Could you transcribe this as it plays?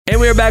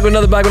we are back with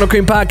another Black with No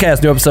Cream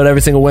podcast. New episode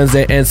every single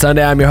Wednesday and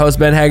Sunday. I'm your host,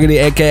 Ben Haggerty,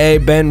 a.k.a.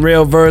 Ben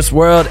Real Verse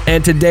World.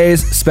 And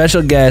today's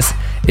special guest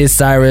is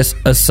Cyrus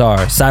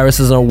Assar.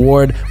 Cyrus is an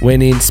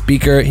award-winning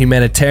speaker,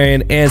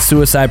 humanitarian, and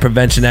suicide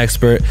prevention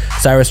expert.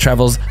 Cyrus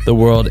travels the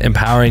world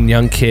empowering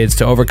young kids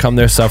to overcome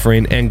their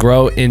suffering and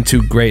grow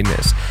into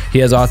greatness. He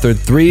has authored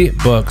 3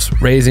 books,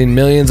 raising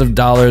millions of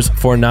dollars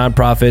for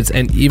nonprofits,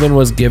 and even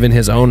was given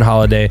his own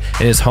holiday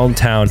in his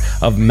hometown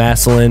of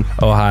Massillon,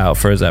 Ohio,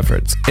 for his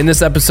efforts. In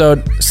this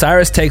episode,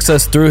 Cyrus takes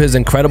us through his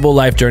incredible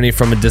life journey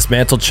from a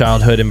dismantled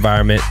childhood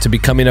environment to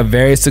becoming a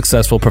very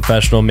successful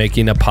professional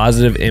making a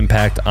positive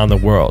impact on the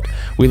world.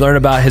 We learn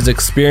about his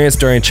experience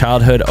during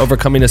childhood,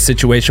 overcoming a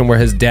situation where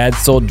his dad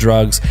sold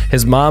drugs,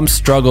 his mom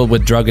struggled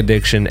with drug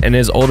addiction, and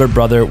his older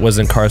brother was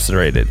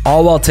incarcerated,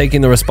 all while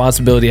taking the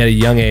responsibility at a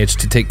young age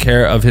to take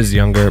care of his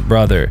younger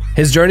brother.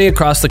 His journey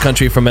across the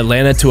country from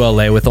Atlanta to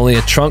LA with only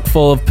a trunk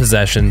full of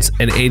possessions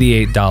and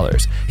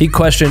 $88. He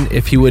questioned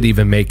if he would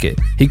even make it.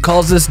 He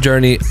calls this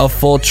journey a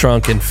full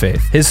trunk in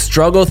faith. His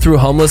struggle through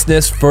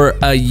homelessness for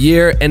a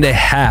year and a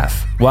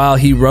half while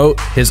he wrote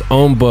his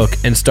own book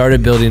and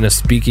started building a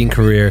speaking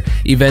career,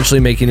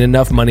 eventually making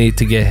enough money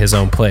to get his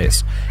own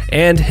place.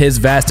 And his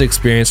vast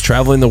experience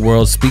traveling the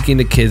world speaking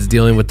to kids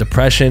dealing with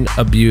depression,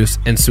 abuse,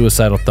 and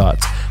suicidal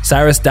thoughts.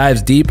 Cyrus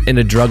dives deep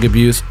into drug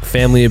abuse,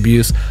 family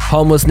abuse,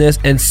 homelessness,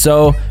 and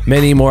so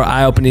many more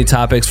eye-opening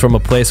topics from a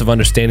place of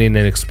understanding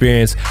and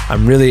experience.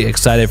 I'm really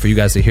excited for you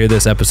guys to hear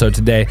this episode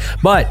today.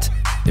 But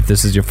if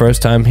this is your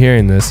first time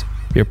hearing this,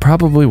 you're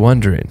probably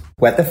wondering,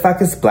 what the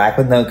fuck is Black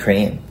with No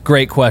Cream?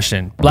 Great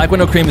question. Black with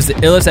No Cream is the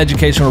illest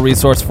educational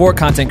resource for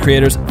content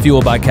creators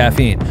fueled by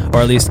caffeine. Or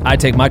at least I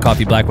take my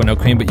coffee black with no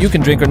cream, but you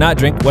can drink or not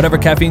drink whatever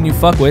caffeine you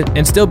fuck with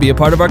and still be a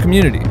part of our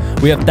community.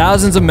 We have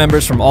thousands of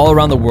members from all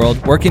around the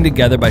world working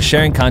together by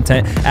sharing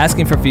content,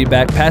 asking for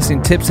feedback,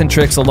 passing tips and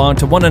tricks along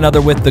to one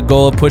another with the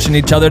goal of pushing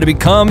each other to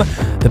become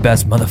the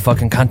best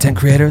motherfucking content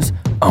creators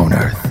on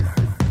earth.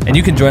 And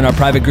you can join our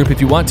private group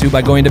if you want to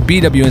by going to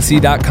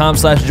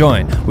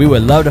bwnc.com/join. We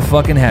would love to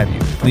fucking have you.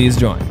 Please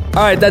join.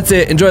 All right, that's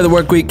it. Enjoy the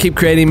work week. Keep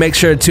creating. Make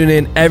sure to tune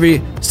in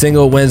every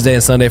single Wednesday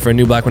and Sunday for a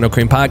new Black with No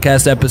Cream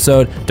podcast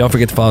episode. Don't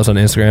forget to follow us on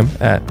Instagram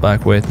at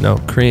Black with No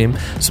Cream.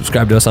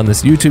 Subscribe to us on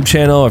this YouTube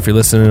channel. If you're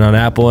listening on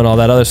Apple and all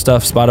that other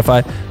stuff,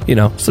 Spotify,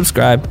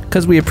 subscribe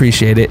because we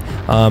appreciate it.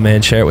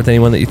 And share it with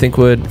anyone that you think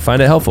would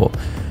find it helpful.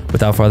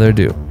 Without further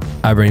ado,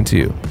 I bring to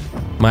you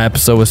my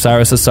episode with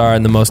Cyrus Assar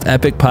and the most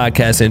epic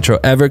podcast intro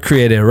ever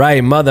created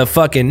right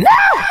motherfucking now.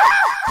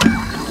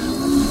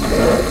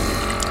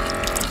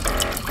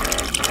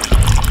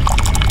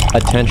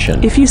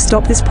 Attention. If you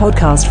stop this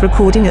podcast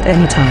recording at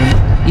any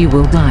time, you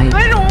will die.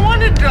 I don't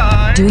want to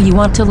die. Do you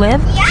want to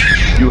live? Yeah.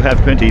 You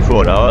have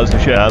 24 hours to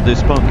share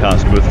this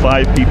podcast with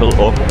 5 people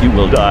or you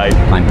will die.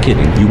 I'm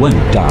kidding, you won't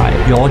die.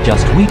 You're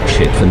just weak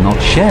shit for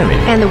not sharing.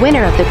 And the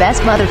winner of the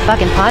best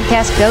motherfucking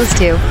podcast goes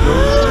to...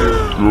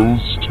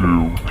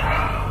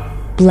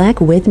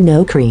 Black with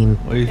No Cream.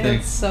 What do you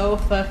think? It's so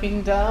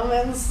fucking dumb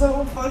and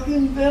so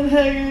fucking Ben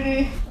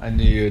Haggerty. I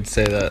knew you would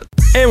say that.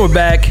 And we're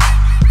back.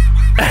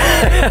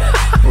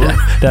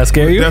 Did I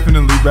scare you?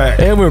 Definitely back.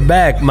 And we're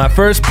back. My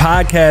first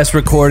podcast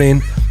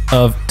recording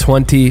of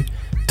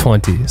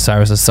 2020.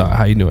 Cyrus Assar,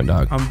 how you doing,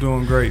 dog? I'm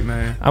doing great,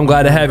 man. I'm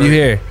glad to have you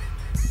here.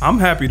 I'm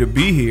happy to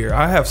be here.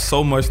 I have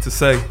so much to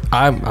say.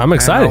 I'm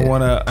excited.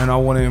 And I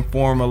want to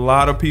inform a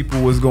lot of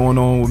people what's going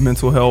on with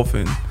mental health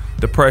and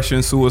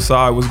depression,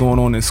 suicide, what's going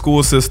on in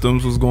school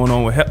systems, what's going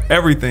on with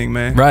everything,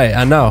 man. Right,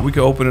 I know. We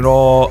can open it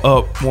all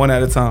up one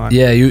at a time.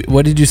 Yeah,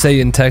 what did you say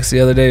in text the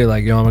other day? You're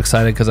like, I'm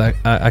excited because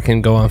I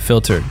can go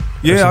unfiltered.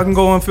 Yeah, I can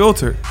go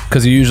unfiltered.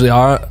 Because you usually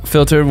are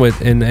filtered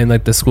in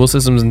like the school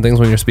systems and things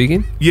when you're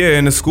speaking? Yeah,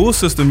 in the school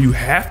system, you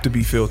have to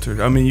be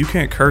filtered. I mean, you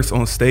can't curse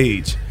on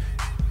stage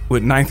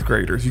with 9th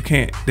graders. You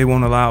can't. They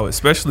won't allow it,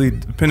 especially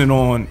depending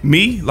on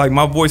me. Like,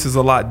 my voice is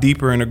a lot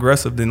deeper and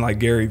aggressive than like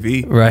Gary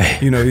Vee. Right.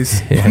 He's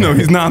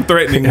he's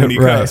non-threatening when he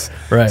cuss.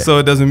 Right. So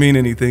it doesn't mean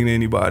anything to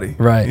anybody.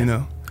 Right.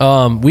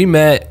 We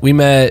met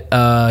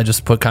just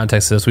to put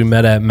context to this, we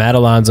met at Matt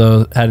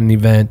Alonzo, had an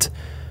event.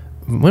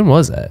 When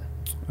was that?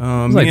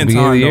 Me and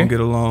Tom don't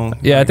get along.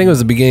 Yeah, I think it was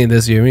the beginning of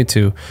this year. Me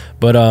too.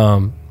 But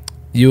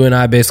you and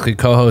I basically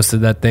co-hosted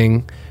that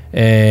thing,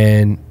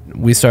 and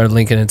we started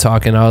linking and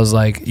talking. I was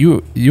like,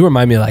 you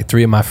remind me of like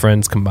 3 of my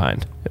friends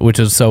combined, which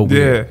is so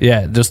weird.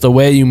 Yeah, just the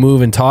way you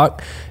move and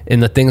talk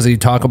and the things that you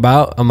talk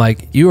about. I'm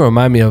like, you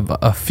remind me of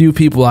a few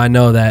people I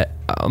know that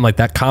I'm like,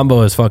 that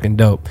combo is fucking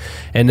dope.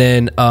 And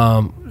then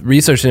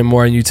researching it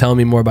more and you telling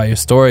me more about your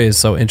story is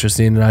so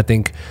interesting. And I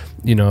think,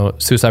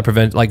 suicide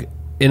prevention, like,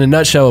 in a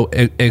nutshell,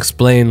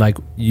 explain like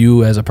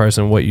you as a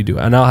person, what you do.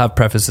 And I'll have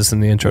preface this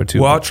in the intro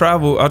too. Well, I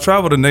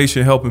travel the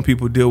nation helping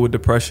people deal with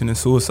depression and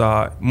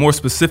suicide. More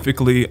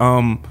specifically,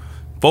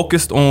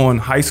 focused on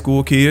high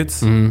school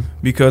kids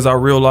because I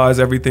realized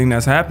everything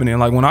that's happening.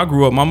 Like, when I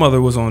grew up, my mother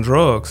was on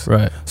drugs.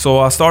 Right. So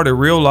I started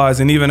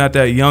realizing, even at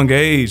that young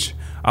age,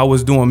 I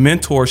was doing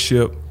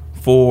mentorship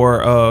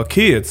for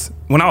kids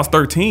when I was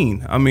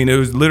 13. I mean, it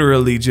was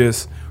literally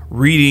just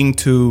reading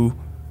to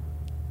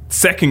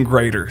second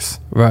graders.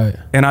 Right.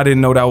 And I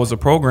didn't know that was a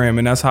program,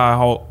 and that's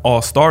how it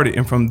all started.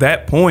 And from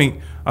that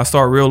point, I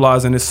started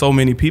realizing there's so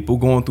many people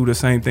going through the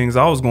same things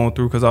I was going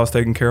through because I was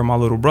taking care of my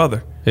little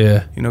brother.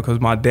 Yeah. You know, because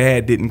my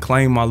dad didn't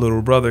claim my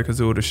little brother because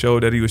it would have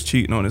showed that he was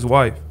cheating on his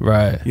wife.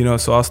 Right. You know,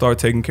 so I started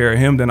taking care of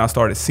him. Then I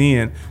started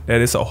seeing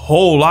that it's a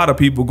whole lot of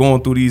people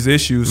going through these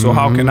issues. So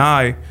how can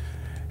I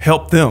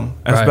help them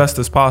as best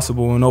as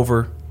possible? And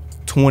over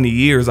 20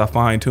 years, I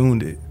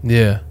fine-tuned it.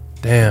 Yeah.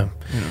 Damn.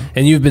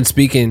 And you've been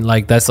speaking,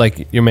 like, that's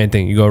like your main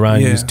thing. You go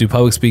around, you just do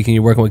public speaking,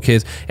 you're working with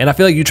kids. And I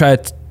feel like you try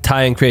to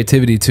tie in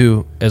creativity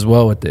too as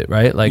well with it,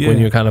 right? Like when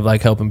you're kind of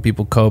like helping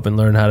people cope and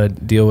learn how to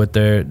deal with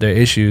their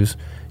issues,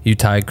 you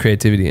tie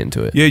creativity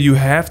into it. Yeah, you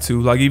have to.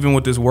 Like even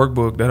with this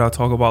workbook that I'll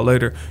talk about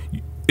later,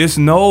 it's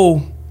no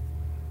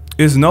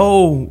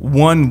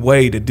one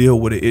way to deal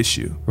with an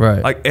issue.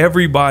 Right. Like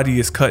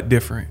everybody is cut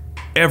different.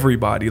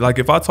 Everybody. Like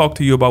if I talk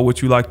to you about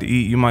what you like to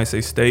eat, you might say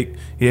steak.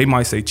 He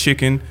might say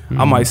chicken.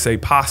 I might say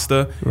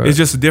pasta. Right. It's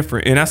just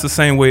different. And that's the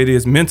same way it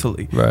is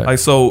mentally. Right. Like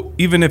so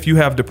even if you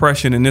have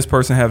depression and this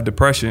person have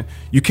depression,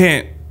 you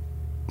can't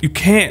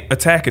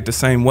attack it the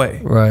same way.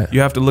 Right.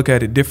 You have to look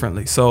at it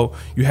differently. So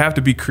you have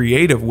to be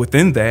creative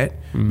within that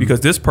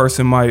because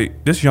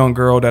this young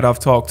girl that I've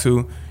talked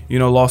to, you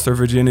know, lost her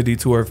virginity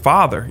to her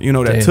father, you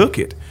know, that took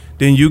it.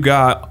 Then you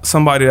got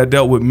somebody that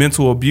dealt with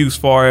mental abuse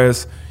far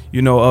as,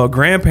 you know,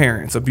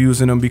 grandparents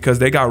abusing them because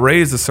they got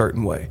raised a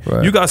certain way.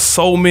 Right. You got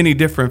so many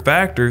different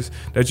factors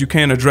that you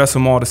can't address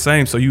them all the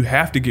same. So you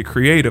have to get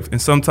creative. And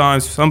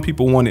sometimes some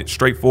people want it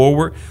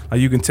straightforward.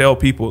 Like you can tell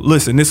people,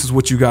 listen, this is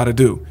what you got to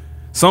do.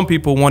 Some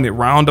people want it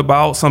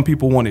roundabout. Some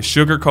people want it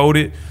sugar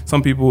coated.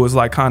 Some people is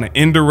like kind of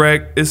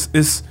indirect.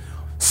 It's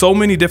so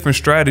many different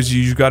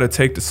strategies you got to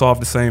take to solve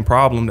the same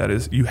problem. That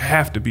is, you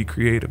have to be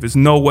creative. There's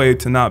no way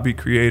to not be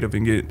creative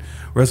and get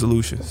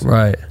resolutions.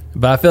 Right.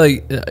 But I feel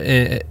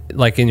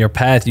like in your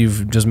path,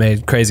 you've just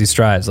made crazy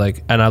strides.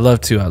 Like, and I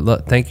love to.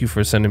 Thank you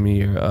for sending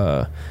me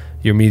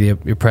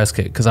your press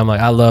kit, because I'm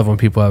like, I love when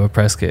people have a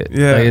press kit.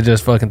 Yeah. Like, it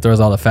just fucking throws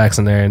all the facts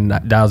in there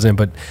and dials in.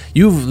 But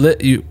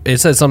it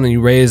said something,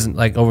 you raised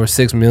like over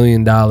 $6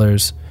 million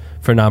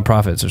for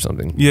nonprofits or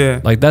something.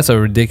 Yeah. Like that's a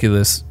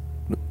ridiculous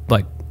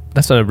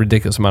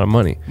amount of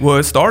money. Well,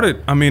 I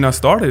started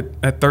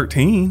at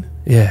 13.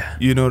 Yeah.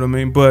 You know what I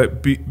mean?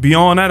 But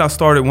beyond that, I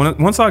started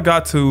once I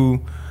got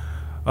to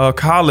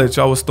college,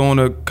 I was throwing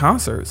to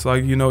concerts.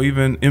 Like, you know,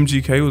 even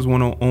MGK was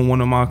on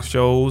one of my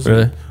shows.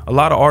 Really? And a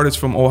lot of artists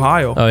from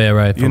Ohio. Oh yeah,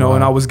 right. You know,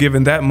 and I was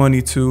giving that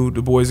money to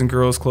the Boys and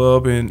Girls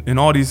Club and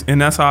all these,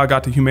 and that's how I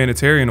got the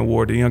Humanitarian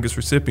Award, the youngest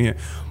recipient.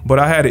 But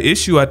I had an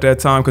issue at that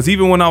time because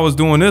even when I was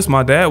doing this,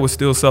 my dad was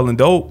still selling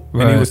dope,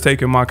 and he was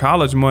taking my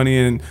college money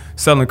and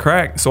selling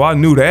crack. So I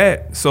knew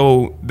that.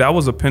 So that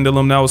was a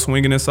pendulum that was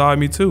swinging inside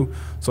me too.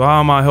 So how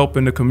am I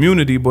helping the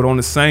community? But on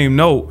the same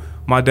note,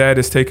 my dad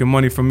is taking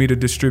money from me to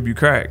distribute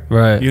crack.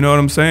 Right. You know what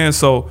I'm saying?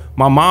 So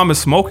my mom is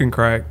smoking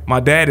crack. My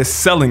dad is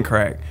selling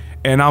crack.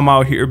 And I'm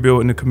out here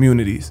building the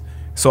communities.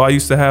 So I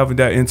used to have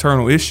that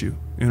internal issue.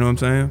 You know what I'm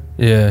saying?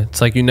 Yeah.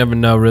 It's like you never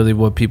know really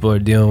what people are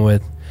dealing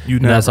with.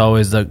 And that's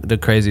always the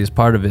craziest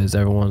part of it, is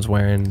everyone's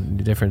wearing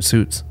different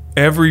suits.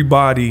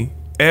 Everybody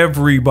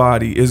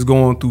is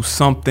going through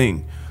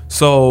something.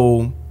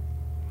 So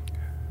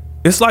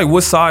it's like,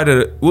 what side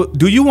of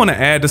do you want to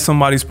add to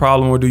somebody's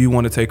problem or do you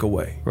want to take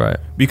away? Right.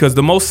 Because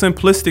the most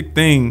simplistic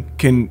thing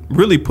can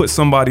really put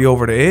somebody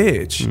over the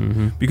edge.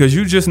 Because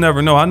you just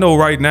never know. I know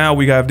right now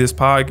we have this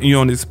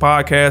on this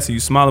podcast and you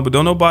smiling, but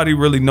don't nobody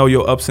really know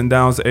your ups and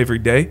downs every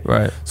day.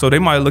 Right. So they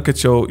might look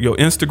at your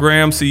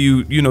Instagram,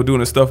 see you know,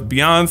 doing the stuff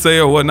Beyonce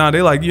or whatnot.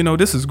 They like, you know,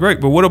 this is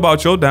great, but what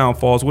about your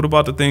downfalls? What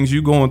about the things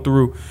you going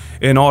through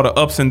and all the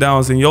ups and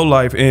downs in your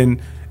life?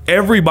 And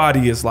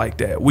everybody is like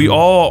that. We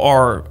all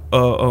are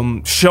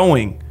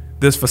showing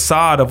this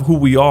facade of who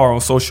we are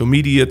on social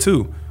media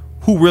too.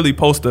 Who really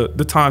post the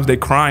times they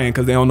crying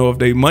because they don't know if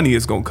their money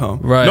is gonna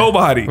come? Right.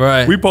 Nobody.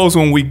 Right. We post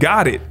when we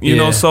got it. You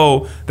know,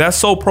 so that's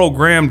so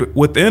programmed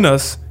within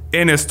us,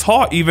 and it's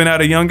taught even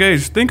at a young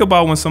age. Think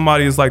about when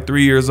somebody is like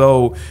 3 years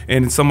old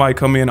and somebody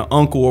come in, an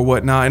uncle or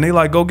whatnot, and they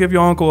like, go give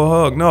your uncle a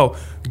hug. No,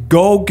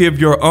 go give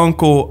your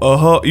uncle a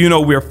hug. You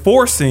know, we're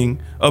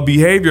forcing a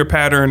behavior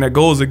pattern that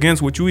goes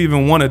against what you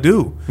even want to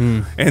do.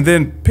 And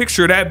then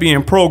picture that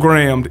being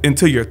programmed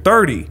until you're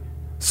 30.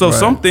 So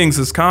some things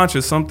is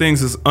conscious, some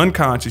things is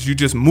unconscious. You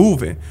just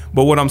moving.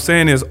 But what I'm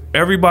saying is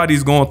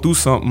everybody's going through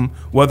something,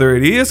 whether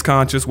it is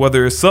conscious,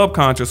 whether it's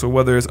subconscious, or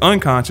whether it's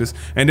unconscious.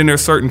 And then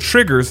there's certain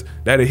triggers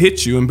that'll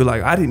hit you and be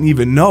like, I didn't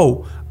even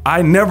know.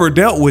 I never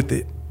dealt with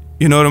it.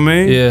 You know what I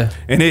mean? Yeah.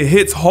 And it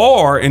hits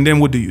hard, and then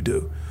what do you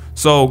do?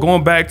 So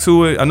going back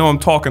to it, I know I'm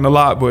talking a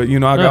lot, but you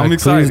know, I'm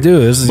excited. Please do.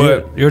 This is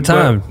your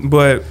time.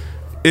 But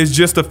it's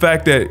just the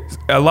fact that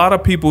a lot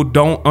of people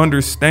don't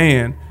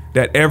understand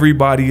that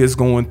everybody is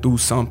going through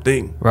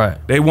something. Right.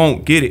 They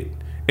won't get it.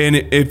 And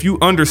if you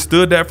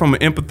understood that from an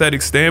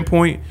empathetic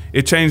standpoint,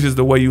 it changes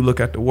the way you look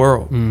at the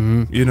world.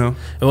 You know?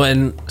 Well,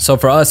 and so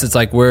for us, it's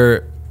like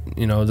we're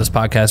this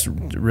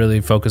podcast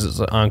really focuses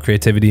on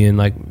creativity and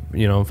like,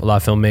 a lot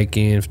of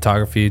filmmaking,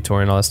 photography,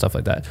 touring, all that stuff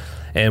like that.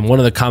 And one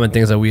of the common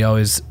things that we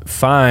always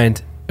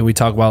find, and we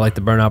talk about like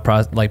the burnout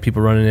process, like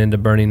people running into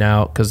burning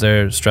out because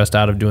they're stressed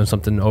out of doing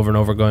something over and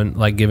over, going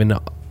like giving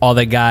all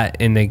they got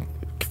and they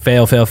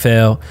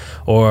fail.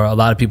 Or a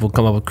lot of people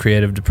come up with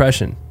creative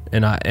depression.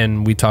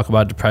 And we talk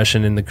about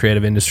depression in the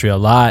creative industry a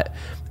lot.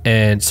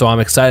 And so I'm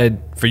excited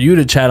for you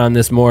to chat on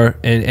this more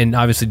and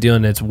obviously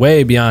dealing it's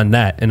way beyond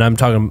that. And I'm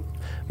talking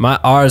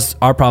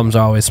our problems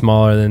are always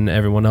smaller than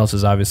everyone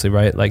else's, obviously,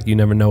 right? Like you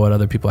never know what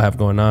other people have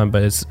going on,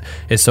 but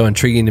it's so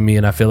intriguing to me.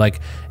 And I feel like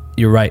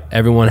you're right.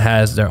 Everyone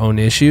has their own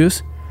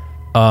issues.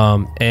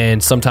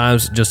 And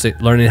sometimes just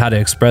learning how to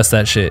express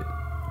that shit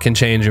can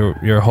change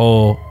your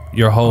whole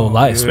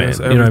lifespan.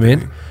 Yeah, you know what I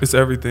mean? It's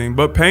everything.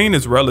 But pain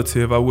is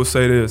relative. I will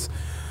say this.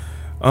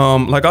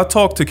 Like I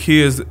talked to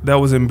kids that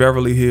was in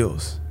Beverly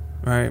Hills,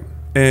 right?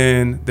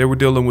 And they were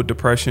dealing with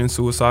depression,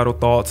 suicidal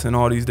thoughts, and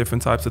all these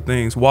different types of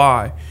things.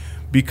 Why?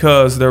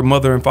 Because their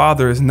mother and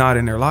father is not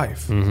in their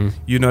life.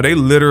 Mm-hmm. They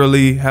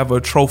literally have a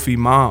trophy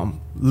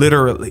mom,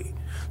 literally.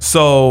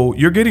 So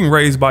you're getting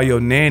raised by your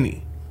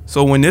nanny.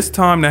 So when it's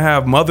time to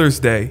have Mother's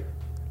Day,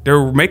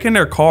 they're making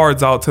their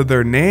cards out to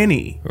their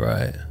nanny.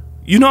 Right.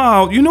 You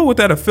know what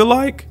that'll feel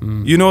like?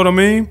 Mm. You know what I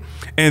mean?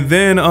 And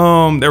then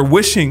they're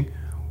wishing,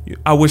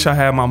 I wish I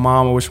had my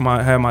mom, I wish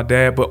I had my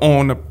dad. But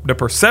on the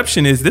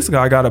perception is this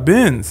guy got a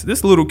Benz.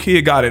 This little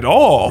kid got it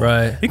all.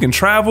 Right. He can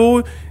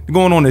travel,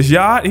 going on his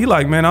yacht. He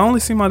like, man, I only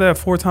see my dad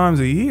 4 times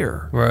a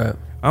year. Right.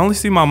 I only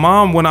see my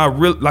mom when I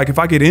like if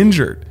I get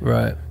injured.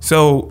 Right.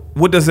 So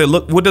what does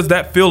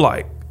that feel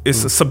like?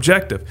 It's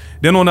subjective.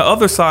 Then on the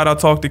other side, I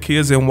talk to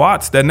kids in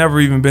Watts that never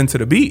even been to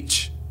the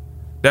beach.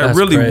 That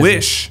really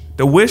wish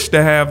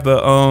to have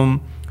the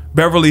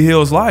Beverly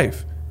Hills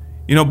life.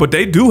 But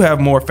they do have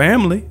more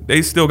family.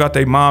 They still got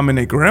their mom and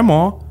their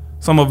grandma.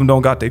 Some of them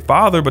don't got their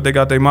father, but they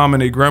got their mom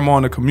and their grandma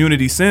in the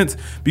community sense.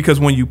 Because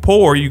when you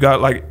poor, you got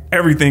like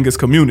everything is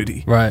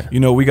community. Right.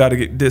 We got to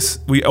get this.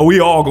 We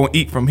all gonna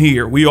eat from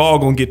here. We all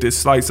gonna get this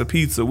slice of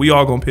pizza. We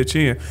all gonna pitch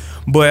in.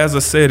 But as I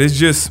said,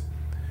 it's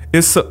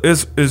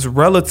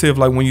relative.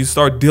 Like when you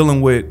start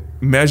dealing with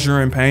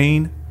measuring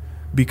pain,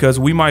 because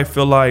we might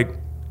feel like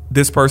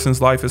this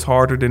person's life is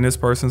harder than this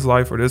person's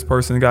life, or this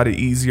person got it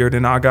easier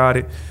than I got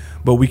it.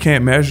 But we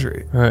can't measure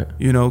it, right?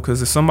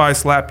 Because if somebody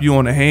slap you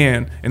on the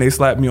hand and they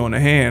slap me on the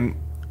hand,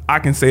 I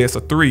can say it's a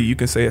 3, you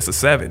can say it's a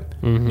 7,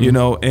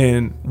 mm-hmm.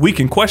 And we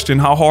can question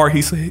how hard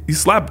he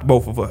slapped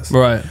both of us,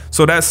 right?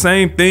 So that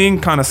same thing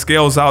kind of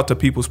scales out to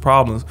people's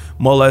problems,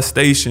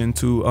 molestation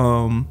to,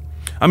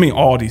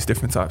 all these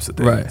different types of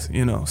things,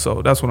 right.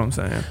 So that's what I'm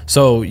saying.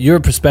 So your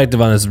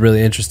perspective on this is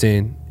really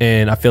interesting,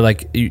 and I feel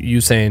like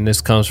you saying this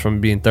comes from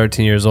being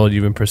 13 years old.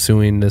 You've been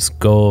pursuing this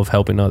goal of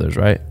helping others,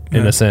 right?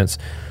 In a sense.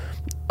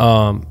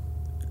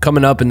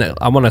 Coming up, and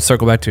I want to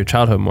circle back to your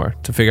childhood more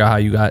to figure out how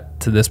you got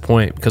to this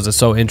point, because it's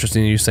so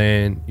interesting. You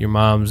saying your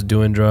mom's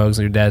doing drugs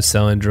and your dad's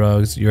selling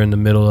drugs. You're in the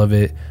middle of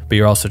it, but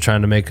you're also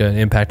trying to make an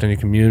impact on your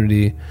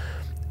community.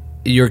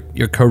 Your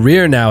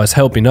career now is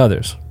helping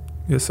others.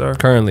 Yes, sir.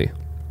 Currently,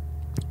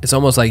 it's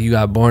almost like you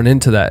got born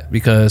into that,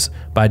 because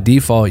by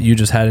default you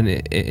just had an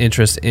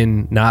interest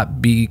in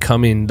not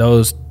becoming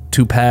those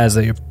 2 paths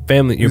that your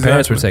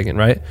parents were taking,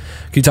 right?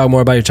 Can you talk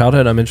more about your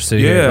childhood? I'm interested.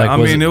 Yeah,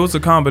 it was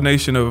a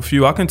combination of a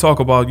few. I can talk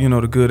about,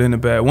 the good and the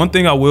bad. One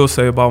thing I will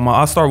say about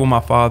I'll start with my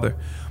father.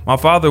 My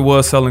father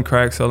was selling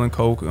crack, selling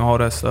coke, and all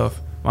that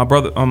stuff.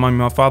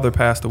 My father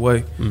passed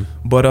away,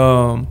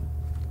 but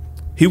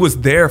he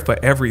was there for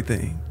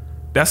everything.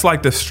 That's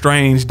like the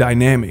strange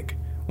dynamic.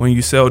 When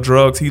you sell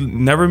drugs, he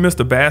never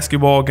missed a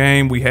basketball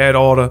game. We had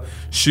all the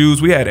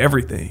shoes. We had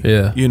everything.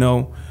 Yeah.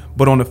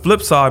 But on the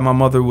flip side, my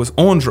mother was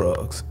on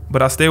drugs,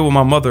 but I stayed with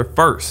my mother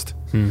first.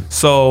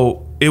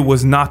 So it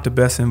was not the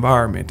best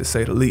environment, to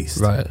say the least.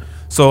 Right.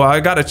 So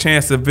I got a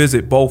chance to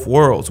visit both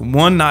worlds.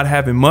 One, not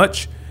having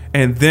much,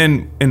 and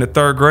then in the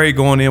 3rd grade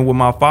going in with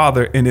my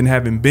father, and then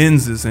having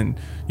Benzes and,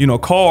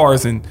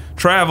 cars and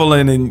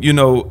traveling and,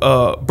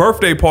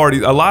 birthday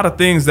parties, a lot of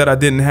things that I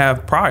didn't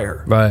have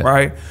prior.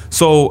 Right.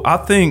 So I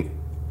think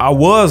I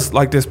was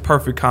like this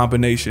perfect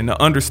combination to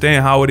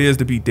understand how it is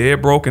to be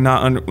dead broke and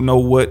not know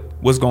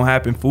what's going to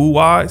happen food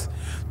wise,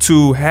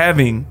 to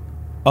having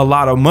a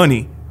lot of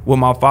money with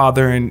my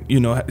father and,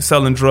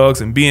 selling drugs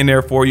and being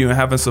there for you and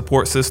having a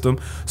support system.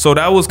 So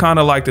that was kind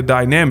of like the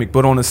dynamic.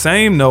 But on the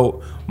same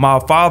note, my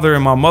father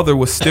and my mother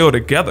was still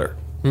together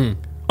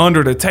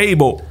under the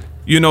table.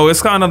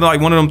 It's kind of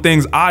like one of them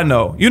things I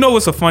know.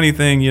 It's a funny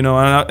thing,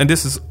 and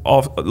this is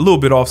a little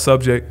bit off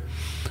subject.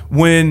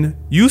 When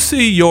you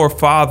see your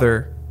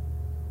father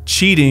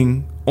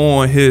cheating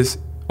on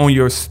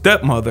your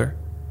stepmother,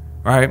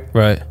 right?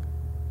 Right.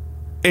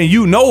 And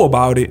you know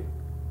about it,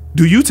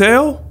 do you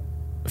tell?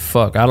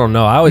 Fuck, I don't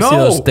know. I always see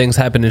those things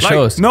happen in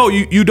shows. No,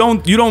 you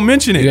don't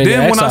mention it.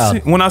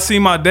 Then when I see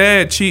my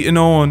dad cheating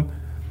on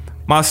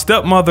my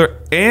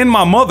stepmother and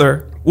my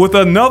mother with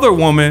another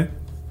woman,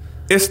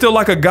 it's still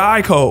like a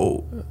guy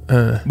code.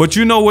 But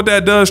you know what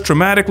that does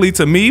traumatically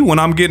to me when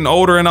I'm getting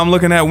older and I'm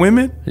looking at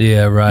women?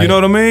 Yeah, right. You know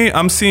what I mean?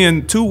 I'm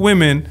seeing two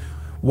women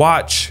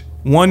watch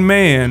one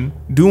man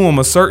do them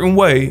a certain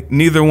way.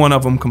 Neither one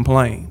of them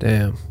complained.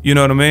 Damn. You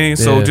know what I mean?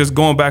 So Yeah. just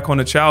going back on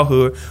the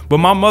childhood. But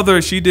my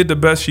mother, she did the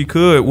best she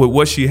could with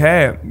what she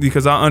had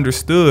because I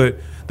understood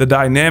the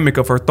dynamic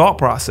of her thought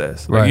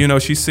process. Like, Right. you know,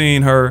 she's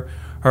seen her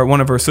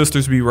one of her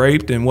sisters be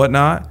raped and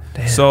whatnot.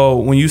 Damn. So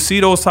when you see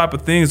those type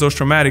of things, those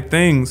traumatic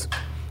things,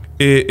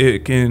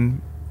 it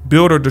can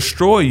build or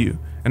destroy you.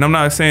 And I'm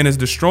not saying it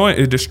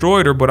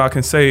destroyed her, but I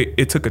can say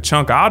it took a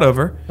chunk out of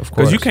her. Of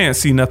course. Because you can't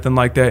see nothing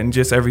like that and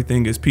just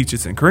everything is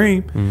peaches and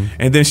cream.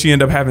 And then she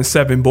ended up having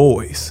 7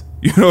 boys.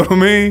 You know what I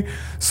mean?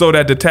 So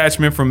that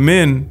detachment from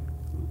men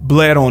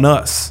bled on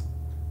us,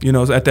 you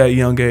know, at that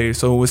young age.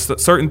 So with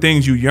certain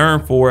things you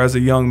yearn for as a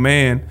young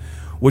man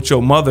with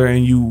your mother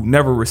and you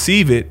never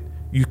receive it,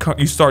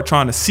 you start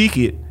trying to seek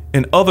it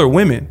in other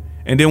women.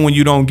 And then when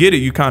you don't get it,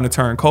 you kind of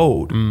turn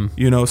cold,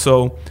 you know?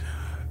 So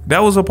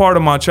that was a part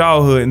of my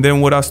childhood. And then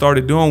what I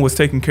started doing was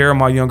taking care of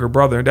my younger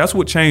brother. That's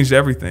what changed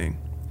everything.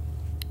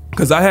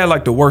 Because I had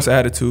like the worst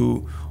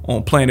attitude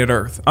on planet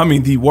Earth. I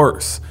mean, the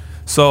worst.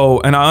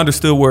 So, and I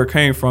understood where it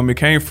came from. It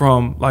came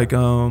from like,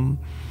 you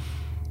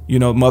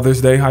know,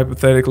 Mother's Day,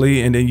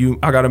 hypothetically. And then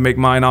I got to make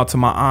mine out to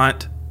my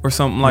aunt or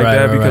something like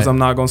that because I'm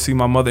not going to see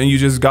my mother. And you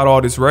just got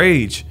all this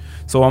rage.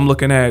 So I'm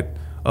looking at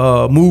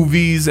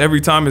movies every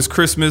time it's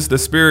Christmas, the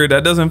spirit,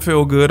 that doesn't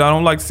feel good. I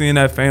don't like seeing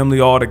that family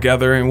all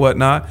together and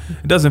whatnot.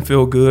 It doesn't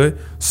feel good.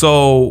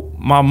 So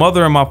my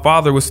mother and my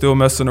father was still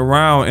messing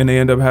around and they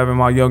ended up having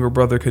my younger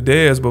brother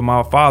Kadez, but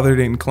my father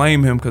didn't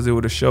claim him because it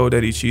would have showed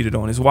that he cheated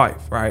on his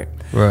wife, right?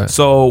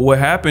 So what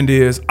happened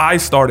is I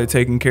started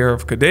taking care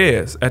of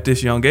Kadez at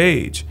this young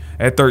age.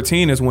 At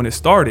 13 is when it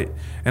started.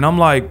 And I'm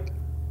like,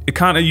 you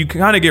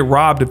kind of get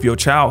robbed of your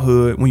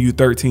childhood when you're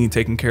 13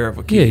 taking care of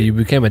a kid. Yeah, you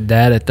became a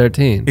dad at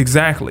 13.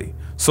 Exactly.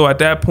 So at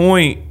that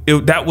point,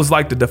 that was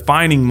like the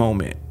defining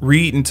moment,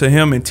 reading to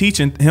him and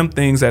teaching him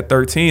things at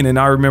 13. And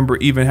I remember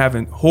even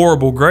having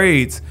horrible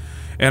grades.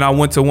 And I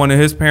went to one of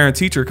his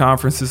parent-teacher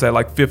conferences at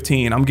like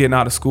 15. I'm getting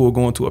out of school,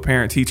 going to a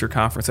parent-teacher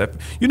conference.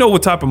 You know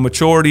what type of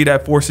maturity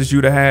that forces you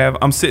to have?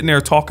 I'm sitting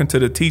there talking to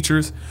the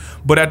teachers.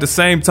 But at the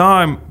same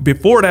time,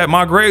 before that,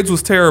 my grades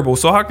was terrible.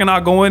 So how can I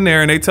go in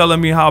there and they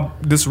telling me how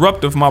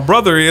disruptive my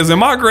brother is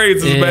and my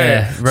grades is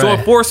bad? Right. So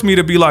it forced me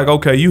to be like,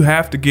 okay, you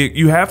have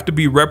to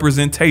be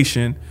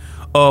representation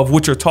of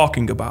what you're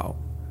talking about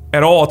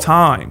at all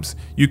times.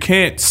 You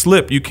can't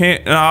slip. You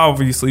can't, and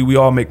obviously we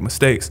all make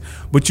mistakes,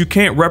 but you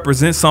can't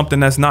represent something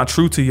that's not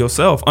true to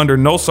yourself under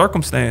no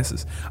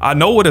circumstances. I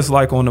know what it's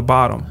like on the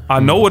bottom. I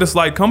know what it's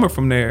like coming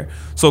from there.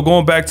 So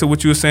going back to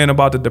what you were saying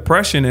about the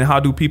depression and how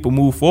do people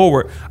move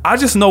forward, I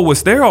just know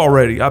what's there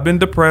already. I've been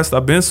depressed.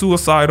 I've been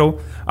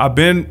suicidal. I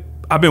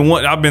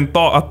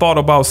thought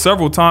about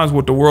several times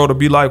what the world would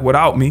be like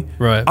without me.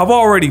 Right. I've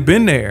already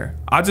been there.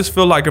 I just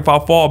feel like if I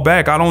fall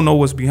back, I don't know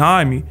what's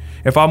behind me.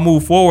 If I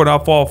move forward, I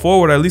fall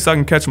forward. At least I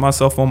can catch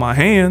myself on my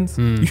hands.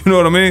 You know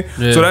what I mean?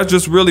 Yeah. So that's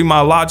just really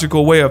my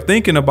logical way of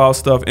thinking about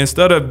stuff.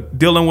 Instead of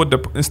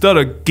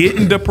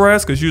getting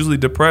depressed, because usually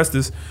depressed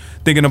is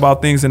thinking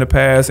about things in the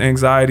past.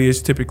 Anxiety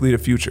is typically the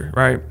future,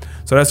 right?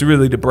 So that's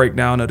really the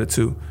breakdown of the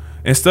two.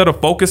 Instead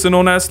of focusing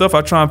on that stuff,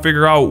 I try and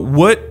figure out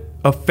what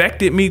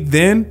affected me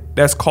then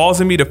that's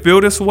causing me to feel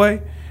this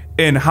way,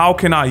 and how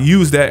can I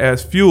use that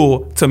as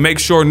fuel to make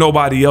sure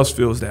nobody else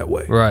feels that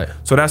way. Right.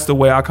 So that's the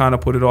way I kind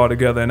of put it all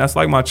together, and that's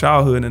like my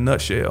childhood in a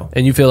nutshell.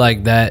 And you feel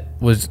like that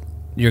was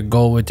your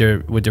goal with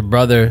your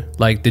brother?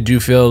 Like, did you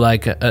feel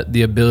like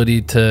the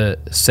ability to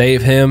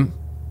save him,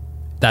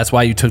 that's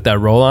why you took that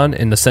role on,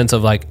 in the sense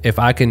of like, if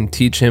I can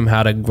teach him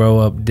how to grow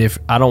up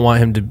different, I don't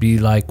want him to be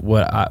like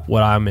what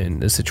I'm in,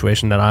 the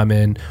situation that I'm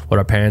in, what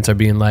our parents are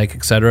being like,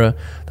 etc.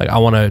 Like, I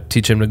want to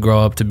teach him to grow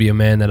up to be a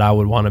man that I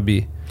would want to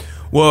be.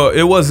 Well,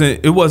 it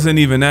wasn't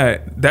even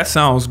that. That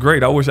sounds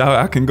great. I wish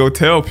I can go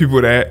tell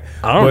people that.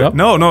 I don't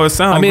know. No, it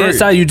sounds great.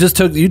 It's how you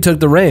took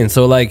the reins.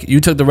 So like, you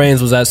took the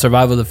reins, was that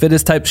survival of the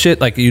fittest type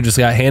shit? Like, you just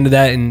got handed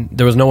that and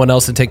there was no one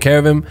else to take care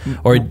of him?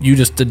 Or you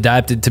just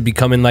adapted to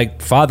becoming like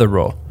father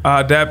role?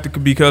 I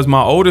adapted because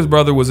my oldest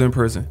brother was in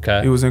prison.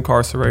 Okay. He was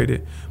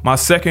incarcerated. My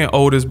second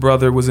oldest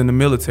brother was in the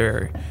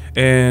military.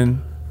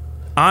 And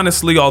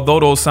honestly, although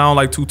those sound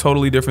like two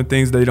totally different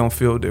things, they don't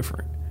feel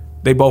different.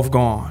 They both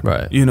gone.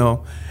 Right. You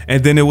know?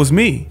 And then it was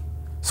me.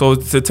 So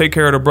to take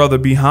care of the brother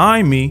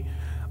behind me,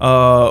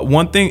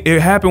 one thing,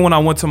 it happened when I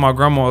went to my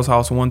grandma's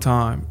house one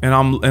time, and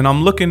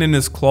I'm looking in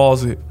this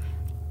closet,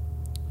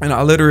 and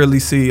I literally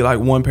see like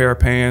one pair of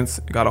pants,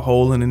 got a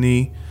hole in the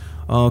knee,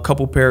 a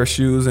couple pair of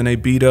shoes, and they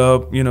beat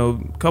up, you know,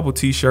 a couple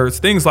t-shirts,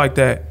 things like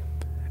that.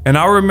 And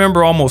I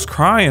remember almost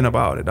crying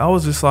about it. I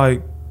was just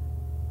like,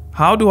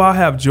 how do I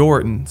have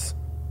Jordans,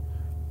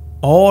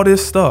 all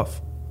this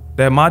stuff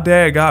that my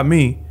dad got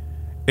me,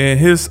 and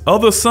his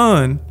other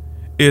son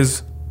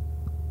is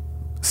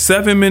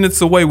 7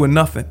 minutes away with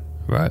nothing?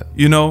 Right.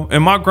 You know,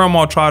 and my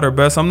grandma tried her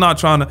best. I'm not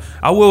trying to,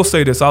 I will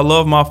say this. I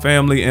love my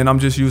family, and I'm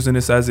just using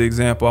this as an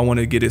example. I want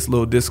to get this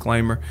little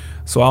disclaimer.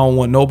 So I don't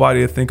want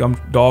nobody to think I'm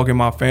dogging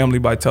my family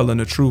by telling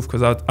the truth,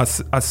 because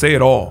I say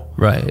it all.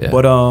 Right. Yeah.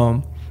 But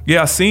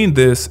I seen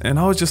this, and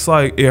I was just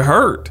like, it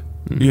hurt.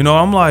 Mm-hmm. You know,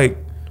 I'm like,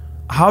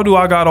 how do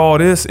I got all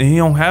this and he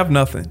don't have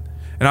nothing?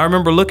 And I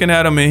remember looking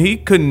at him, and he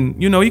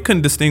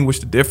couldn't distinguish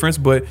the difference,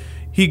 but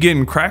he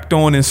getting cracked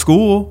on in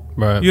school.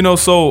 Right. You know,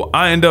 so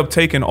I end up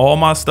taking all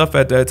my stuff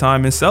at that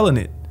time and selling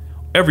it.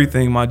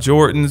 Everything, my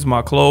Jordans,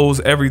 my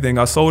clothes, everything.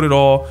 I sold it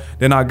all.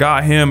 Then I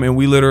got him, and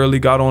we literally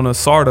got on a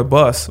SARTA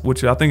bus,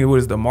 which I think it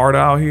was the MARTA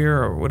out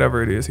here or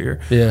whatever it is here.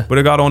 Yeah. But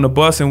it got on the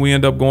bus, and we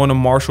end up going to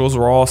Marshalls,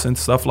 Ross, and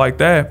stuff like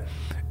that.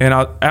 And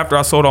after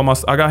I sold all my,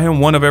 I got him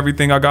one of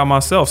everything I got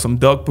myself. Some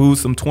duck boots,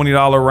 some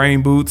 $20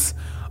 rain boots,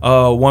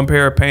 one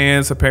pair of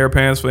pants, a pair of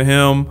pants for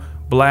him,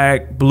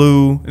 black,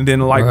 blue, and then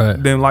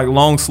like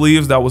long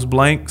sleeves that was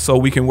blank, so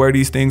we can wear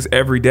these things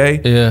every day.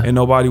 Yeah. And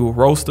nobody will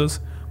roast us.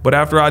 But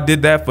after I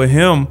did that for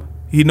him,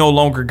 he no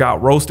longer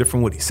got roasted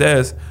from what he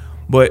says.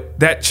 But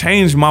that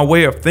changed my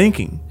way of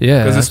thinking.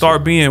 Yeah. Because it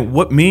started being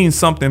what means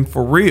something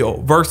for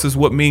real versus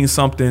what means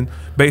something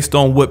based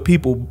on what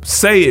people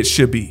say it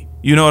should be.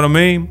 You know what I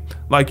mean?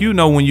 Like, you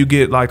know, when you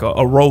get like a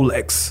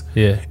Rolex,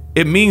 Yeah.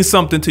 it means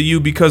something to you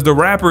because the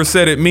rapper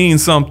said it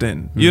means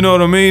something. You know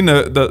what I mean?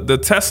 The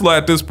Tesla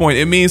at this point,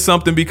 it means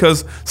something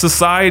because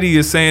society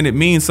is saying it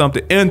means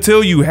something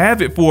until you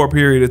have it for a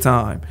period of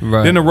time.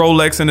 Right. Then the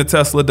Rolex and the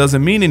Tesla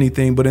doesn't mean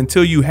anything, but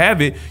until you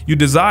have it, you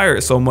desire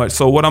it so much.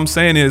 So what I'm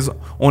saying is,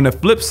 on the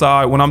flip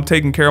side, when I'm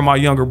taking care of my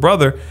younger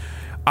brother,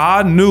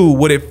 I knew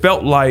what it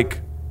felt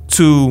like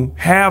to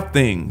have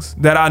things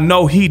that I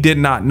know he did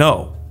not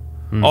know.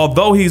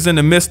 Although he's in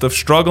the midst of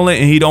struggling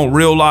and he don't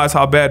realize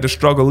how bad the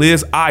struggle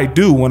is, I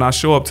do when I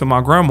show up to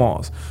my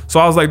grandma's. So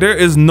I was like, there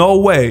is no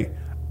way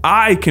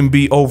I can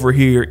be over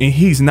here and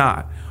he's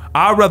not.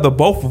 I'd rather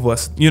both of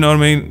us, you know what I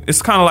mean?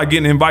 It's kind of like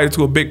getting invited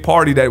to a big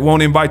party that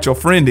won't invite your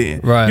friend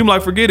in. Right. You're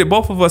like, forget it,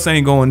 both of us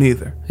ain't going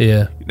either.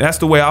 Yeah. That's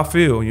the way I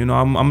feel. You know,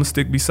 I'm going to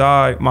stick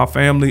beside my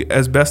family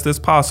as best as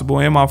possible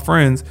and my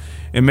friends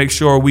and make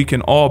sure we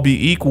can all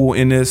be equal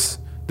in this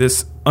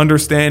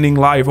understanding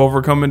life,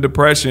 overcoming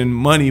depression,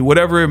 money,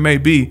 whatever it may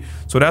be.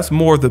 So that's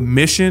more the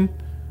mission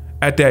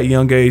at that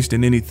young age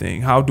than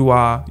anything. How do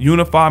I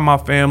unify my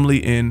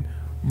family and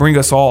bring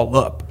us all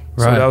up?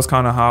 Right. So that was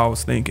kind of how I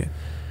was thinking.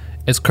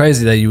 It's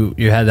crazy that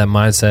you had that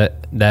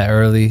mindset that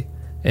early,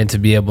 and to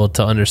be able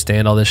to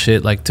understand all this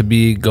shit, like to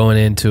be going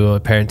into a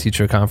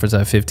parent-teacher conference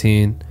at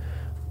 15.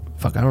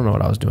 Fuck, I don't know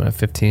what I was doing at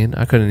 15.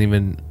 I probably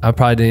didn't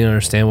even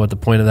understand what the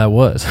point of that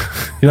was.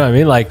 You know what I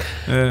mean? Like,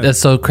 That's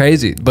so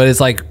crazy. But it's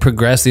like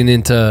progressing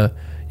into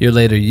your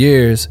later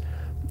years,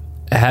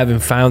 having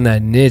found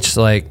that niche,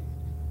 like,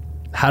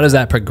 how does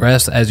that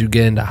progress as you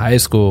get into high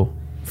school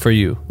for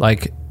you?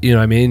 Like, you know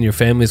what I mean? Your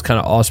family's kind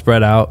of all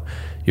spread out.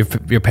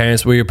 Your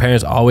parents, were your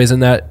parents always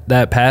in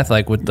that path,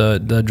 like with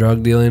the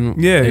drug dealing?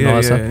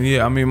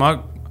 Yeah. I mean,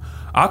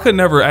 I could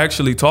never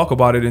actually talk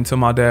about it until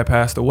my dad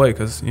passed away,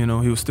 because, you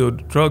know, he was still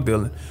drug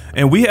dealing.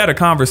 And we had a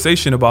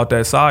conversation about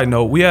that. Side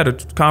note, we had a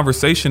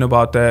conversation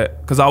about that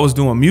because I was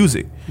doing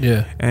music.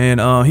 Yeah. And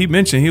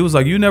he was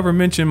like, you never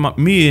mentioned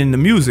me in the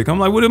music. I'm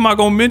like, what am I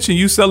going to mention?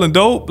 You selling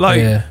dope?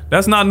 Like,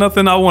 that's not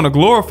nothing I want to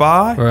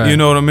glorify. Right. You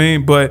know what I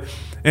mean? But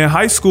in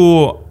high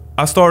school,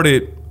 I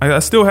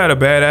still had a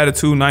bad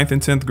attitude 9th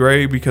and 10th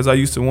grade, because I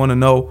used to want to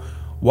know,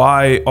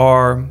 why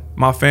are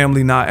my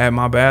family not at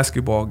my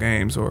basketball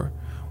games, or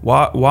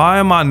why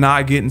am I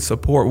not getting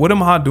support? What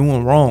am I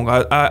doing wrong?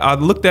 I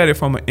looked at it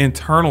from an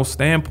internal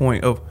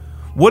standpoint of,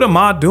 what am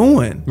I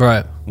doing?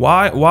 Right.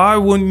 Why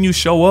wouldn't you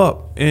show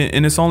up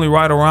and it's only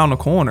right around the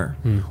corner?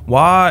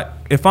 Why,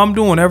 if I'm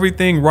doing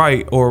everything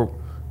right, or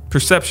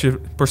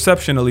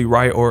perceptionally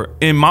right, or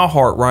in my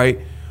heart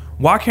right,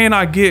 why can't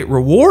I get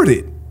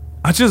rewarded?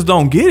 I just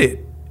don't get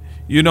it.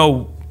 You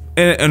know,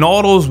 and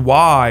all those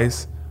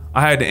whys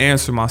I had to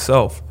answer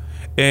myself.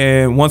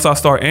 And once I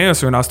start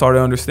answering, I started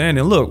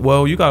understanding, look,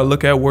 well, you got to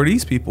look at where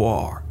these people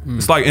are.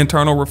 It's like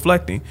internal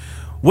reflecting.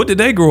 What did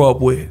they grow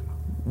up with?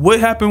 What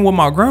happened with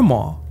my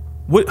grandma?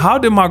 How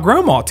did my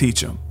grandma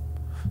teach them?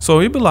 So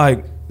he'd be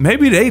like,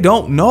 maybe they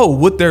don't know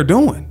what they're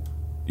doing.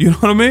 You know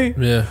what I mean?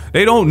 Yeah.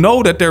 They don't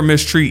know that they're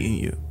mistreating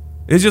you.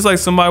 It's just like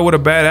somebody with a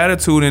bad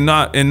attitude and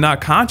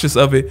not conscious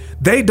of it.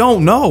 They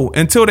don't know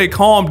until they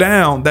calm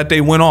down that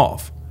they went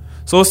off.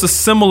 So it's a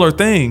similar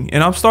thing.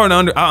 And I'm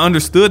starting to I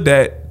understood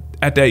that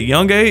at that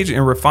young age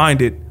and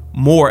refined it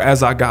more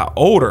as I got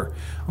older.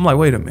 I'm like,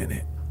 wait a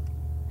minute.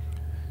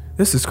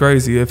 This is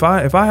crazy. If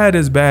I had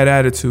this bad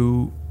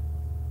attitude,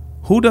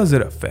 who does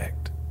it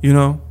affect? You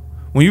know?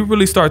 When you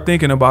really start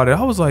thinking about it,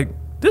 I was like,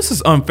 this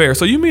is unfair.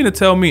 So you mean to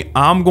tell me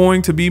I'm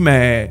going to be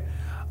mad?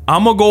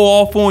 I'm going to go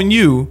off on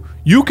you.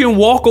 You can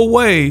walk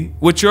away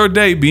with your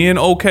day being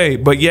okay,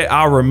 but yet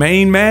I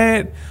remain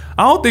mad?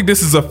 I don't think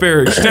this is a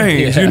fair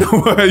exchange. You know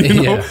what?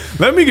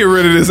 Let me get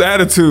rid of this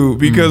attitude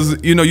because,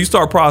 you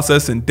start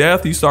processing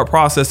death. You start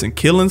processing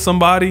killing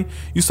somebody.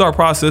 You start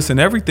processing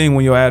everything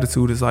when your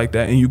attitude is like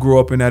that and you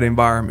grow up in that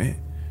environment,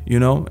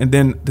 And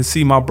then to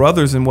see my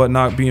brothers and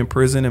whatnot be in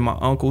prison and my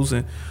uncles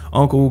and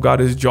uncle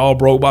got his jaw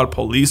broke by the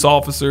police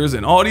officers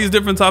and all these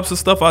different types of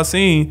stuff I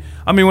seen.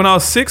 I mean, when I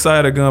was 6, I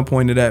had a gun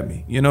pointed at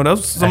me. That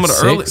was some of the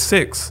early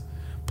 6.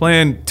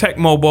 Playing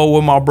Tecmo Bowl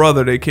with my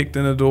brother. They kicked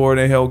in the door.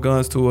 They held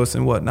guns to us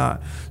and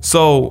whatnot.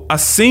 So I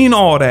seen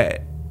all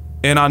that,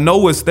 and I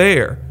know it's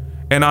there,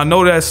 and I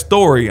know that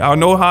story. I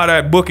know how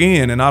that book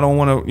ends, and I don't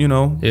want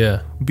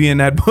to, be in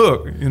that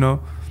book.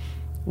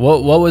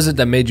 What was it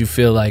that made you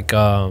feel like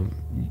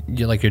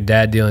your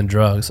dad dealing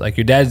drugs? Like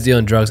your dad's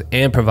dealing drugs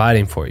and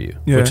providing for you,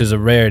 which is a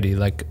rarity.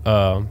 Like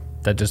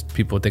that just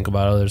people think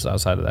about others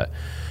outside of that.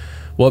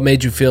 What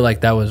made you feel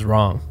like that was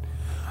wrong?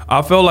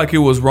 I felt like it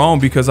was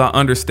wrong because I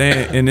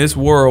understand in this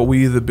world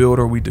we either build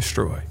or we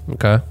destroy.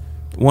 Okay.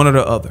 One or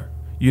the other.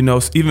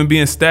 Even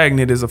being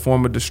stagnant is a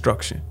form of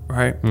destruction,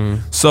 right?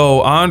 So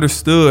I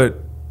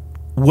understood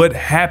what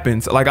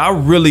happens. Like I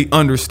really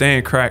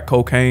understand crack,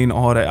 cocaine,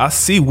 all that. I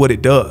see what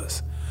it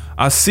does.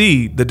 I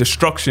see the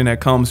destruction that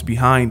comes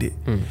behind it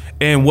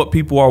and what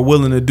people are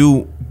willing to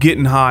do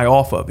getting high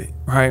off of it,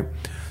 right?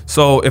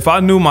 So if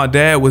I knew my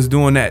dad was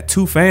doing that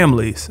to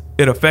families,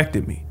 it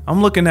affected me.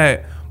 I'm looking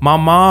at my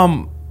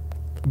mom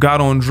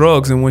got on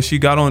drugs, and when she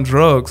got on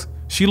drugs,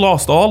 she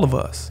lost all of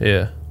us.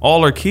 Yeah.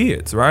 All her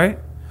kids, right?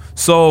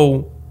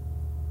 So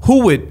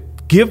who would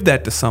give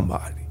that to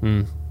somebody?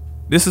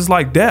 This is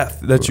like death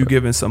that you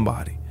giving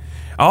somebody.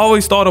 I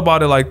always thought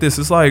about it like this.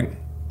 It's like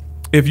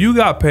if you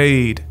got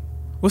paid,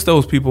 what's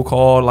those people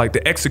called? Like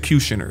the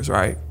executioners,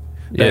 right?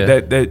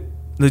 That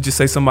let's just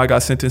say somebody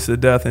got sentenced to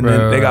death and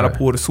then they got to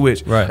pull the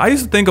switch. Right. I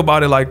used to think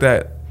about it like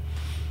that.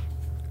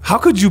 How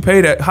could you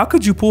pay that? How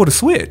could you pull the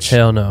switch?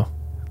 Hell no.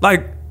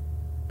 Like,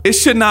 it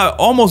should not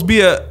almost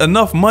be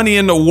enough money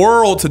in the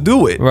world to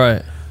do it.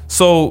 Right.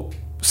 So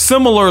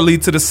similarly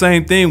to the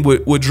same thing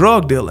with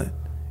drug dealing.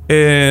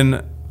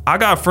 And I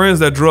got friends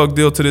that drug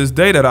deal to this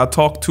day that I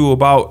talk to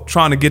about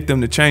trying to get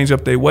them to change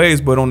up their ways.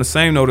 But on the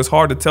same note, it's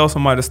hard to tell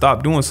somebody to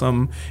stop doing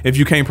something if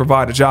you can't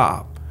provide a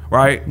job.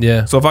 Right?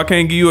 Yeah. So if I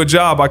can't give you a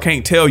job, I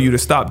can't tell you to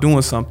stop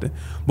doing something.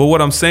 But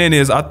what I'm saying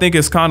is I think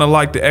it's kind of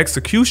like the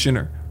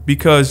executioner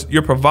because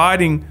you're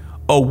providing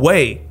a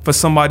way for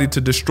somebody to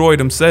destroy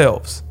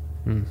themselves.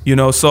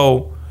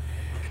 So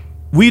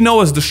we know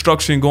it's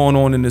destruction going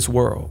on in this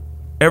world.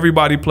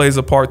 Everybody plays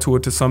a part to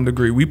it to some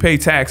degree. We pay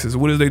taxes.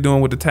 What is they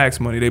doing with the tax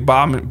money? They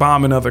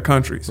bombing other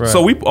countries. Right.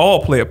 So we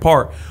all play a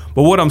part.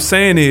 But what I'm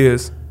saying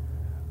is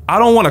I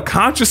don't want to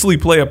consciously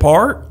play a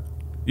part.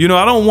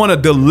 I don't want to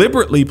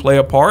deliberately play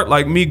a part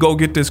like me go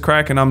get this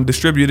crack and I'm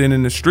distributing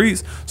in the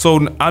streets.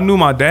 So I knew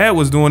my dad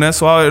was doing that.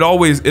 So it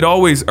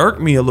always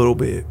irked me a little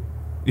bit,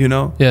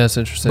 Yeah, it's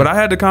interesting. But I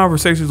had the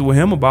conversations with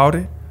him about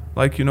it.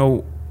 Like,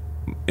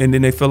 and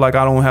then they feel like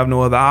I don't have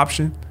no other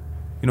option.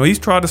 He's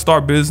tried to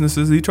start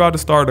businesses. He tried to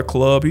start a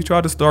club. He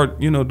tried to start,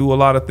 do a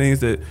lot of things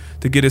to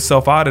get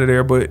himself out of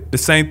there. But the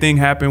same thing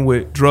happened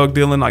with drug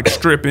dealing, like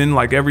stripping,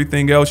 like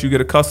everything else. You get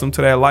accustomed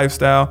to that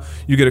lifestyle.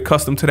 You get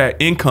accustomed to that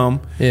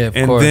income. Yeah, of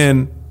and course.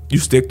 then you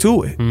stick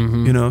to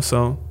it,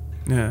 so,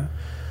 yeah.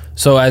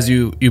 So as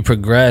you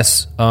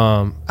progress,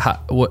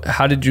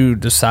 how did you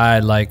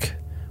decide, like,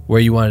 where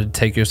you wanted to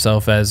take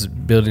yourself as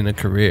building a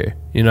career?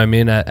 You know what I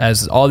mean?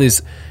 As all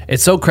these,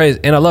 it's so crazy.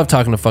 And I love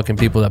talking to fucking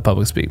people that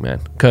public speak,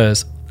 man.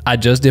 Because I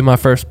just did my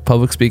first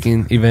public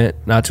speaking event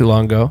not too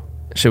long ago.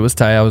 Shit was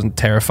tight. I was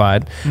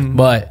terrified.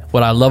 But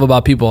what I love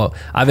about people,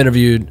 I've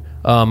interviewed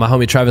my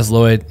homie Travis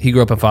Lloyd. He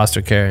grew up in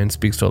foster care and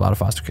speaks to a lot of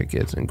foster care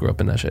kids and grew up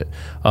in that shit.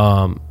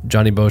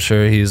 Johnny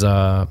Bosher, he has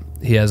a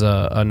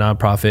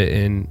nonprofit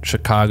in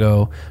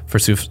Chicago for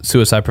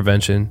suicide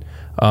prevention.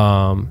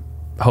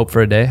 Hope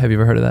for a Day. Have you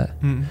ever heard of that?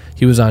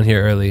 He was on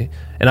here early.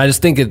 And I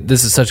just think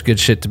this is such good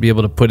shit to be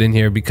able to put in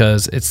here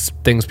because it's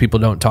things people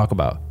don't talk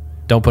about.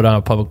 Don't put on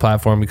a public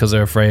platform because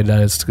they're afraid that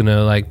it's going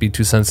to like be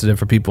too sensitive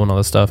for people and all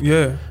this stuff.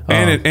 Yeah.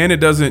 And it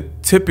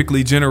doesn't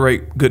typically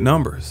generate good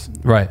numbers.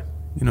 Right.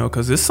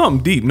 Because it's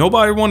something deep.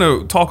 Nobody want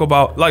to talk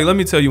about, like, let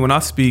me tell you, when I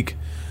speak,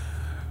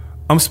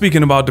 I'm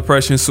speaking about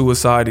depression,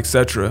 suicide,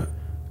 etc.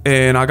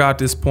 And I got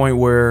this point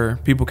where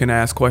people can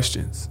ask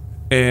questions.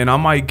 And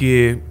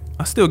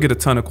I still get a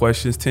ton of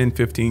questions, 10,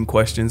 15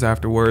 questions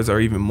afterwards or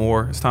even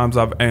more. There's times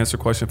I've answered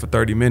a question for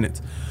 30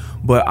 minutes.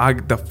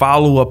 But the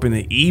follow-up in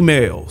the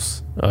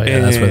emails. Oh,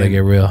 yeah, that's where they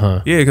get real,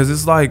 huh? Yeah, because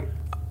it's like,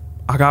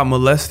 I got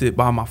molested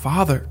by my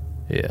father.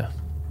 Yeah.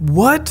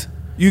 What?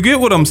 You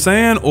get what I'm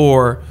saying?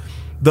 Or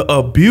the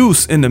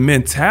abuse and the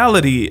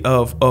mentality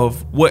of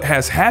what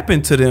has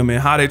happened to them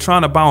and how they're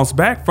trying to bounce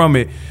back from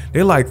it.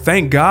 They're like,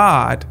 thank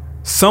God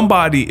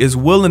somebody is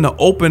willing to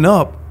open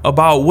up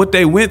about what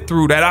they went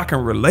through that I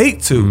can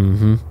relate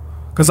to.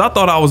 Because I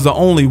thought I was the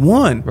only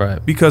one.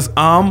 Right. Because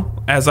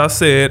as I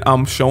said,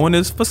 I'm showing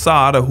this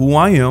facade of who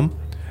I am.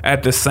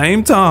 At the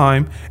same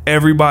time,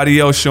 everybody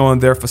else showing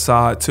their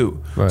facade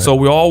too. Right. So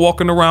we're all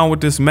walking around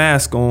with this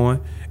mask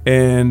on,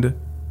 and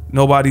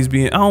nobody's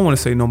being, I don't want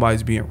to say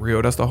nobody's being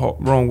real. That's the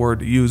wrong word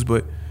to use,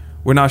 but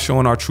we're not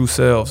showing our true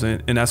selves,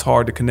 and that's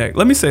hard to connect.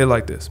 Let me say it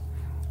like this.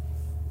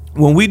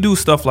 When we do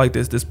stuff like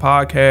this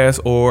podcast,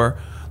 or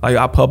like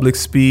I public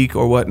speak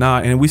or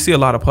whatnot, and we see a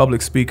lot of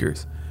public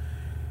speakers,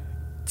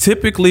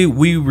 typically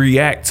we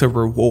react to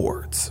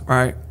rewards,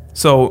 right?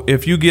 So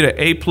if you get an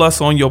A+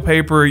 on your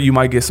paper, you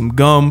might get some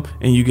gum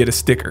and you get a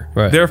sticker.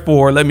 Right.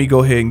 Therefore, let me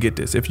go ahead and get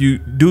this. If you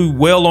do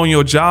well on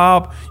your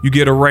job, you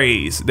get a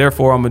raise.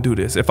 Therefore, I'm going to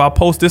do this. If I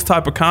post this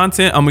type of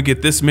content, I'm going to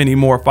get this many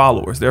more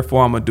followers.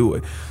 Therefore, I'm going to do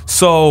it.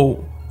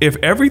 So if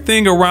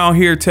everything around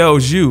here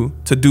tells you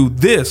to do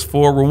this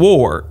for a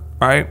reward,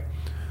 right?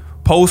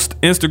 Post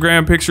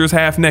Instagram pictures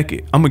half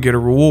naked. I'm going to get a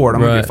reward.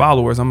 I'm going to get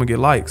followers. I'm going to get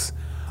likes.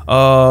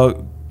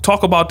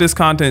 Talk about this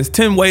content. It's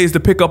 10 ways to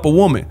pick up a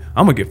woman.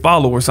 I'm going to get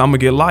followers. I'm going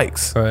to get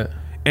likes. Right.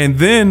 And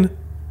then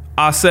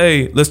I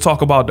say, let's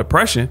talk about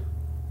depression.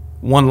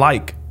 1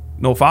 like,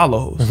 no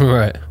follows.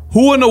 Right.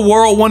 Who in the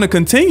world want to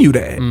continue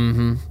that?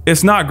 Mm-hmm.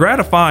 It's not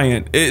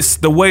gratifying. It's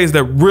the ways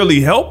that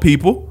really help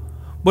people,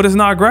 but it's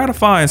not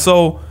gratifying.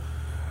 So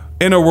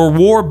in a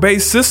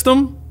reward-based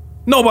system,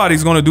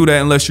 nobody's going to do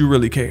that unless you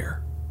really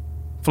care.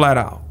 Flat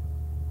out.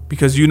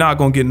 Because you're not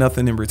going to get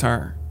nothing in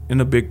return. In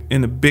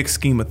the big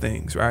scheme of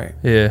things, right?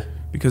 Yeah.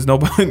 Because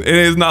it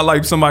is not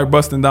like somebody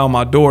busting down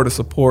my door to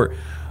support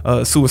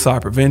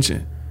suicide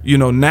prevention. You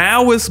know,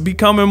 now it's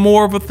becoming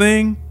more of a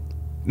thing.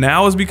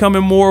 Now it's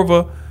becoming more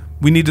of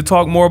we need to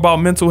talk more about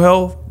mental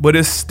health, but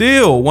it's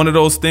still one of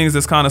those things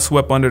that's kind of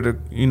swept under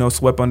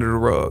the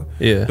rug.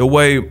 Yeah. The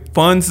way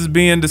funds is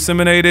being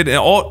disseminated and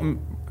all,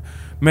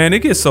 man,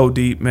 it gets so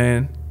deep,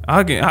 man.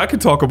 I can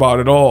talk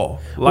about it all.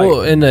 Like, well,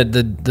 and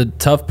the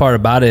tough part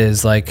about it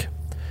is like,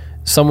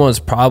 someone's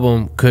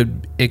problem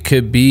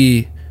could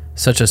be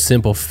such a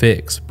simple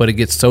fix, but it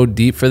gets so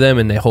deep for them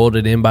and they hold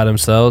it in by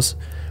themselves,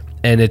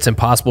 and it's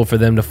impossible for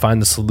them to find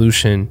the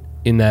solution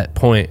in that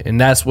point. And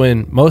that's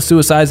when most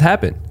suicides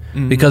happen.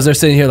 Mm-hmm. Because they're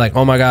sitting here like,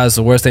 oh my God, it's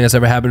the worst thing that's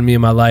ever happened to me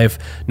in my life.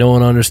 No one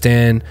will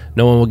understand.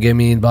 No one will get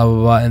me, blah, blah,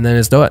 blah. And then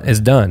it's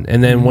done.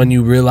 And then when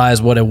you realize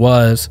what it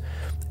was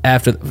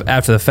after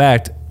the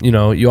fact, you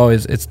know,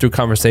 it's through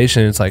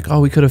conversation. It's like, oh,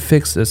 we could have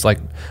fixed this. Like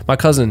my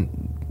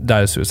cousin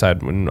died of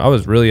suicide when I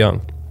was really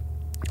young,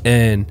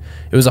 and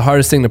it was the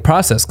hardest thing to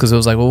process because it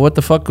was like, well, what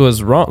the fuck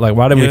was wrong? Like,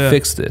 why didn't we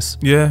fix this?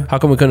 Yeah, how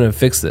come we couldn't have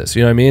fixed this?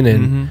 You know what I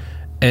mean?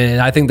 And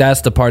I think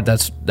that's the part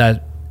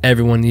that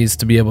everyone needs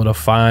to be able to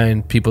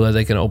find people that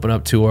they can open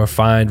up to, or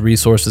find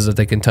resources that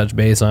they can touch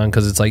base on,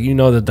 because it's like, you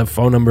know, that the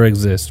phone number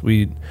exists.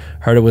 We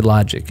heard it with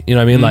Logic. You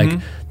know what I mean? Like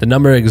the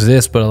number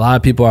exists, but a lot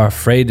of people are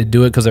afraid to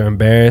do it because they're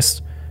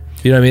embarrassed.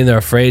 You know what I mean? They're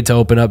afraid to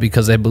open up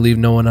because they believe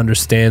no one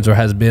understands or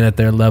has been at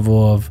their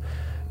level of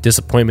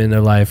disappointment in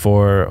their life,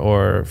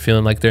 or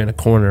feeling like they're in a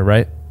corner,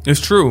 right? It's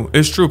true.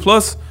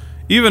 Plus,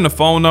 even the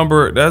phone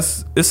number,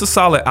 it's a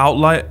solid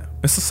outlet.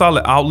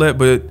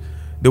 But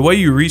the way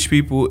you reach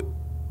people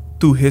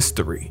through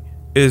history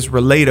is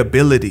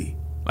relatability.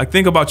 Like,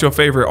 think about your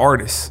favorite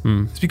artists.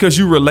 It's because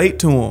you relate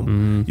to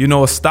them. You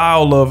know, a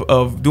style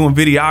of doing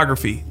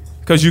videography,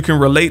 because you can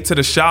relate to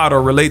the shot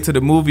or relate to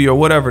the movie or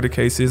whatever the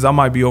case is. I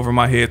might be over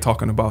my head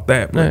talking about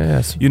that.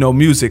 But, you know,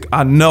 music,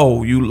 I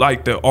know you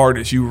like the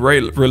artist you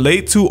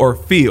relate to or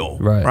feel,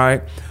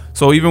 right?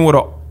 So even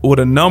with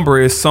a number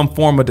is some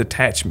form of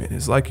detachment.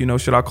 It's like, you know,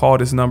 should I call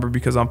this number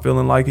because I'm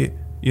feeling like it,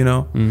 you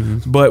know?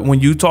 But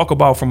when you talk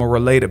about from a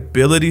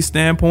relatability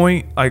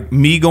standpoint, like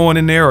me going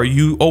in there or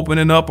you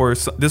opening up or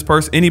this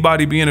person,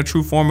 anybody being a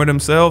true form of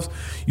themselves,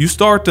 you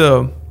start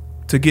to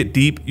get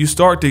deep. You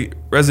start to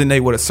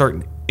resonate with a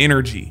certain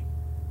energy.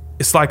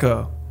 It's like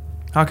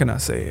how can I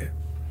say it?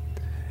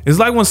 It's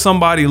like when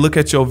somebody look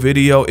at your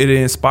video, it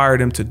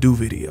inspired them to do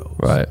videos.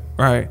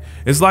 Right.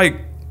 It's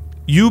like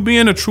you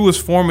being the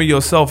truest form of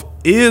yourself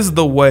is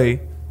the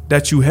way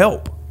that you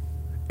help.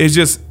 It's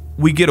just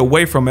we get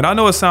away from it. I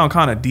know it sounds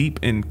kind of deep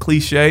and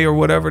cliche or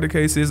whatever the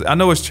case is. I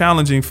know it's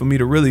challenging for me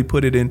to really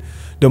put it in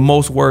the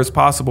most words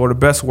possible or the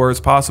best words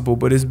possible,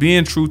 but it's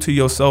being true to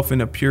yourself in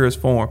the purest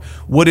form.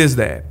 What is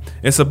that?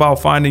 It's about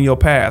finding your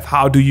path.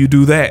 How do you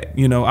do that?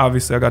 You know,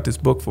 obviously I got this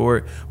book for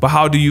it, but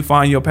how do you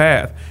find your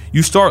path?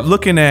 You start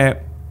looking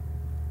at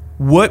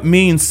what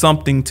means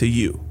something to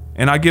you.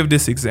 And I give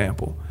this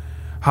example.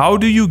 How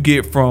do you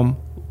get from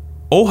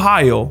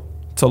Ohio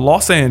to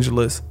Los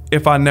Angeles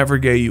if I never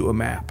gave you a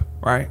map,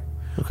 right?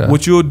 Okay.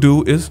 What you'll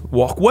do is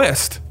walk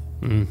west.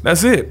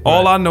 That's it. Right.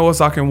 All I know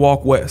is I can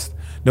walk west.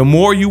 The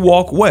more you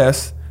walk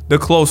west, the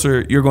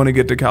closer you're going to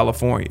get to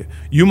California.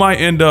 You might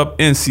end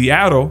up in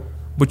Seattle,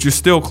 but you're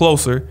still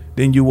closer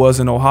than you was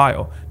in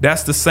Ohio.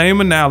 That's the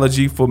same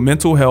analogy for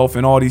mental health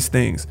and all these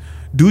things.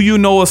 Do you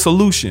know a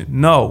solution?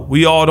 No,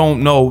 we all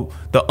don't know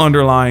the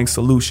underlying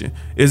solution.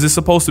 Is it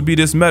supposed to be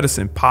this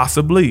medicine?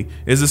 Possibly.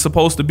 Is it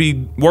supposed to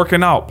be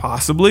working out?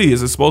 Possibly.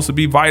 Is it supposed to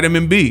be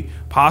vitamin B?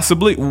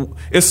 Possibly.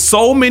 It's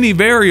so many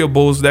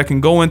variables that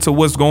can go into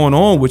what's going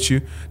on with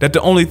you that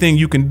the only thing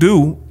you can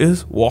do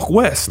is walk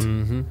west.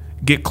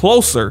 get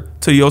closer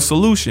to your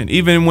solution,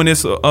 even when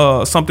it's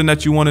something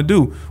that you want to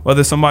do,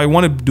 whether somebody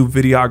want to do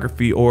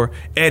videography or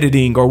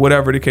editing or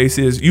whatever the case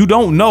is. You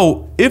don't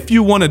know if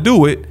you want to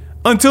do it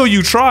until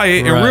you try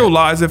it and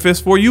realize if it's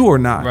for you or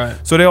not. Right.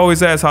 So they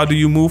always ask, how do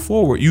you move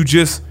forward? You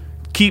just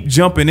keep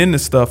jumping into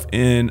stuff,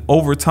 and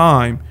over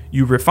time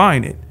you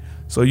refine it.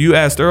 So you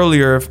asked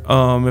earlier if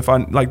I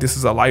like this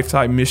is a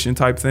lifetime mission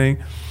type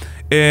thing,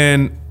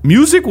 and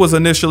music was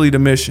initially the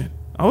mission.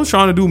 I was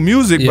trying to do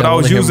music, but I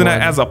was using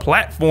that as a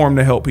platform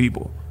to help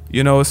people.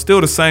 You know, it's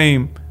still the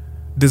same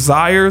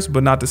desires,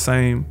 but not the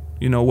same,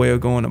 you know, way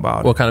of going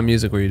about it. What kind of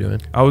music were you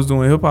doing? I was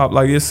doing hip hop.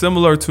 Like, it's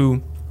similar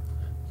to,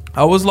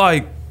 I was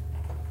like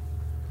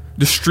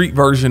the street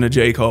version of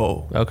J.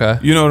 Cole. Okay.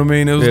 You know what I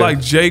mean? It was like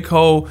J.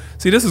 Cole.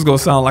 See, this is going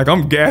to sound like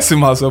I'm gassing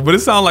myself, but it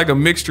sounds like a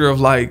mixture of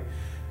like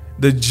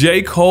the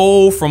J.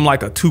 Cole from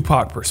like a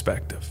Tupac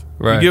perspective.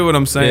 Right. You get what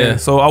I'm saying? Yeah.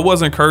 So I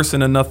wasn't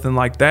cursing or nothing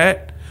like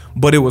that.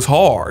 But it was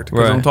hard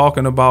because I'm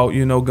talking about,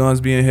 you know, guns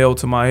being held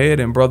to my head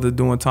and brother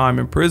doing time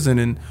in prison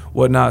and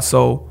whatnot.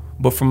 So,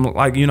 but from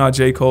like, you know,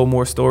 J. Cole,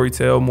 more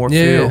storytell, more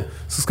feel. So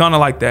it's kind of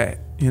like that,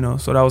 you know.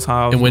 So that was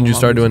how I was. And when did you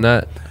start doing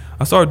that?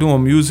 I started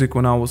doing music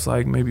when I was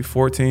like maybe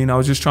 14. I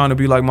was just trying to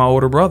be like my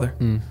older brother.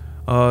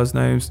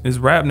 His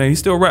rap name, he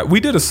still rap. We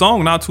did a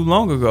song not too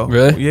long ago.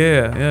 Really?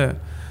 Yeah.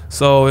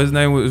 So his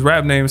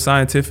rap name is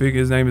Scientific.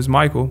 His name is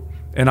Michael.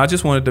 And I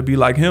just wanted to be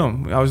like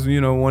him. I was,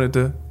 you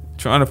know,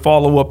 trying to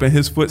follow up in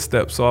his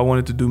footsteps. So I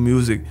wanted to do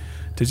music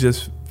to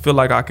just feel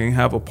like I can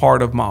have a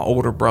part of my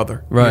older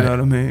brother. Right. You know what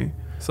I mean?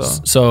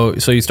 So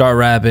you start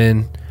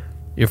rapping,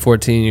 you're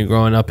 14, you're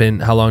growing up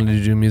in, how long did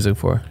you do music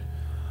for?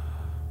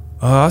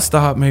 I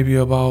stopped maybe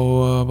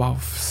about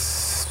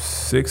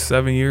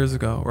 6-7 years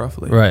ago,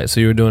 roughly. Right. So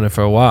you were doing it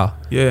for a while.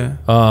 Yeah.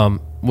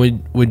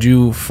 Would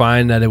you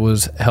find that it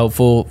was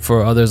helpful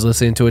for others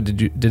listening to it?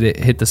 Did it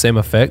hit the same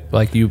effect,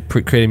 like you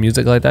creating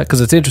music like that?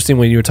 Because it's interesting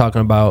when you were talking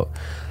about,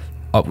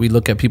 we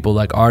look at people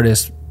like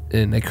artists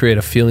and they create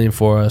a feeling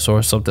for us,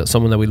 or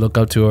someone that we look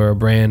up to, or a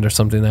brand or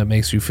something that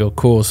makes you feel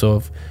cool. So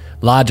if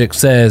Logic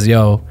says,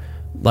 yo,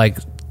 like,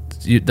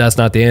 that's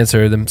not the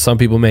answer, then some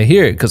people may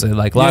hear it because they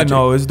like Logic. Yeah,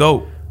 no, it's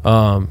dope.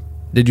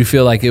 Did you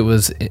feel like it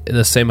was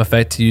the same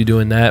effect to you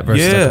doing that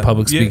versus like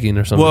public speaking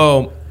or something?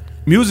 Well,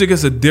 music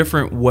is a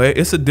different way.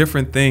 It's a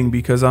different thing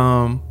because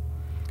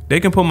they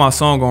can put my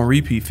song on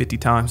repeat 50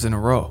 times in a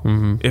row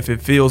if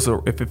it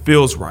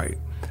feels right.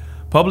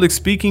 Public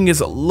speaking is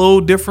a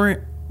little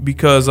different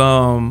because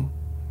I'm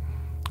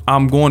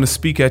going to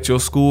speak at your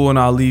school and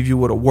I'll leave you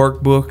with a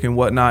workbook and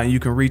whatnot, and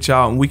you can reach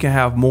out and we can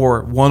have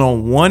more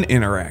one-on-one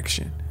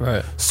interaction.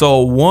 Right.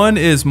 So one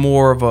is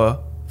more of a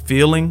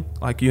feeling,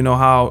 like, you know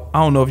how, I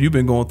don't know if you've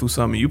been going through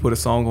something, you put a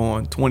song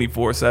on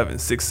 24/7,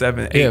 6,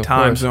 7, 8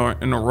 times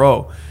in a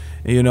row,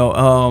 you know,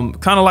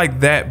 kind of like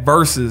that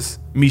versus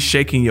me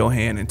shaking your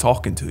hand and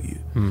talking to you.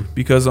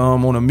 Because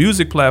on a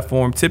music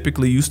platform,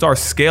 typically you start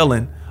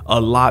scaling a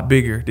lot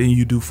bigger than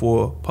you do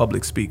for a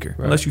public speaker,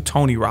 unless you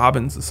Tony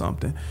Robbins or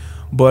something.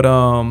 But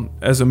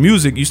as a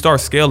music, you start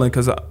scaling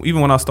because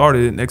even when I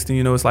started it, next thing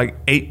you know, it's like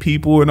 8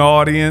 people in the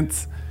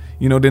audience.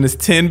 You know, then it's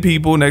 10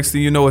 people. Next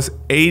thing you know, it's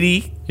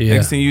 80. Yeah.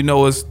 Next thing you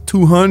know, it's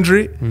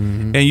 200.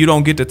 And you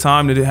don't get the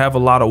time to have a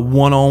lot of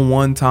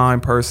one-on-one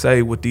time per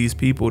se with these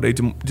people. They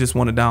just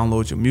want to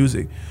download your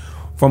music.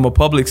 From a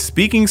public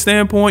speaking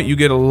standpoint, you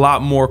get a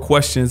lot more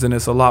questions and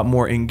it's a lot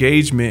more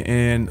engagement,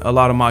 and a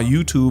lot of my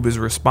YouTube is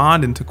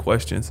responding to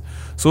questions.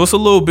 So it's a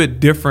little bit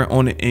different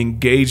on the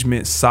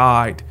engagement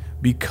side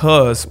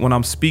because when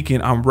I'm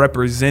speaking, I'm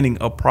representing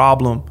a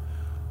problem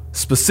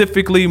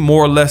specifically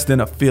more or less than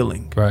a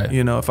feeling. Right.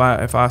 You know, if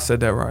I said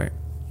that right.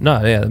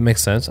 No, yeah, that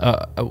makes sense.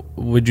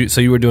 So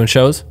you were doing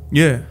shows?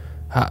 Yeah.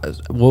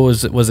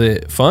 Was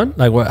it fun?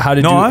 Like, what? How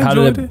did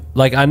it?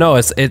 Like, I know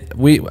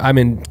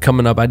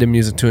coming up, I did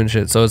music too and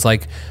shit. So it's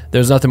like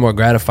there's nothing more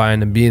gratifying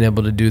than being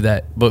able to do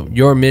that. But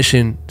your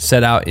mission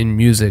set out in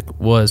music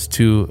was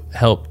to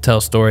help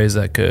tell stories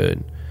that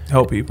could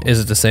help people. Is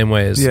it the same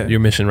way as your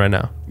mission right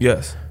now?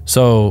 Yes.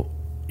 So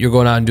you're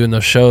going out and doing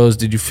those shows.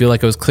 Did you feel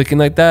like it was clicking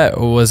like that,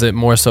 or was it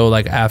more so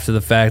like after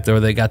the fact,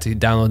 or they got to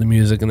download the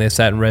music and they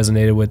sat and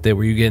resonated with it?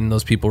 Were you getting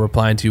those people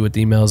replying to you with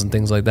emails and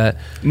things like that?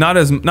 Not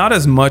as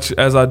much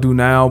as I do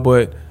now,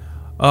 but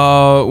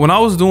when I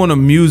was doing the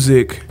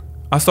music,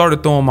 I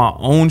started throwing my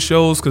own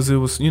shows because it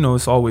was, you know,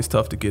 it's always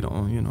tough to get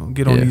on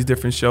these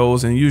different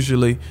shows, and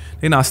usually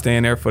they're not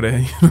staying there for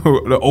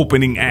the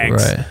opening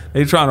acts. Right.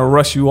 They're trying to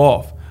rush you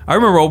off. I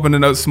remember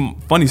opening up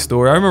some funny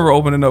story. I remember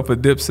opening up for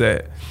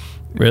Dipset.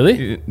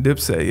 Really?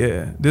 Dipset,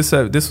 yeah. This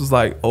was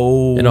like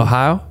in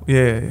Ohio?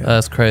 Yeah.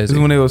 That's crazy. This is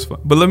when it was fun.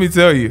 But let me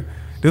tell you,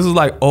 this was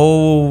like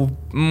 5-ish,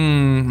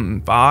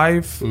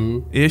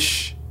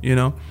 you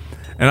know.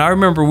 And I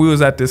remember we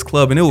was at this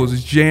club and it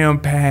was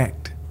jam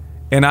packed,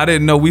 and I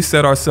didn't know we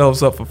set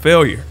ourselves up for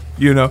failure,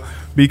 you know,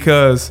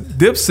 because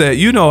Dipset,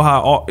 you know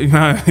how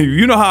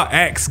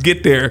acts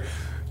get there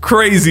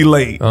crazy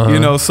late, you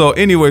know. So,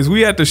 anyways,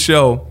 we at the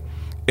show,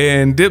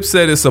 and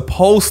Dipset is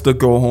supposed to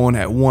go on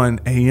at 1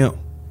 a.m.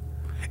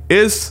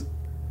 It's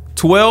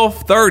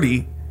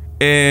 12:30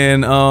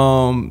 And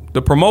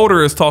the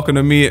promoter is talking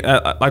to me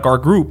at like our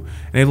group,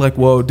 and they're like,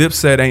 well,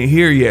 Dipset ain't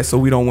here yet, so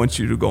we don't want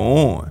you to go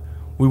on.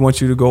 We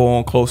want you to go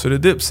on closer to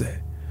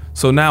Dipset.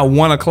 So now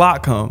 1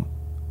 o'clock come,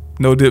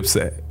 no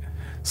Dipset.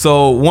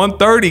 So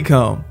 1:30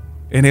 come,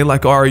 and they're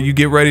like, all right, you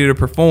get ready to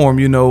perform.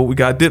 You know, we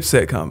got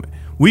Dipset coming.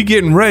 We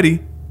getting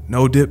ready,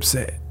 no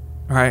Dipset.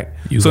 Right.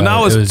 So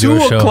now it's 2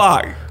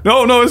 o'clock.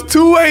 No, it's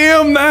 2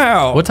 a.m.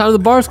 now. What time do the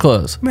bars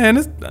close? Man,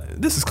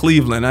 this is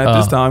Cleveland at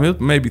this time. It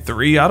maybe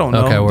 3. I don't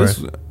know.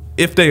 Okay,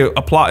 if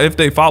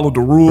they followed the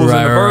rules in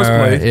the first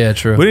place. Right. Yeah,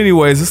 true. But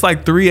anyways, it's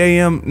like 3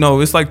 a.m.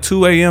 No, it's like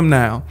 2 a.m.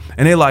 now,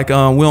 and they like,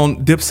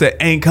 Dipset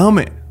ain't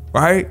coming,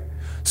 right?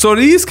 So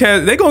these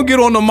cats, they gonna get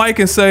on the mic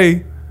and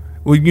say,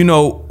 well, you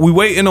know, we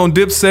waiting on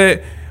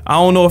Dipset. I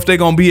don't know if they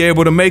gonna be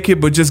able to make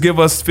it, but just give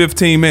us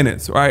 15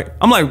 minutes, right?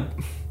 I'm like,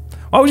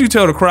 why would you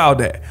tell the crowd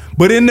that?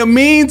 But in the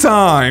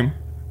meantime,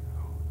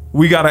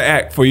 we gotta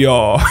act for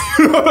y'all.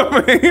 You know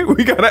what I mean?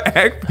 We gotta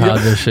act for y'all.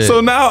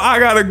 So now I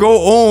gotta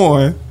go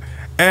on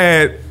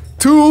at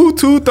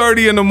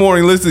 2:30 in the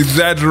morning. Let's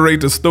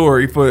exaggerate the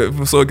story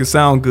so it can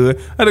sound good.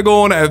 I had to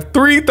go on at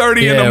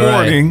 3:30 in the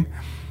morning,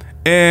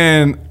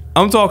 and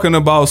I'm talking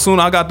about soon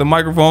I got the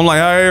microphone, like,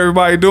 how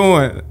everybody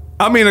doing?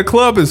 I mean, the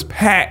club is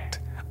packed.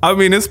 I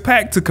mean, it's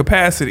packed to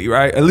capacity,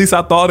 right? At least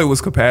I thought it was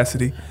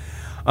capacity.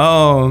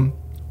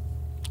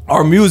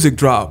 Our music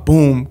dropped,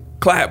 boom,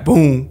 clap,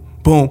 boom,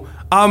 boom.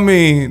 I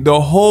mean, the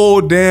whole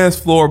dance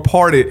floor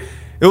parted.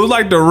 It was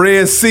like the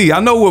Red Sea. I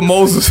know what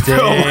Moses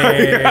felt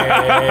like.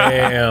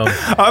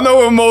 I know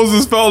what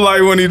Moses felt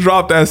like when he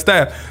dropped that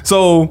staff.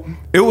 So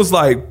it was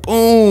like,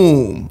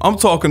 boom. I'm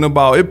talking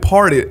about it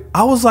parted.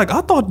 I was like, I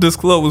thought this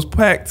club was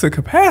packed to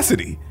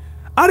capacity.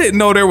 I didn't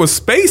know there was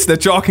space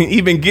that y'all can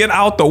even get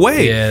out the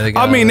way. Yeah,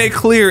 they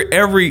cleared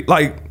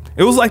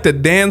it was like the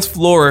dance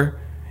floor.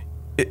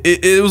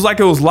 It was like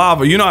it was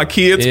lava. You know how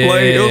kids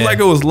play? It was like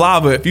it was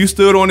lava. If you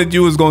stood on it,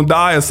 you was going to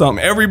die or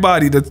something.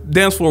 Everybody, the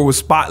dance floor was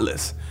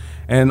spotless.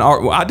 And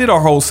I did our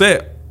whole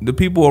set. The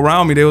people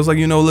around me, they was like,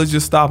 you know, let's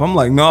just stop. I'm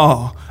like,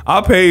 no,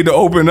 I paid to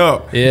open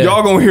up. Yeah.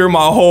 Y'all going to hear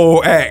my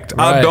whole act.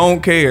 Right. I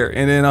don't care.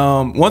 And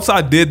then once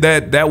I did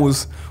that, that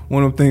was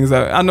one of the things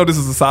I know this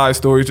is a side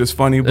story. It's just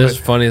funny. But it's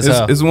funny as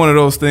hell. It's one of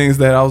those things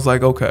that I was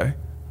like, okay,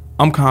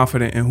 I'm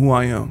confident in who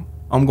I am.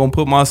 I'm going to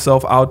put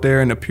myself out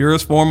there in the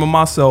purest form of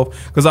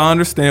myself, because I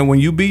understand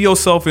when you be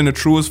yourself in the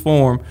truest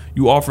form,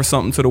 you offer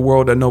something to the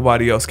world that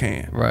nobody else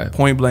can. Right.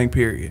 Point blank,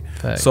 period.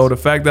 Thanks. So the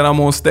fact that I'm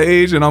on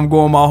stage and I'm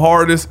going my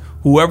hardest,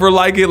 whoever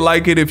like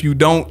it. If you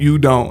don't, you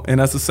don't. And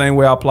that's the same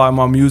way I apply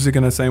my music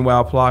and the same way I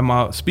apply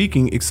my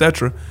speaking,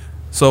 etc.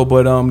 So,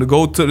 but to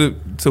go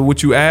to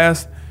what you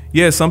asked,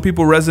 yeah, some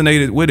people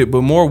resonated with it,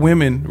 but more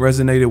women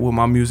resonated with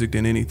my music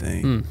than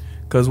anything.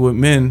 Because with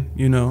men,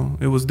 you know,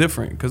 it was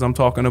different, because I'm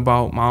talking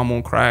about mom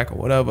on crack or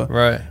whatever.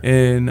 Right.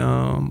 And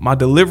my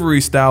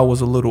delivery style was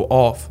a little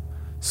off.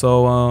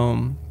 So,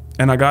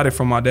 and I got it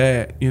from my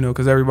dad, you know,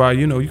 because everybody,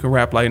 you know, you can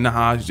rap like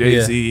Nas,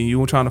 Jay-Z, and you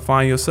were trying to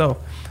find yourself.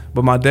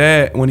 But my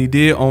dad, when he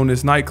did own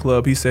this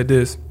nightclub, he said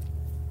this.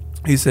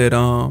 He said,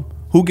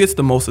 who gets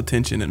the most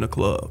attention in the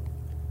club?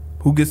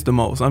 Who gets the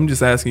most? I'm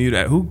just asking you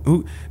that.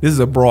 Who? This is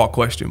a broad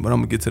question, but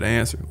I'm going to get to the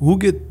answer. Who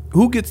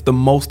gets the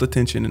most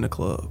attention in the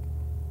club?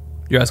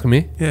 You're asking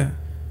me? Yeah.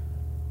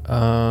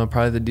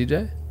 Probably the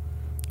DJ.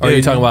 Or are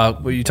you talking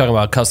about? Were you talking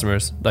about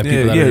customers, like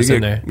people that are just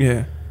in there?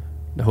 Yeah.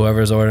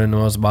 Whoever's ordering the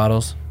most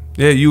bottles.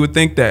 Yeah, you would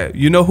think that.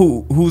 You know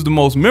who's the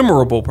most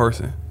memorable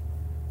person?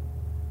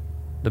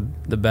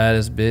 The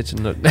baddest bitch.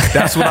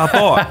 That's what I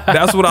thought.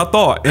 That's what I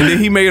thought. And then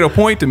he made a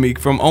point to me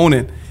from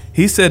owning.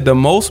 He said the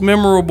most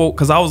memorable,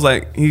 because I was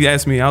like, he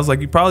asked me, I was like,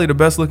 you probably the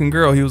best looking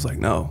girl. He was like,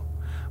 no.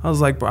 I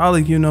was like,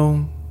 probably, you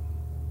know,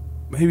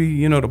 maybe,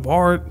 you know, the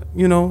bar,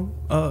 you know,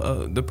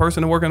 the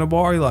person that work in the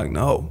bar. He's like,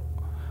 no.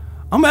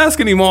 I'm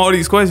asking him all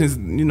these questions,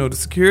 you know, the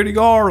security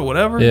guard or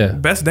whatever,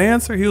 best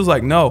dancer. He was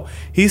like, no.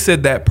 He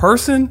said that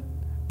person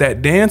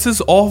that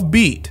dances off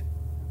beat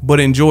but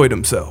enjoy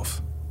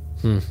themselves.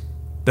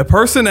 The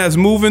person that's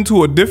moving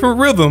to a different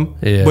rhythm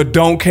but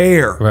don't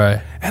care.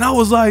 Right. And I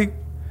was like,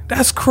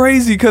 that's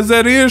crazy, because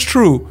that is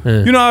true.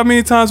 You know how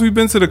many times we've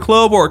been to the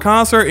club or a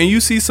concert and you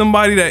see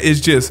somebody that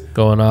is just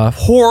going off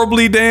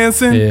horribly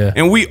dancing,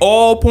 and we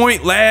all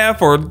point,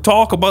 laugh, or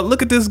talk about,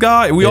 look at this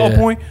guy, and we all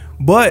point,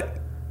 but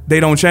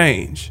they don't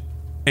change.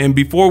 And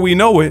before we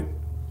know it,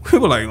 we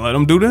were like, let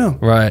them do them.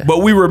 Right. But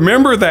we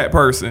remember that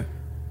person.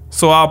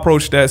 So I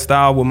approached that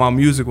style with my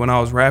music when I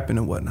was rapping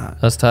and whatnot.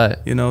 That's tight.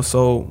 You know,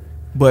 so,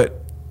 but...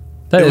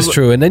 That is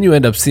true. And then you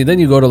end up then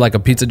you go to like a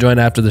pizza joint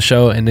after the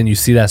show, and then you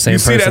see that same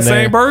person. You see that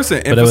same person.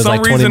 And but it was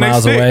like 20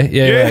 miles away.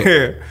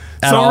 Yeah.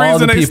 Some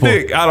reason they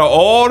stick. Out of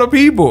all the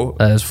people.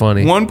 That is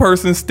funny. One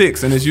person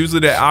sticks, and it's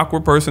usually that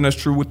awkward person that's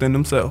true within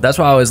themselves. That's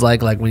why I always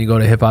like when you go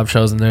to hip hop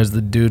shows and there's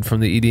the dude from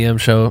the EDM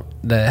show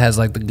that has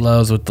like the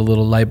gloves with the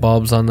little light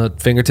bulbs on the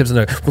fingertips, and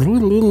they're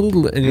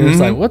and you're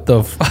just like, what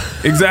the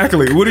fuck?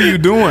 Exactly. What are you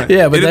doing?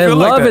 Yeah, but they're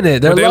loving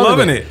it. They're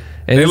loving it.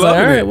 And they it's like,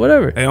 all right,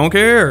 whatever. They don't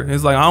care.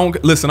 It's like, I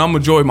don't listen. I'm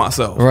enjoy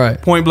myself.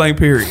 Right. Point blank.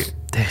 Period.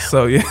 Damn.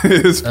 So yeah,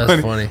 it's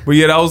That's funny. But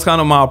yeah, that was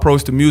kind of my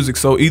approach to music.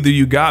 So either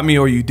you got me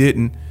or you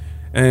didn't.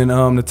 And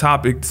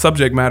the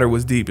subject matter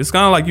was deep. It's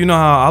kind of like, you know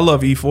how I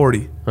love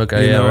E40.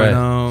 Okay, you yeah, know, right.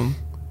 And,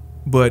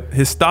 but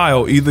his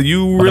style, either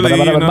you really,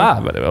 you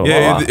know,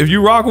 yeah, if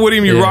you rock with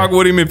him, you rock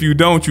with him. If you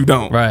don't, you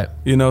don't. Right.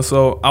 You know,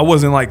 so I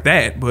wasn't like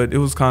that, but it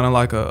was kind of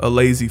like a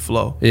lazy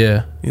flow.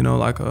 Yeah. You know,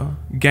 like a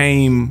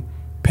game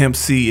Pimp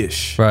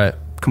C-ish. Right.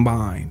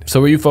 Combined.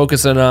 So were you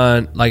focusing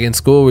on, like in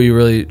school, were you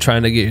really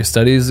trying to get your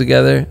studies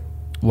together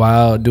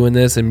while doing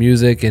this and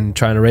music and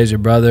trying to raise your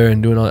brother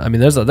and doing all, I mean,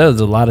 there's a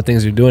lot of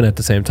things you're doing at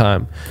the same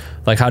time.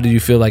 Like, how did you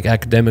feel like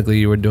academically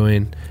you were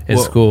doing in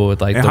school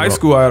with like in high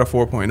school? I had a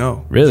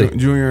 4.0. Really?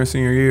 Junior and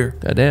senior year.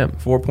 God damn.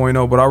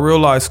 4.0. But I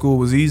realized school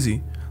was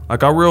easy.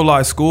 Like, I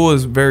realized school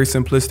is very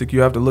simplistic.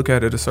 You have to look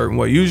at it a certain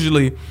way.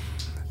 Usually,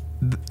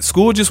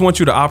 school just wants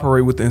you to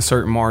operate within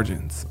certain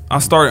margins. I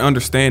started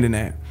understanding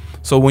that.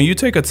 So when you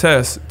take a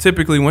test,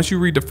 typically once you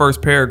read the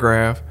first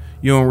paragraph,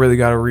 you don't really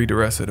got to read the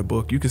rest of the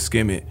book. You can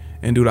skim it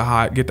and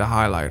get the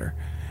highlighter.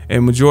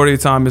 And majority of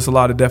the time, it's a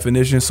lot of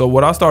definitions. So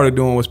what I started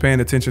doing was paying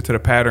attention to the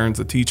patterns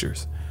of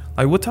teachers.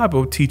 Like, what type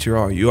of teacher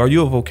are you? Are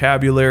you a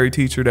vocabulary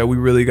teacher that we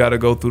really got to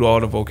go through all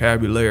the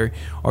vocabulary?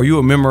 Are you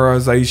a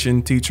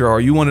memorization teacher? Are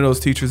you one of those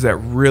teachers that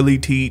really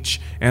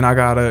teach and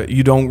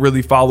you don't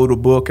really follow the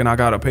book and I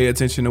got to pay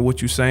attention to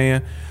what you're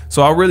saying?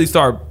 So I really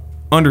started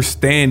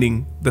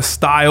understanding the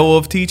style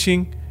of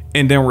teaching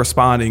and then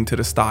responding to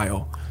the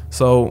style.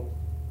 So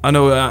I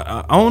know,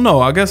 I don't know.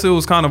 I guess it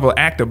was kind of an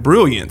act of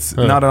brilliance.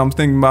 Now that I'm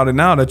thinking about it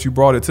now that you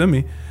brought it to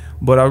me.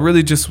 But I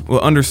really just will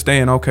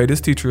understand, okay,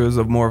 this teacher is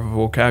more of a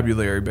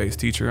vocabulary-based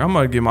teacher. I'm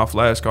going to get my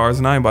flashcards,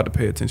 and I ain't about to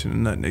pay attention to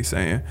nothing they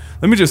saying.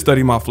 Let me just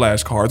study my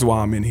flashcards while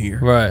I'm in here.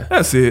 Right.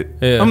 That's it.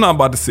 Yeah. I'm not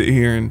about to sit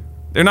here and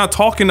they're not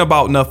talking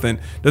about nothing.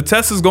 The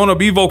test is going to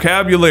be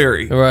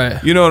vocabulary.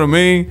 Right. You know what I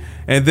mean?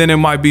 And then it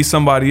might be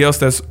somebody else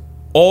that's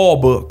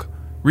all book.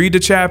 Read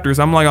the chapters.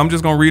 I'm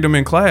just going to read them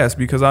in class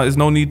because there's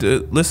no need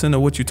to listen to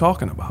what you're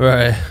talking about.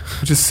 Right.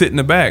 Just sit in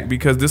the back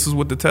because this is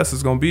what the test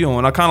is going to be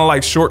on. I kind of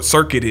like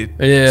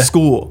short-circuited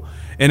school.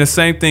 And the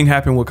same thing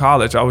happened with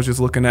college. I was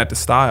just looking at the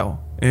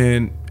style.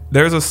 And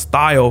there's a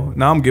style.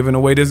 Now I'm giving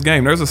away this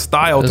game. There's a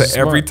style to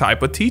every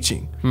type of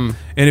teaching. And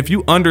if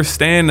you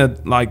understand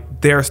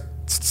their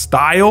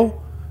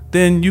style,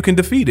 then you can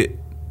defeat it.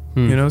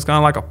 You know, it's kind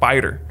of like a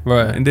fighter.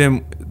 Right. And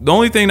then the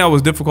only thing that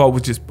was difficult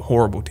was just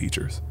horrible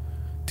teachers.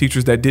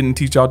 Teachers that didn't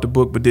teach out the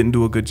book but didn't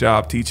do a good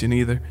job teaching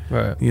either.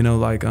 Right. You know,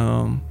 like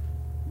I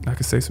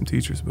could say some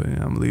teachers, but I'm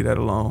gonna leave that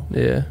alone.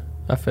 Yeah,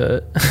 I feel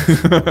it.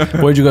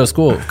 Where'd you go to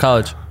school?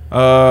 College?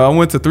 I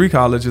went to 3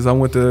 colleges. I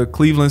went to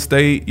Cleveland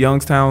State,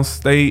 Youngstown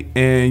State,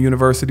 and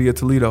University of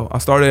Toledo. I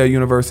started at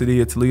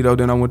University of Toledo,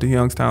 then I went to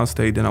Youngstown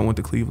State, then I went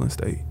to Cleveland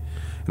State.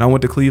 And I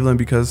went to Cleveland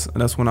because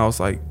that's when I was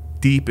like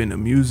deep into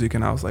music,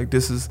 and I was like,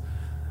 this is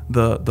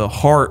the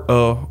heart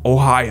of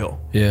Ohio.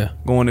 Yeah.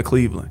 Going to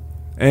Cleveland.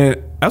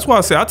 And that's why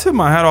I say I tip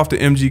my hat off to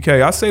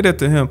MGK. I say that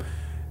to him.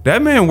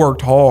 That man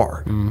worked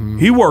hard. Mm-hmm.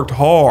 He worked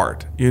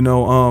hard, you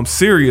know,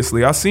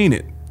 seriously. I seen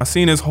it. I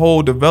seen his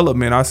whole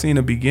development. I seen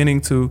the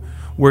beginning to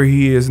where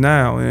he is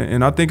now.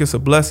 And I think it's a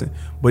blessing.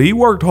 But he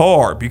worked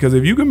hard because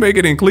if you can make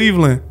it in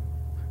Cleveland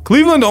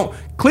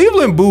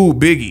booed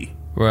Biggie.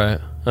 Right.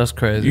 That's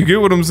crazy. You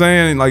get what I'm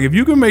saying? Like, if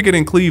you can make it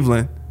in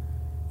Cleveland,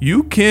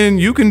 you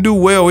can do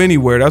well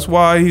anywhere. That's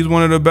why he's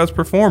one of the best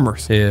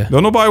performers. Yeah.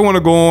 Don't nobody want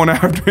to go on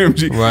after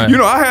MG. Right. You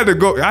know, I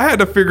had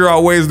to figure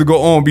out ways to go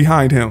on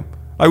behind him.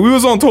 Like, we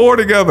was on tour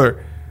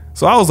together.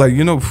 So I was like,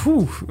 you know,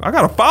 I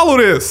got to follow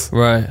this.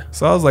 Right.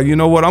 So I was like, you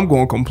know what? I'm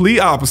going complete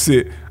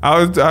opposite.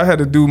 I had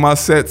to do my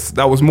sets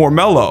that was more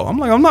mellow. I'm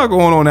like, I'm not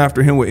going on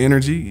after him with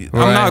energy.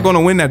 Right. I'm not going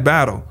to win that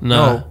battle.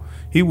 No.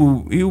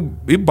 He'll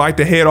bite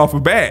the head off a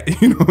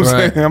bat. You know what I'm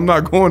saying? I'm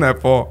not going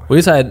that far.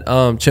 We just had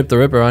Chip the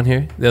Ripper on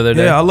here the other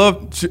day. Yeah, I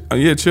love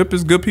Chip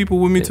is good people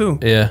with me too.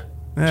 Yeah.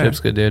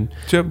 Chip's good, dude.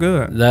 Chip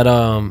good. That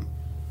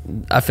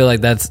I feel like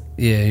that's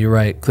you're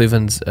right.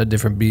 Cleveland's a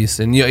different beast,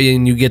 and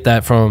you get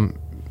that from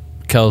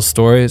Kel's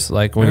stories,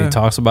 like when he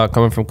talks about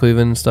coming from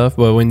Cleveland and stuff.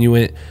 But when you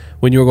were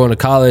going to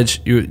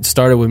college, you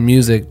started with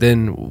music.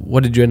 Then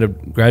what did you end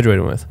up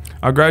graduating with?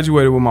 I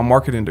graduated with my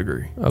marketing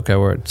degree. Okay,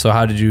 word. So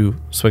how did you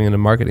swing into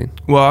marketing?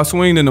 Well, I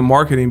swinged into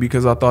marketing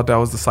because I thought that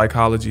was the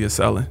psychology of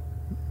selling.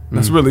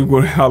 That's really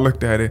what I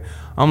looked at it.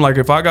 I'm like,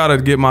 if I got to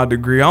get my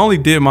degree, I only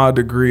did my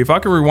degree. If I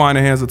could rewind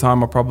the hands of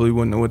time, I probably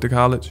wouldn't have went to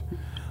college.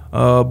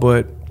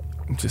 But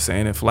I'm just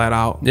saying it flat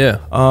out. Yeah.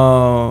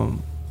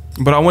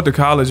 But I went to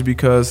college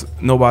because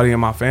nobody in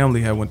my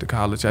family had went to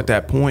college at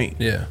that point.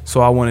 Yeah. So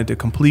I wanted to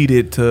complete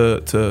it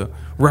to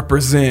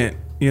represent,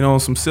 you know,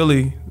 some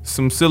silly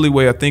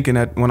way of thinking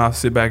that when I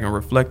sit back and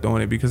reflect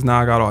on it, because now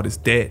I got all this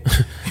debt.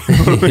 You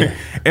know what I mean?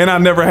 And I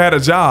never had a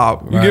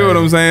job. You get what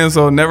I'm saying?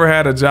 So never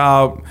had a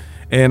job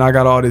and I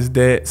got all this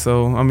debt.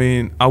 So, I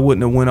mean, I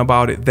wouldn't have went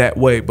about it that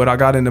way. But I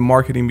got into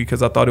marketing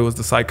because I thought it was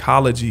the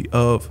psychology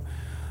of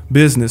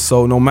business.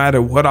 So no matter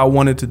what I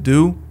wanted to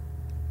do,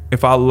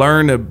 if I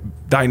learned the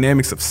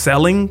dynamics of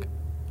selling,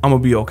 I'm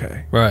going to be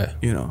okay. Right.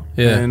 You know?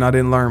 Yeah. And I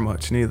didn't learn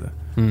much neither.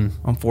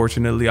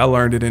 Unfortunately, I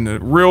learned it in the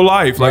real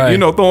life. Like, Right. you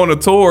know, throwing the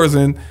tours,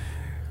 and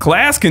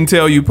class can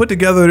tell you, put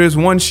together this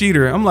one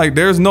sheeter. I'm like,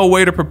 there's no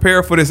way to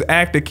prepare for this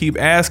act to keep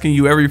asking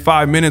you every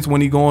 5 minutes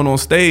when he going on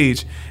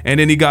stage. And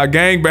then he got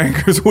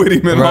gangbangers with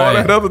him and all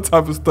Right. that other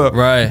type of stuff.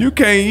 Right. You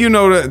can't, you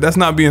know, that's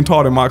not being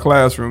taught in my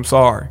classroom.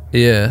 Sorry.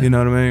 Yeah. You know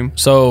what I mean?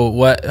 So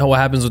what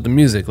happens with the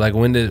music? Like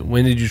when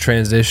did you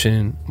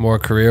transition more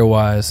career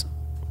wise?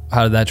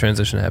 How did that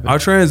transition happen? I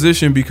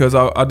transitioned because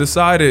I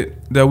decided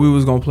that we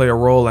was gonna play a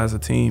role as a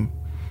team.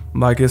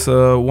 Like, it's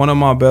one of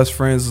my best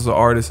friends is an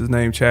artist. His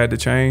name Chad the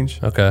Change.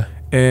 Okay.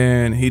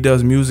 And he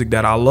does music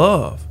that I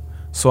love.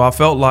 So I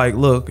felt like,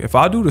 look, if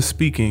I do the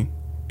speaking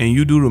and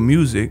you do the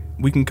music,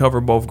 we can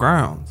cover both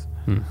grounds.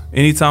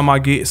 Anytime I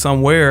get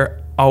somewhere,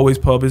 I always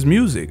pub his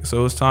music.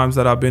 So it's times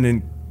that I've been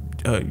in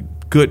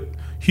good,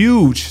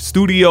 huge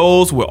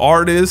studios with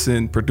artists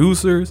and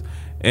producers,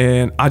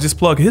 and I just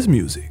plug his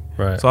music.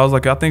 Right. So I was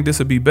like, I think this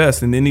would be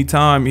best. And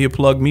anytime he'd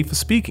plug me for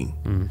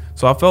speaking.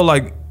 So I felt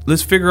like,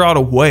 let's figure out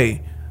a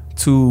way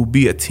to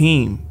be a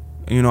team.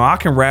 You know, I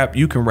can rap,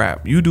 you can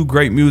rap. You do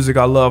great music,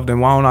 I love, then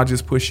why don't I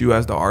just push you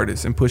as the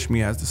artist and push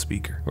me as the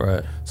speaker?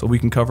 Right. So we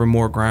can cover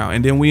more ground.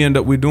 And then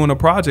we're doing a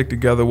project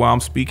together while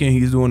I'm speaking,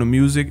 he's doing the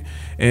music,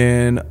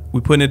 and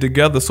we putting it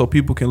together so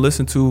people can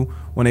listen to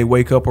when they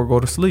wake up or go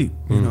to sleep.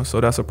 You know,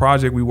 so that's a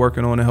project we're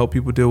working on to help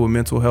people deal with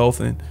mental health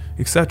and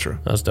etc.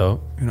 That's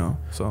dope. You know,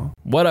 so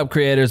What up,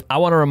 creators? I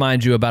want to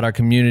remind you about our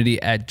community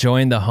at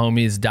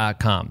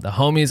jointhehomies.com. The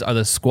homies are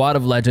the squad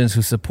of legends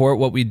who support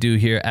what we do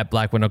here at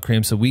Black With No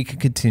Cream so we can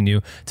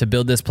continue to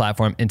build this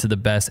platform into the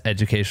best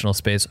educational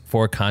space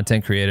for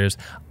content creators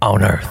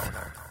on earth.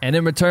 And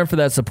in return for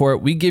that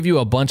support, we give you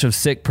a bunch of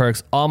sick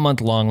perks all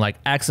month long, like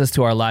access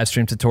to our live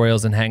stream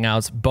tutorials and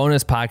hangouts,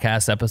 bonus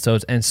podcast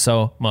episodes, and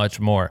so much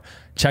more.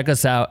 Check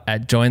us out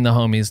at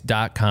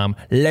jointhehomies.com.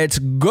 Let's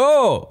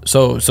go.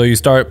 So you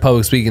start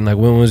public speaking. Like,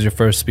 when was your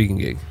first speaking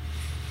gig?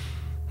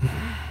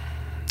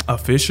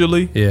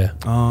 officially, Yeah.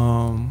 First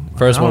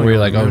I one don't where you're even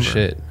like, oh remember.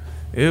 shit.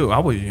 I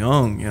was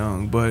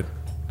young, but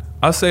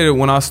I say that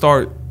when I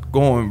start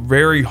going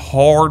very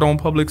hard on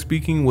public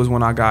speaking was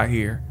when I got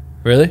here.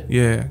 Really?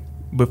 Yeah.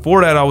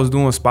 Before that, I was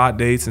doing spot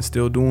dates and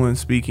still doing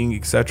speaking,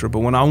 etc. But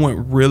when I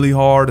went really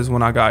hard is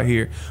when I got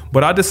here.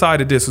 But I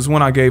decided this is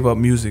when I gave up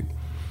music.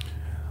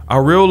 I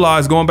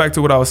realized, going back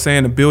to what I was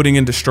saying, the building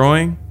and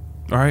destroying,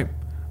 all right?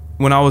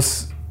 When I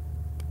was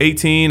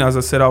 18, as I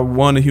said, I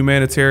won a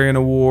humanitarian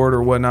award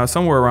or whatnot,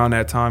 somewhere around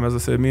that time. As I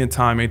said, me and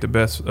Time ain't the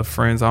best of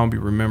friends. I don't be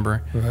remembering.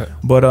 Right.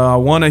 But I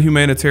won a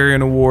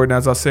humanitarian award, and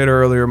as I said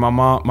earlier,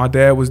 my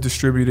dad was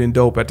distributing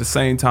dope at the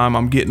same time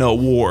I'm getting an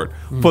award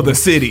for the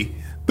city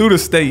through the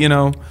state, you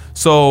know.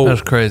 So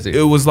That's crazy.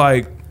 It was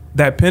like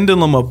that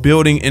pendulum of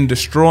building and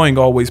destroying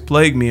always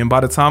plagued me. And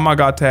by the time I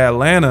got to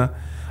Atlanta,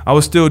 I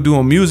was still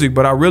doing music,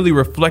 but I really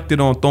reflected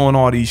on throwing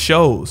all these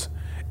shows.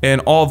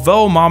 And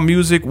although my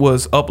music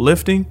was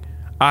uplifting,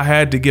 I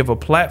had to give a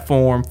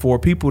platform for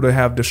people to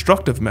have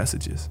destructive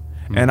messages.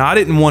 And I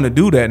didn't want to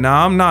do that.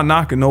 Now, I'm not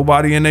knocking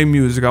nobody in their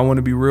music. I want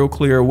to be real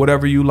clear,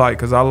 whatever you like,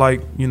 because I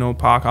like, you know,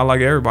 Pac. I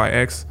like everybody,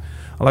 X.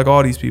 I like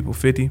all these people,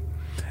 50.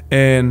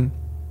 And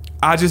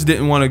I just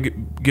didn't want to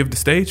give the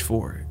stage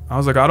for it. I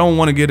was like, I don't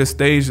want to get a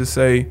stage to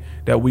say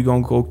that we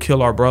going to go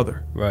kill our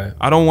brother. Right.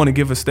 I don't want to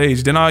give a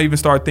stage. Then I even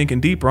start thinking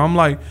deeper. I'm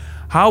like,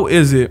 how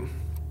is it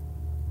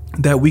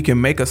that we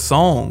can make a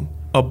song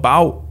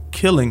about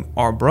killing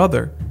our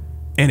brother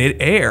and it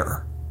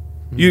air?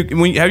 I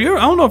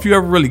don't know if you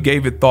ever really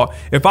gave it thought.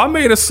 If I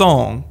made a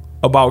song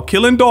about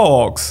killing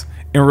dogs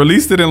and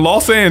released it in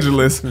Los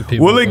Angeles,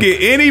 will it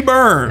get any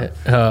burn?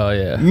 Oh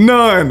yeah.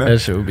 None. That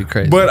shit would be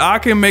crazy. But I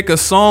can make a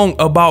song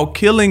about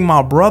killing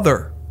my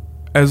brother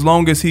as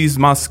long as he's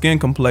my skin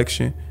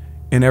complexion,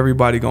 and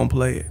everybody gonna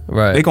play it.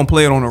 Right. They gonna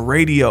play it on the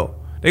radio.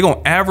 They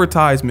gonna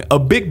advertise me. A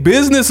big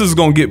business is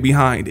gonna get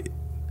behind it.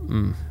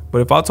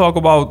 But if I talk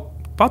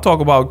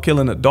about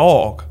killing a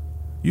dog,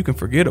 you can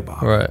forget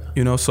about Right. it.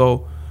 You know,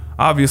 so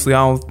obviously I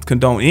don't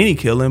condone any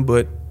killing,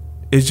 but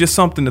it's just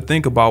something to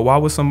think about. Why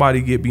would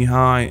somebody get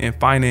behind and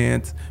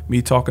finance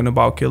me talking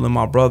about killing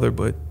my brother,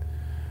 but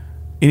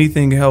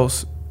anything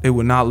else they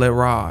would not let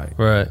ride?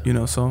 Right. You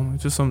know, so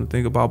it's just something to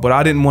think about. But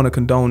I didn't want to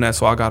condone that,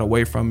 so I got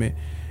away from it.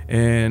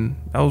 And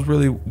that was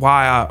really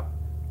why I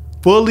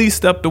fully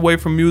stepped away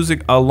from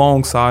music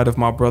alongside of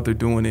my brother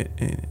doing it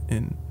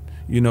and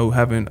you know,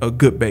 having a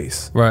good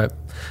base. Right.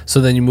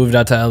 So then you moved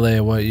out to LA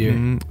in what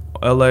year?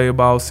 LA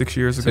about 6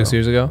 years ago. 6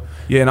 years ago?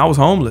 Yeah, and I was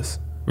homeless.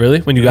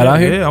 Really? When you got out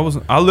here? Yeah,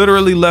 I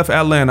literally left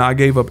Atlanta. I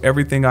gave up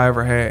everything I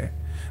ever had.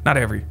 Not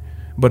every,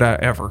 but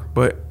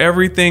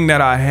everything that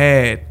I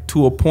had,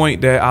 to a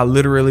point that I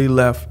literally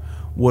left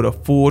with a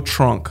full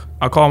trunk.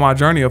 I call my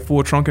journey a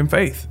full trunk in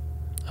faith.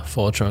 A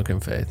full trunk in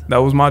faith. That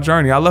was my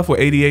journey. I left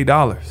with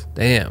 $88.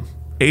 Damn.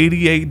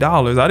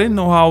 $88. I didn't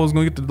know how I was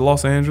going to get to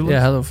Los Angeles.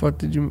 Yeah, how the fuck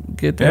did you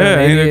get there?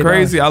 Yeah, ain't it $88?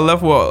 crazy? I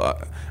left with,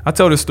 I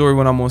tell this story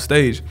when I'm on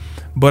stage,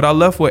 but I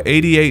left with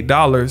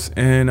 $88,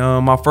 and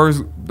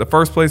the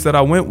first place that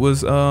I went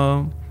was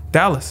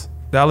Dallas.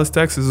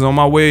 Texas. On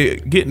my way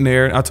getting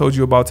there, I told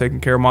you about taking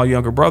care of my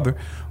younger brother.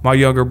 My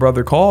younger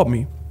brother called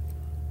me,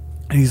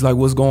 and he's like,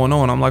 "What's going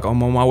on?" I'm like,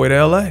 "I'm on my way to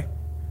LA."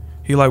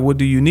 He like, "What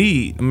do you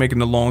need?" I'm making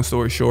the long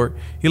story short.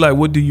 He like,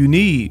 "What do you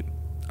need?"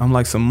 I'm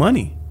like, "Some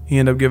money." He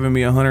ended up giving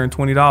me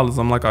 $120.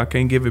 I'm like, "I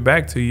can't give it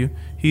back to you."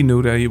 He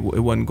knew that it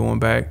wasn't going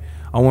back.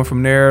 I went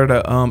from there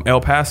to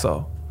El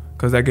Paso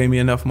because that gave me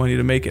enough money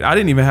to make it. I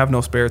didn't even have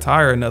no spare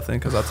tire or nothing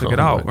because I took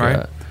it out,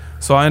 right?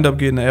 So I ended up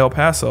getting to El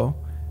Paso,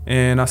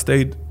 and I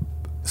stayed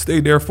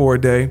there for a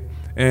day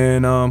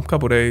and a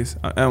couple days.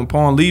 And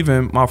upon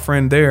leaving, my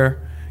friend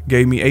there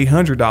gave me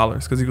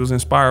 $800 because he was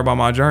inspired by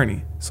my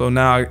journey. So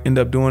now I end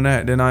up doing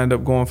that. Then I end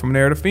up going from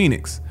there to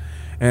Phoenix.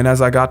 And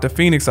as I got to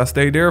Phoenix, I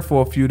stayed there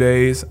for a few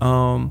days.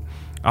 I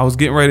was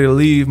getting ready to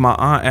leave. My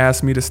aunt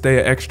asked me to stay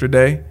an extra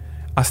day.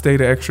 I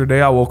stayed an extra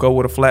day. I woke up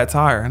with a flat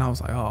tire, and I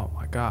was like, oh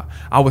my God.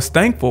 I was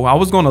thankful. I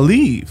was going to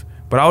leave,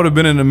 but I would have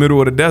been in the middle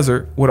of the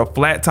desert with a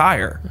flat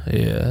tire.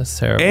 Yeah, that's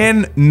terrible.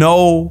 And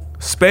no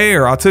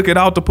spare. I took it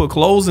out to put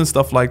clothes and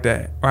stuff like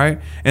that, right?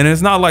 And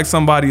it's not like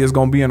somebody is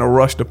going to be in a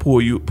rush to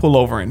pull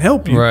over and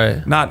help you.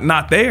 Right.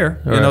 Not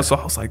there, right. You know? So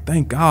I was like,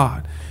 thank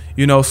God.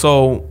 You know,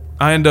 so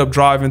I ended up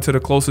driving to the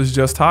closest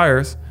Just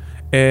Tires,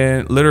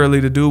 and literally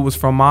the dude was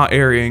from my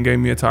area and gave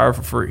me a tire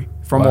for free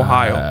from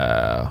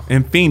Ohio.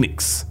 In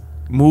Phoenix.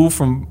 Moved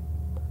from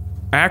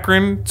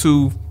Akron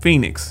to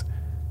Phoenix,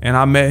 and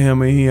I met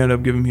him, and he ended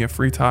up giving me a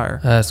free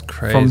tire. That's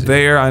crazy. From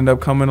there, I ended up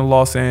coming to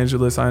Los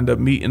Angeles. I ended up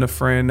meeting a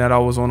friend that I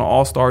was on an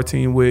all-star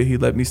team with. He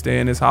let me stay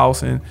in his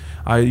house, and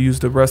I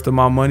used the rest of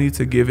my money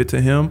to give it to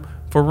him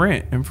for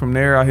rent. And from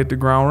there, I hit the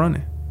ground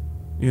running.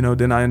 You know,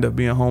 then I ended up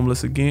being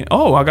homeless again.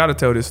 Oh, I got to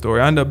tell this story.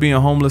 I ended up being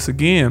homeless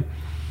again.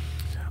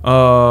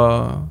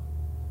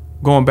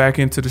 Going back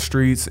into the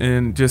streets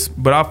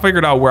but I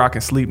figured out where I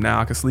can sleep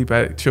now. I can sleep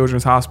at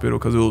Children's Hospital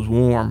because it was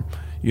warm.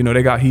 You know,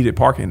 they got heated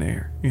parking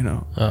there, you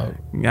know. Oh.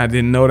 I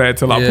didn't know that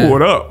till I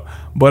pulled up.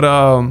 But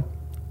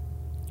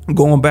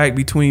going back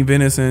between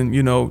Venice and,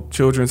 you know,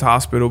 Children's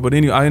Hospital. But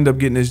anyway, I ended up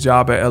getting this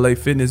job at LA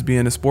Fitness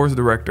being a sports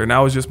director. And that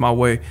was just my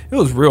way. It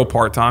was real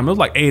part-time. It was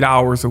like 8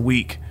 hours a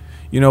week,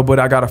 you know, but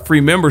I got a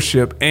free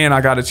membership and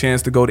I got a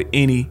chance to go to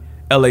any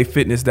LA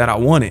Fitness that I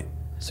wanted.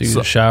 So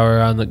you shower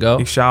on the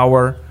go?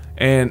 Shower.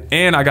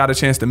 And I got a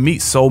chance to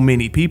meet so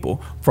many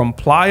people from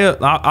Playa.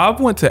 I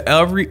went to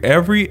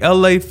every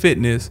LA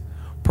Fitness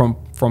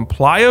from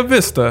Playa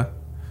Vista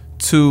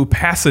to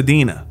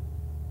Pasadena.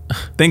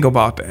 Think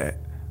about that.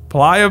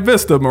 Playa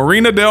Vista,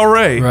 Marina Del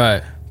Rey,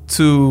 right,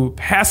 to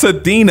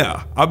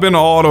Pasadena. I've been to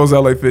all those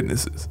LA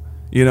Fitnesses.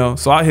 You know,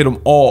 so I hit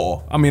them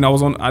all. I mean,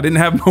 I didn't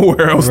have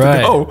nowhere else to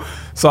go.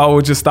 So I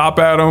would just stop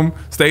at them,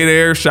 stay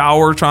there,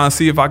 shower, try and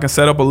see if I can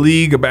set up a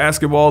league, a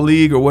basketball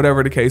league or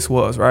whatever the case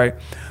was, right?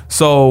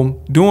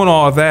 So doing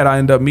all of that, I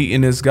ended up meeting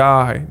this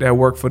guy that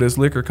worked for this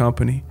liquor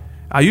company.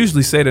 I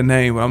usually say the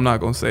name, but I'm not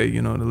going to say,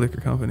 you know, the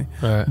liquor company.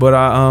 Right. But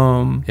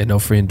I yeah, no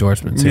free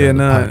endorsements here. Yeah,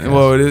 none.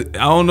 Well, I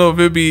don't know if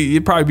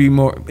it'd probably be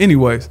more.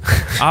 Anyways,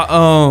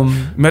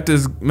 I met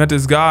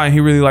this guy, and he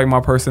really liked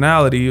my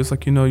personality. He was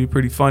like, you know, you're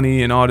pretty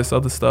funny and all this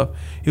other stuff.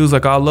 He was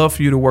like, I'd love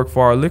for you to work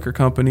for our liquor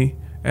company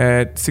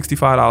at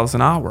 $65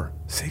 an hour.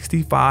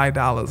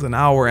 $65 an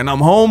hour, and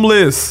I'm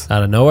homeless.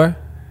 Out of nowhere?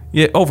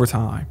 Yeah,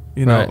 overtime.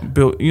 You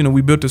know,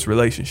 we built this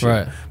relationship.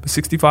 Right. But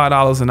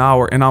 $65 an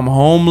hour, and I'm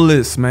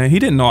homeless, man. He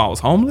didn't know I was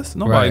homeless.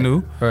 Nobody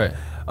knew. Right.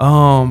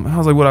 And I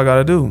was like, what I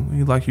gotta do?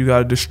 He's like, you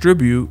gotta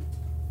distribute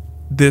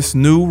this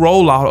new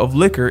rollout of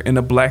liquor in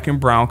the black and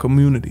brown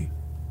community.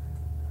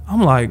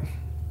 I'm like,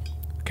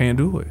 I can't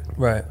do it.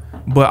 Right.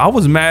 But I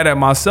was mad at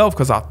myself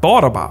because I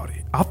thought about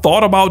it. I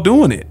thought about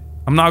doing it.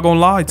 I'm not gonna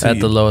lie to you. At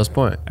the lowest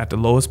point. At the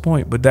lowest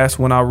point. But that's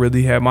when I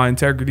really had my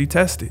integrity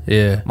tested.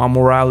 Yeah. My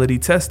morality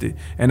tested.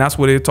 And that's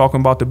what they're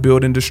talking about, the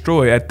build and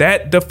destroy. At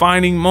that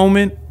defining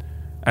moment,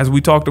 as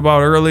we talked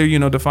about earlier, you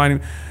know,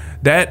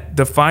 that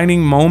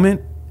defining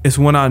moment is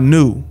when I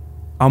knew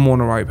I'm on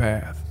the right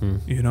path.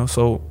 You know,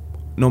 so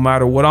no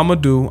matter what I'm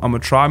gonna do, I'm gonna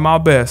try my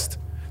best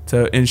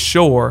to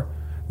ensure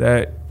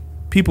that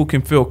people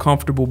can feel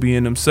comfortable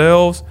being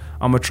themselves.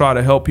 I'm going to try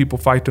to help people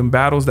fight them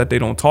battles that they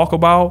don't talk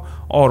about,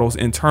 all those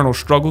internal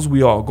struggles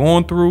we all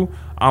going through.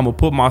 I'm going to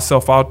put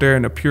myself out there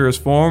in the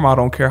purest form. I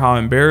don't care how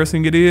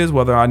embarrassing it is,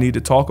 whether I need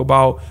to talk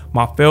about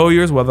my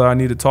failures, whether I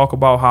need to talk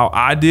about how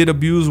I did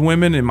abuse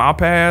women in my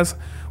past,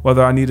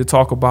 whether I need to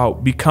talk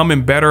about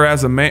becoming better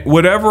as a man.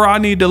 Whatever I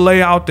need to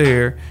lay out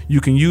there,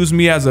 you can use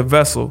me as a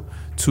vessel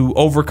to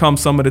overcome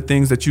some of the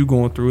things that you're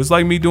going through. It's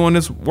like me doing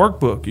this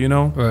workbook, you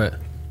know? Right.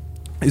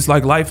 It's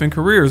like life and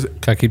careers.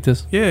 Can I keep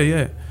this?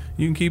 Yeah.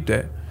 You can keep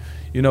that.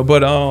 You know,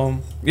 but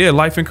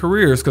life and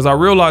careers, because I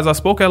realized I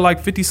spoke at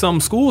like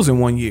 50-something schools in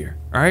 1 year,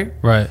 right?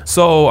 Right.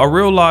 So I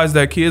realized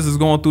that kids is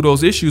going through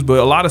those issues, but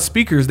a lot of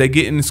speakers, they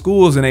get in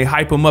schools and they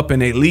hype them up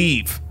and they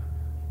leave.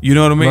 You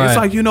know what I mean? Right. It's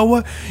like, you know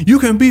what? You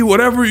can be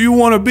whatever you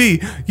want to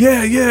be.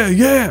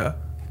 Yeah.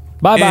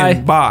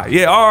 Bye.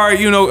 Yeah, all right,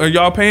 you know, are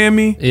y'all paying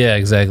me? Yeah,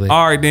 exactly.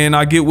 All right, then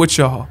I get with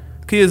y'all.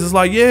 Kids is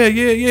like,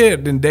 yeah.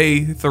 Then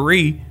day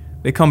 3,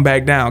 they come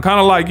back down. Kind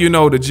of like,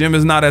 the gym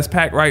is not as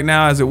packed right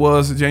now as it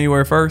was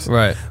January 1st.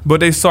 Right. But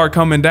they start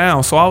coming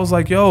down. So I was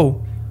like,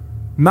 yo,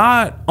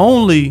 not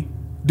only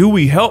do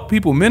we help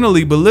people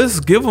mentally, but let's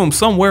give them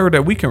somewhere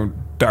that we can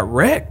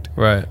direct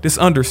this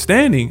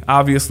understanding.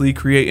 Obviously,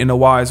 create in a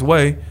wise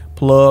way.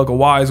 Plug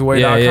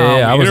awiseway.com.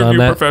 Yeah. I was interview on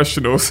that.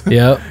 professionals.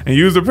 Yep. And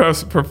use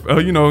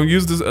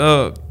use this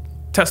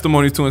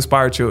testimonies to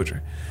inspire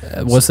children.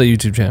 What's the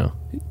YouTube channel?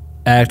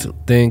 Act,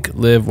 Think,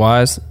 Live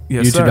Wise.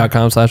 Yes,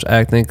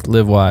 YouTube.com/Act, Think,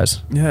 Live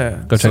Wise.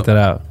 Yeah. Go check that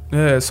out.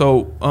 Yeah.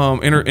 So,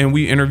 and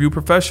we interview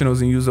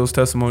professionals and use those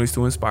testimonies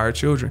to inspire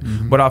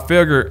children. But I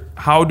figured,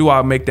 how do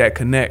I make that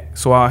connect?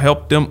 So I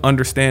help them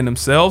understand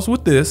themselves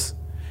with this,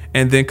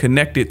 and then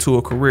connect it to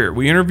a career.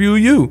 We interview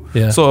you.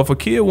 Yeah. So if a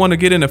kid want to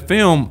get into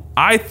film,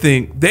 I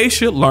think they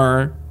should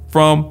learn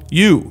from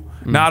you.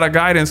 Not a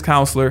guidance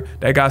counselor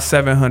that got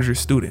 700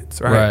 students,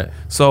 right?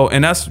 So,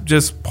 and that's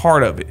just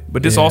part of it.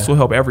 But this also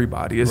help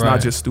everybody. It's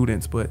not just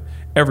students, but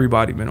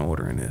everybody been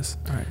ordering this.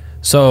 Right.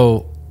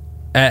 So,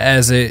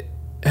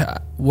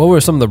 what were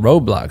some of the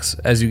roadblocks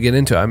as you get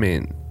into it? I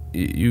mean,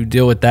 you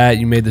deal with that.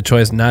 You made the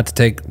choice not to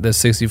take the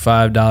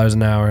 $65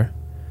 an hour.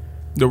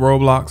 The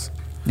roadblocks?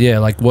 Yeah,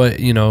 like what's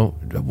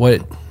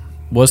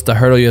the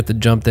hurdle you have to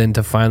jump in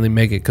to finally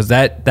make it? Because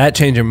that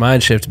changed your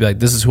mind shift to be like,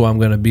 this is who I'm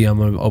going to be. I'm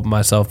going to open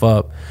myself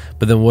up.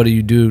 But then what do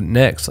you do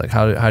next? Like,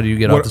 how do you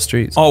get off the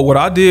streets? Oh, what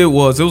I did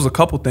was, it was a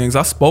couple things.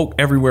 I spoke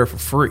everywhere for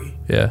free.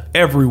 Yeah.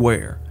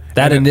 Everywhere.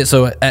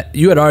 So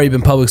you had already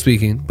been public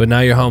speaking, but now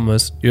you're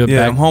homeless.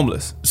 I'm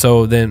homeless.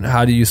 So then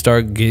how do you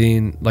start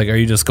getting, like, are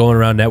you just going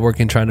around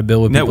networking, trying to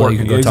build with people that you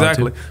can go talk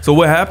to? So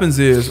what happens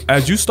is,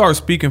 as you start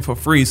speaking for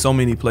free so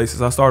many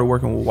places, I started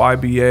working with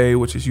YBA,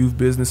 which is Youth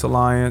Business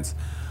Alliance.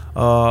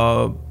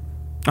 So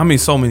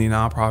many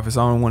nonprofits.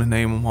 I don't want to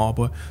name them all,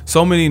 but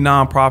so many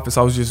nonprofits,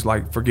 I was just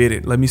like, forget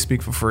it. Let me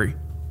speak for free.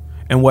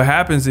 And what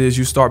happens is,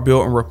 you start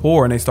building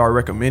rapport and they start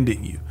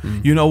recommending you.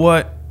 You know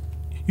what?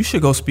 You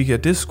should go speak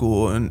at this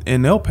school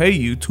and they'll pay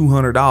you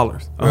 $200,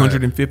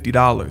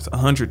 $150,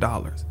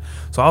 $100.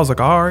 So I was like,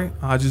 all right,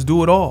 I'll just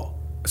do it all.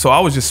 So I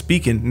was just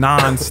speaking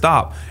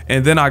nonstop.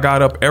 And then I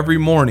got up every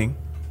morning.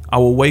 I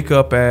would wake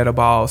up at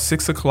about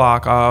 6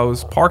 o'clock. I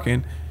was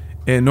parking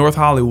in North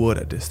Hollywood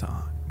at this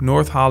time.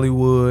 North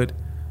Hollywood.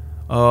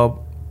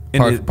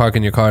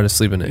 Parking your car to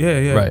sleep in it.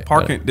 Yeah. Right.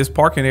 This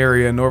parking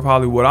area in North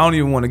Hollywood, I don't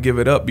even want to give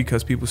it up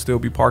because people still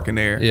be parking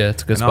there. Yeah,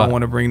 it's a good spot. I don't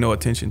want to bring no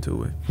attention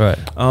to it. Right.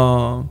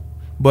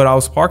 But I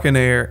was parking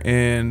there,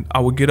 and I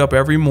would get up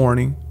every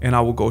morning, and I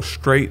would go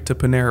straight to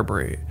Panera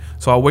Bread.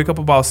 So I wake up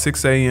about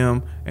 6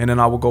 a.m., and then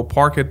I would go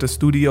park at the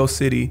Studio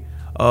City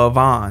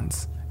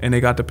Vons. And they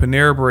got the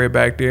Panera Bread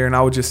back there, and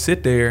I would just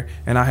sit there,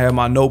 and I had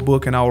my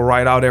notebook, and I would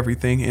write out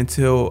everything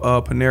until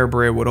Panera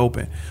Bread would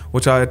open,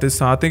 which at this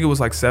time, I think it was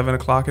like 7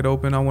 o'clock it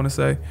opened, I want to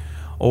say.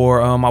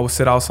 Or I would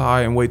sit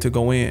outside and wait to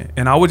go in.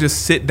 And I would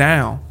just sit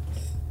down,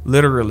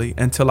 literally,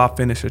 until I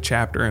finished a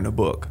chapter in a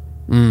book.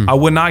 I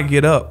would not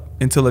get up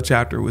until a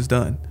chapter was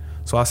done.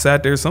 So I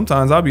sat there.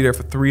 Sometimes I'll be there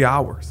for 3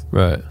 hours.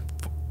 Right.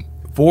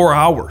 4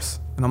 hours.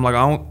 And I'm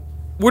like,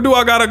 where do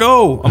I gotta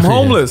go? I'm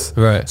homeless.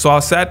 Right. So I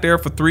sat there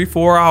for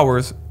 3-4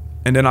 hours,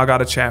 and then I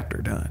got a chapter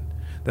done.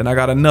 Then I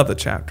got another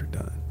chapter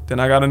done. Then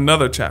I got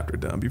another chapter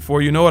done.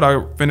 Before you know it,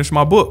 I finished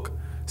my book,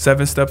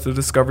 7 Steps to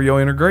Discover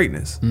Your Inner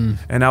Greatness. And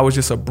that was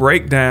just a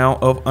breakdown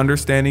of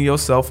understanding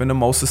yourself in the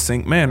most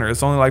succinct manner.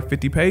 It's only like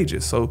 50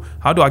 pages. So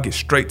how do I get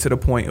straight to the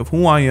point of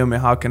who I am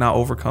and how can I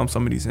overcome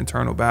some of these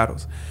internal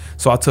battles?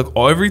 So I took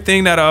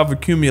everything that I've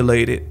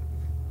accumulated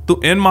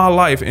in my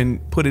life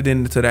and put it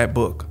into that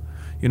book.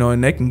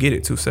 And they can get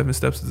it too. 7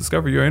 Steps to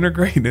Discover Your Inner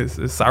Greatness.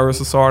 It's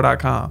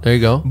CyrusAssar.com. There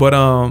you go. But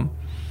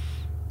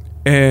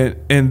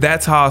and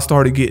that's how I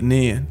started getting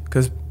in,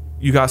 because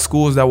you got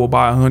schools that will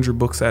buy 100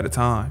 books at a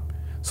time.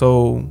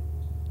 So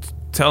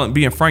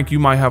being frank, you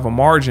might have a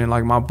margin.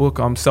 Like my book,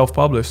 I'm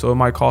self-published, so it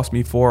might cost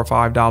me $4 or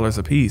 $5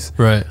 a piece.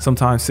 Right.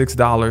 Sometimes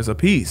 $6 a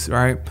piece,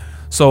 right?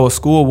 So a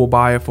school will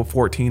buy it for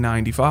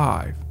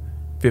 $14.95,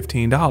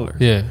 $15.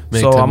 Yeah.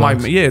 So I might,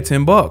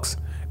 $10,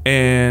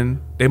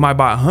 and they might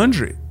buy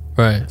 100.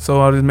 Right.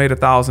 So I just made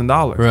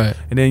 $1,000. Right.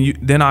 And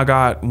then I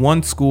got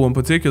one school in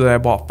particular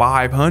that bought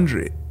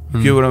 500.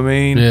 You get what I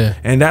mean? Yeah.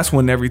 And that's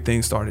when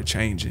everything started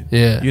changing.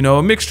 Yeah.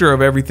 A mixture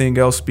of everything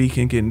else,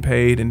 speaking, getting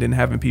paid, and then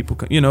having people,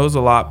 it was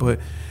a lot, but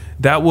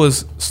that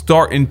was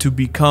starting to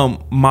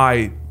become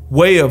my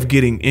way of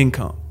getting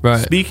income. Right.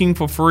 Speaking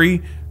for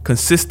free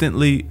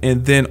consistently,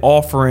 and then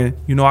offering,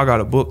 I got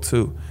a book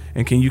too.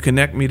 And can you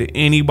connect me to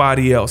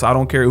anybody else? I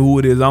don't care who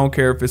it is. I don't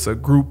care if it's a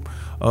group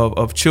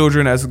of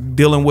children that's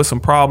dealing with some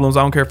problems.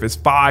 I don't care if it's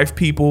 5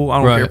 people. I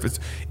don't care if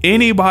it's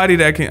anybody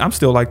that can. I'm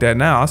still like that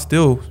now. I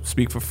still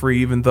speak for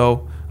free, even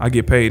though I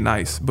get paid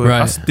nice. But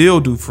I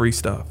still do free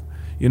stuff.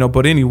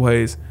 But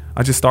anyways,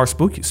 I just start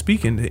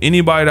speaking to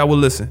anybody that will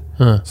listen.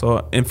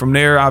 So, and from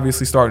there,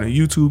 obviously starting a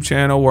YouTube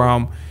channel where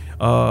I'm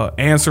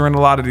answering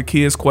a lot of the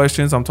kids'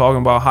 questions. I'm talking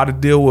about how to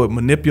deal with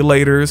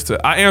manipulators.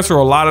 I answer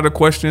a lot of the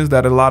questions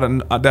that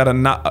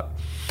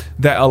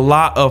that a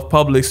lot of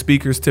public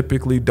speakers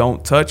typically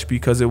don't touch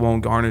because it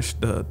won't garner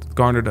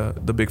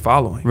the big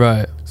following.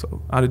 Right.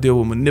 So how to deal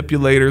with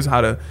manipulators,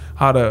 how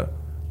to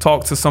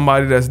talk to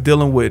somebody that's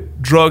dealing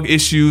with drug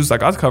issues.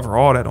 Like I cover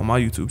all that on my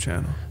YouTube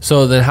channel.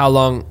 So then how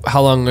long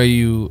are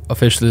you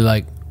officially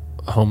like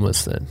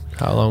homeless then?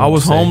 How long? I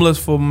was homeless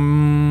for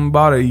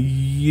about a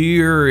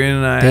year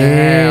and a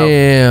Damn.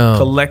 half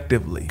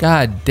collectively.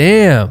 God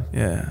damn.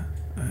 Yeah.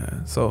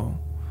 So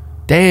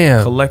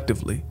damn.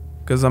 Collectively.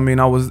 Because I mean,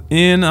 I was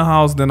in a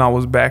house, then I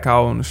was back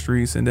out on the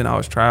streets, and then I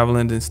was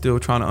traveling and still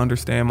trying to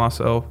understand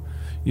myself.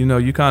 You know,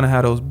 you kind of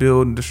had those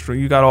building the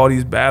street. You got all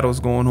these battles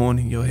going on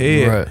in your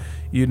head. Right.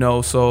 You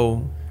know,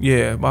 so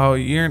yeah, about a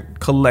year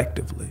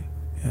collectively.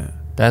 Yeah.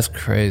 That's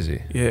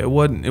crazy. Yeah, it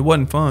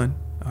wasn't fun.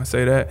 I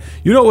say that.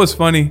 You know what's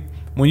funny?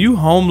 When you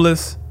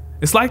homeless,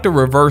 it's like the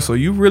reversal.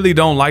 You really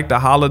don't like the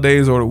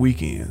holidays or the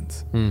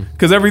weekends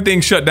because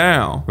everything shut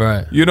down.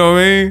 Right. You know what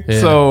I mean? Yeah.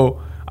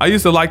 So I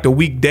used to like the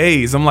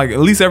weekdays. I'm like, at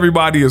least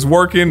everybody is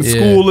working. Yeah.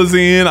 School is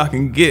in. I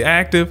can get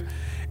active.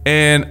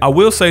 And I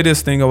will say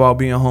this thing about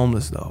being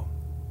homeless, though.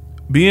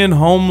 Being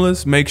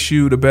homeless makes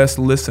you the best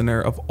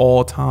listener of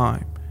all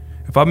time.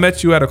 If I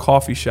met you at a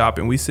coffee shop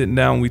and we sitting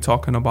down and we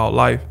talking about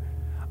life,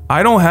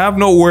 I don't have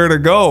nowhere to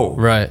go.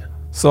 Right.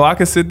 So I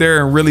can sit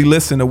there and really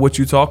listen to what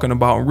you're talking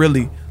about and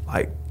really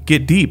like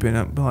get deep and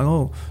I'm like,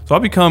 oh. So I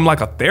become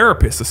like a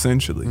therapist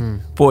essentially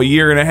for a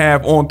year and a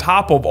half on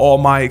top of all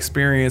my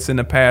experience in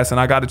the past, and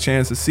I got a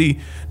chance to see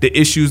the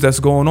issues that's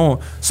going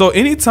on. So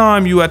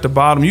anytime you at the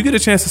bottom, you get a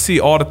chance to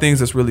see all the things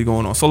that's really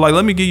going on. So like,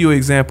 let me give you an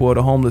example of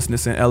the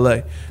homelessness in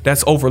LA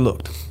that's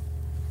overlooked.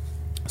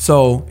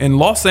 So in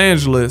Los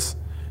Angeles,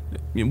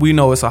 we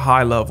know it's a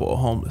high level of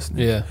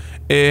homelessness. Yeah.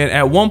 And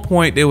at one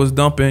point they was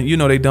dumping, you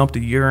know, they dumped the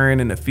urine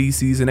and the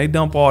feces and they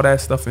dump all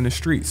that stuff in the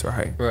streets,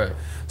 right? Right.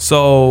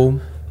 So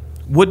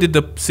what did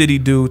the city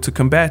do to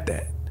combat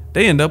that?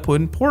 They end up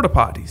putting porta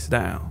potties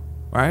down,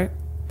 right?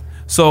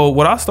 So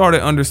what I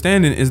started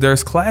understanding is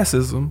there's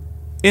classism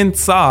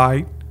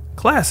inside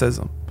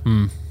classism.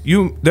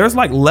 There's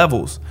like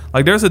levels.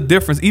 Like there's a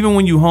difference. Even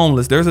when you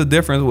homeless, there's a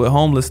difference with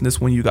homelessness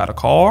when you got a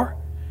car,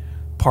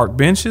 park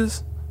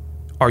benches.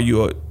 Are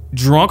you a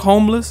drunk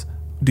homeless?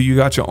 Do you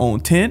got your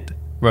own tent?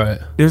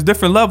 Right. There's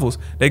different levels.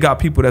 They got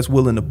people that's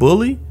willing to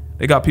bully.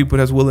 They got people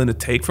that's willing to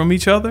take from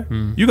each other.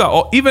 You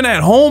got even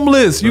at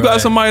homeless, you got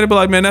somebody to be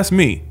like, man, that's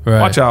me.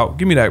 Right. Watch out.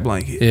 Give me that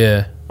blanket.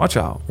 Yeah. Watch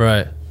out.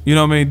 Right. You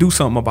know what I mean? Do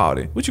something about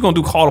it. What you gonna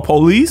do? Call the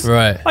police?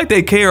 Right. Like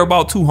they care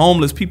about two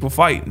homeless people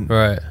fighting.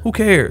 Right. Who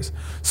cares?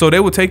 So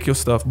they would take your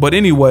stuff. But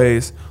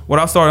anyways, what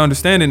I started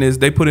understanding is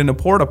they put in a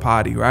porta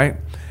potty, right?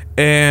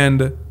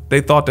 And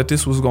they thought that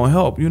this was gonna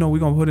help. You know, we're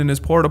gonna put in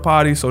this porta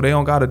potty so they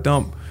don't gotta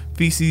dump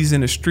feces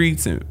in the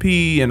streets and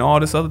pee and all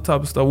this other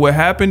type of stuff. What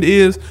happened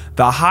is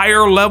the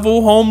higher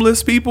level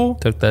homeless people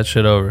Took that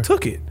shit over.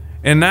 took it.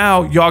 And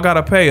now y'all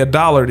gotta pay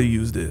 $1 to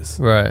use this.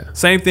 Right.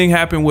 Same thing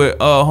happened with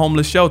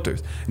homeless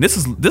shelters. And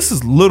this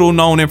is little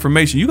known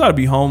information. You gotta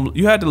be home.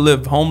 You had to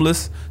live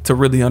homeless to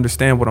really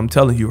understand what I'm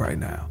telling you right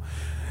now.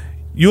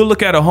 You'll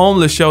look at a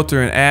homeless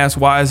shelter and ask,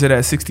 why is it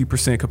at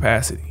 60%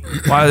 capacity?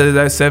 Why is it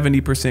at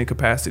 70%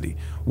 capacity?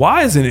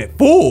 Why isn't it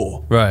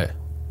full? Right.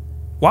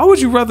 Why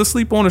would you rather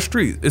sleep on the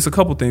street? It's a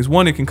couple things.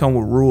 One, it can come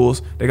with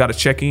rules. They got to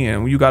check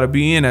in. You got to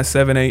be in at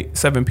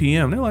 7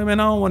 p.m. They're like, man,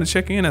 I don't want to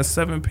check in at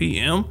 7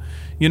 p.m.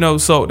 You know,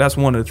 so that's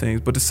one of the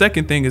things. But the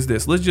second thing is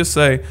this. Let's just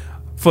say,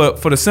 for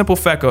the simple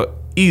fact of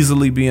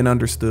easily being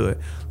understood,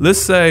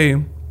 let's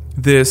say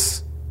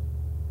this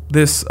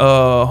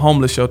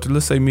homeless shelter,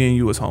 let's say me and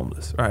you is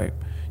homeless, right?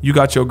 You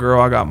got your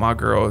girl, I got my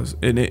girls,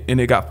 and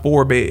it got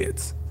 4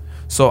 beds.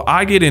 So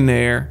I get in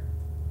there,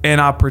 and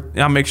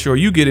I make sure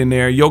you get in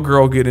there, your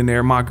girl get in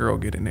there, my girl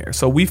get in there.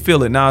 So we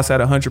fill it. Now it's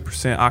at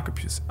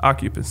 100%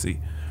 occupancy.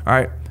 All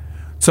right.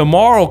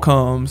 Tomorrow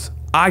comes,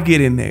 I get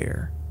in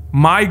there,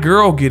 my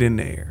girl get in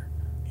there,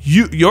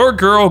 your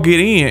girl get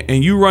in,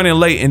 and you running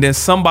late, and then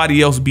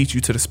somebody else beat you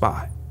to the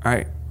spot. All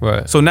right.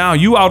 Right. So now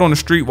you out on the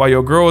street while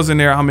your girl is in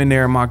there, I'm in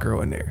there, and my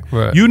girl in there.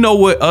 Right. You know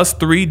what us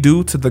 3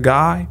 do to the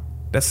guy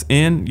that's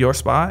in your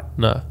spot?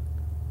 No.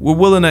 We're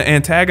willing to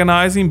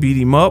antagonize him, beat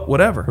him up,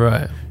 whatever.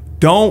 Right.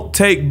 Don't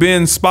take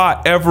Ben's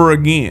spot ever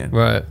again.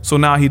 Right. So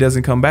now he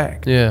doesn't come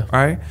back. Yeah.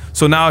 Right.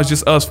 So now it's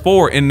just us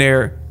 4 in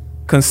there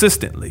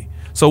consistently.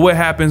 So what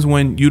happens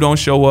when you don't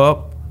show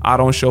up? I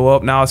don't show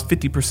up. Now it's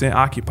 50%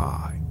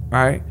 occupied.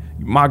 Right.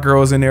 My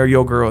girl's in there.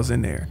 Your girl's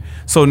in there.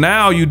 So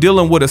now you're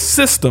dealing with a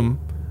system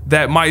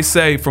that might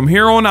say from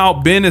here on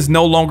out, Ben is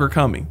no longer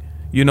coming.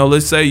 You know,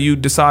 let's say you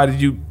decided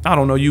you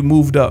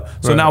moved up.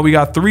 So Right. now we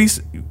got 3,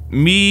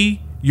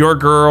 me, your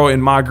girl,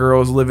 and my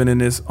girl's living in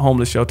this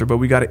homeless shelter, but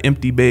we got an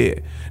empty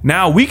bed.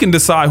 Now we can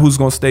decide who's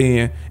going to stay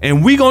in,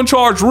 and we going to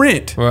charge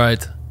rent.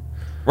 Right.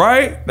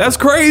 Right? That's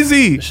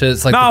crazy. Shit,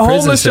 it's like now, the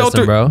prison homeless system,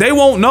 shelter, bro. they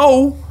won't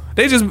know.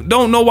 They just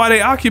don't know why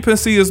their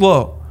occupancy is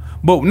low.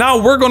 But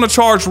now we're going to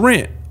charge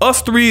rent.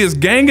 Us 3 is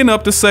ganging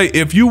up to say,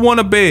 if you want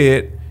a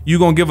bed, you're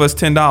going to give us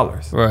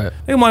 $10. Right.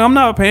 They're like, I'm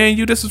not paying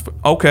you. This is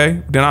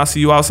okay. Then I'll see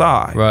you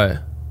outside. Right.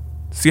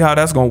 See how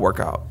that's going to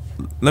work out.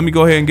 Let me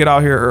go ahead and get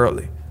out here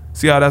early.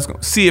 See how that's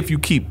going. See if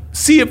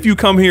you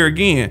come here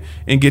again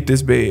and get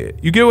this bed.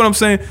 You get what I'm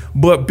saying?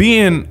 But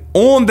being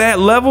on that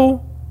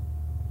level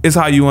is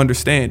how you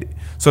understand it.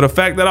 So the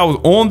fact that I was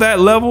on that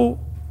level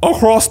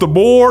across the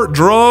board,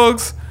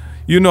 drugs,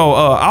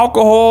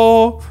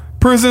 alcohol,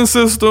 prison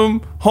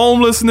system,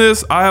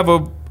 homelessness, I have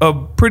a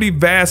pretty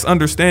vast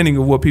understanding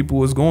of what people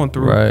was going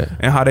through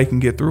and how they can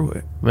get through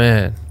it.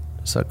 Man,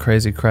 it's a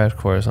crazy crash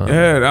course, huh?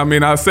 Yeah, I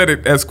mean, I said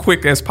it as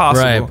quick as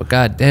possible. Right, but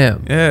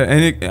goddamn. Yeah,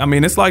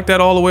 and it's like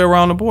that all the way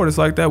around the board. It's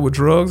like that with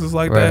drugs. It's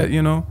like that,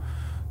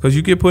 because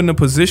you get put in a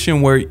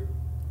position where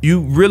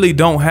you really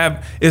don't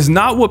have. It's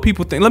not what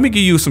people think. Let me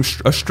give you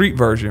a street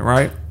version,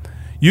 right?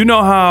 You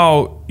know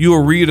how you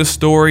will read a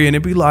story and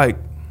it'd be like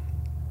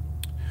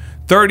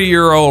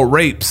 30-year-old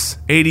rapes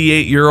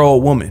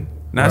 88-year-old woman.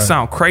 Now, that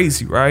sound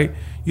crazy, right?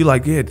 You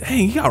like, yeah,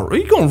 dang, you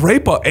gonna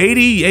rape a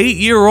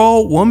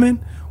 88-year-old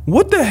woman?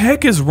 What the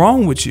heck is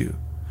wrong with you?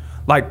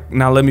 Like,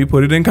 now let me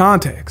put it in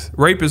context.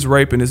 Rape is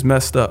rape and it's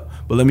messed up.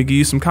 But let me give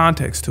you some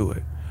context to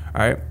it.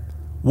 All right.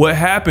 What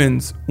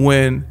happens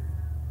when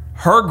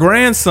her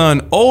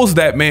grandson owes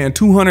that man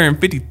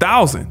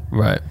 $250,000?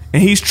 Right.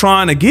 And he's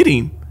trying to get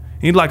him.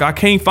 He's like, I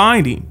can't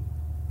find him.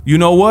 You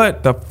know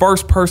what? The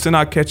first person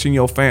I catch in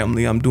your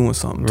family, I'm doing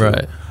something to.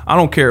 Right. I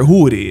don't care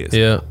who it is.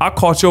 Yeah. I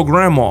caught your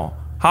grandma.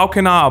 How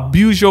can I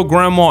abuse your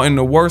grandma in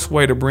the worst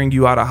way to bring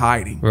you out of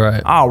hiding?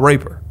 Right. I'll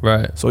rape her.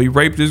 Right. So he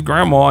raped his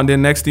grandma, and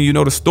then next thing you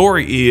know, the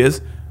story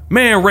is,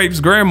 man rapes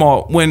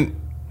grandma when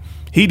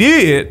he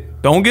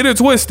did. Don't get it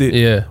twisted.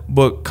 Yeah.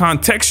 But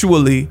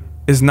contextually,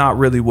 is not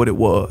really what it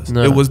was.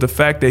 No. It was the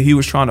fact that he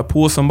was trying to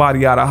pull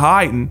somebody out of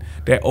hiding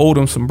that owed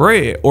him some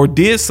bread or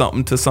did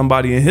something to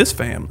somebody in his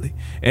family.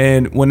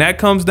 And when that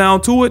comes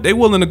down to it, they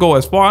willing to go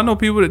as far. I know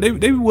people that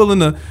they willing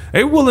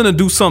to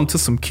do something to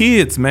some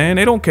kids, man.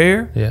 They don't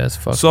care. Yeah, it's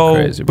fucking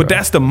crazy, bro. But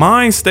that's the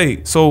mind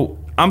state. So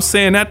I'm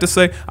saying that to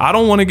say I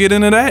don't want to get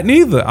into that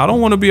neither. I don't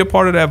want to be a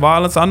part of that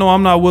violence. I know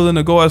I'm not willing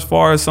to go as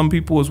far as some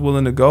people is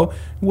willing to go,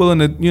 willing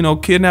to,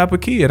 kidnap a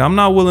kid. I'm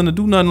not willing to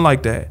do nothing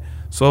like that.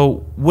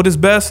 So what is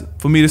best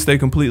for me to stay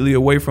completely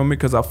away from it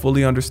because I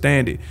fully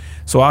understand it.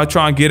 So I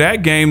try and get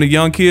at game to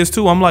young kids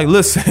too. I'm like,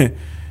 listen,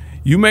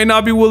 you may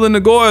not be willing to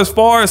go as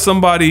far as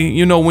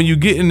somebody, when you're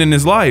getting in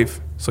his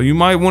life. So you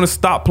might want to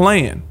stop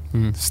playing.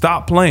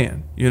 Stop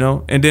playing,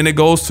 and then it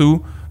goes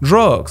to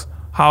drugs.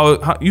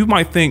 How you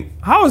might think,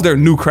 how is there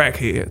new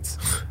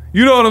crackheads?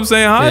 You know what I'm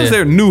saying? How is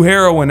there new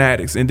heroin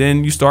addicts? And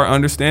then you start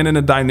understanding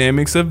the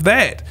dynamics of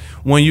that.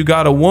 When you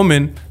got a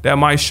woman that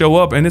might show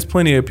up, and there's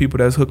plenty of people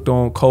that's hooked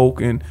on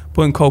coke and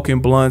putting coke in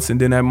blunts, and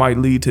then that might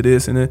lead to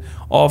this. And then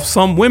off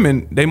some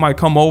women, they might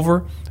come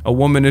over. A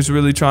woman is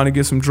really trying to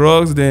get some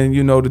drugs. Then,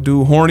 the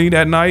dude horny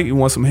that night. He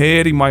wants some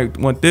head. He might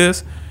want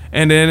this.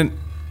 And then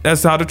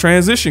that's how the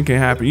transition can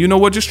happen. You know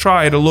what? Just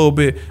try it a little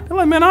bit. They're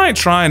like, man, I ain't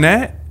trying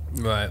that.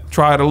 Right.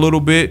 Try it a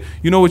little bit.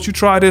 You know what? You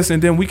try this,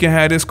 and then we can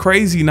have this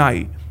crazy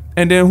night.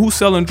 And then who's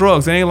selling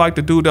drugs? It ain't like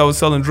the dude that was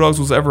selling drugs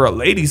was ever a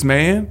ladies'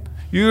 man.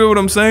 You know what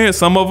I'm saying?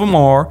 Some of them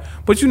are,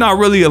 but you're not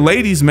really a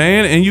ladies'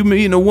 man, and you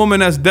meeting a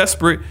woman that's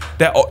desperate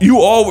that you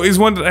always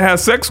wanted to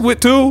have sex with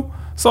too.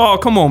 So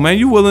come on, man,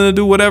 you willing to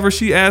do whatever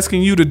she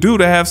asking you to do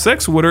to have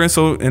sex with her,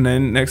 and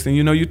then next thing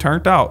you know, you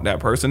turned out. That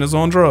person is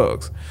on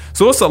drugs.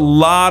 So it's a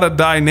lot of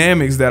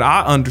dynamics that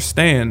I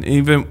understand.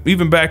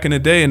 Even back in the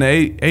day in the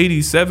 80s,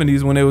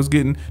 70s when they was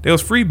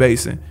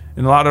freebasing.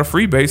 And a lot of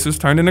freebasers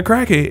turned into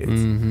crackheads.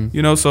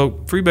 Mm-hmm. So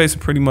freebasing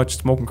pretty much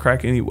smoking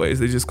crack anyways.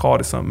 They just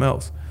called it something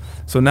else.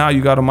 So now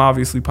you got them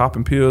obviously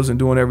popping pills and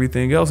doing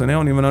everything else, and they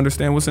don't even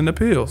understand what's in the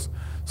pills.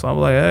 So I'm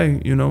like,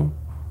 hey,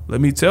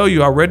 let me tell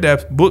you, I read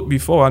that book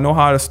before. I know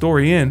how the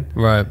story ends.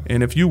 Right.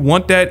 And if you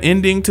want that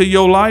ending to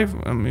your life,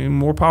 I mean,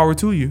 more power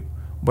to you.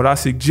 But I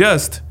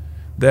suggest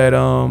that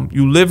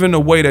you live in a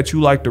way that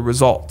you like the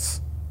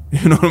results.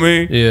 You know what I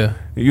mean? Yeah.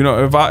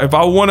 If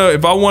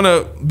I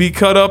wanna be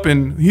cut up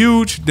and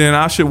huge, then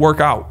I should work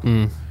out.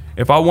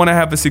 If I want to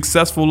have a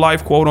successful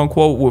life, quote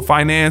unquote, with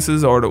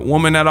finances or the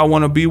woman that I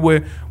want to be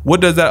with,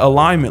 what does that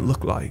alignment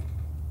look like?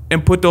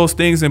 And put those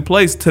things in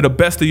place to the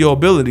best of your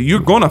ability. You're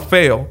gonna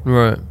fail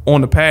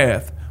on the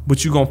path,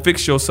 but you're gonna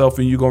fix yourself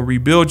and you're gonna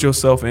rebuild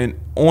yourself. And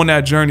on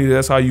that journey,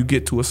 that's how you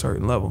get to a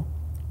certain level.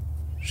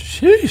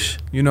 Sheesh.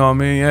 You know what I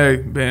mean? Hey,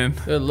 man.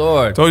 Good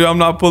Lord. Told you I'm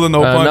not pulling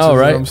no punches. Know,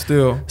 right? I'm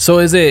still. So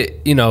is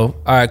it, all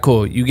right,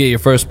 cool. You get your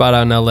first spot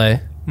out in LA.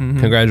 Mm-hmm.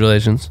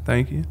 Congratulations.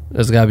 Thank you.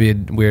 That's got to be a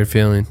weird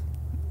feeling.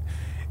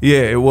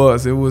 Yeah, it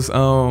was. It was.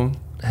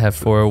 Have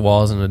 4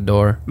 walls and a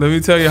door. Let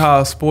me tell you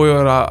how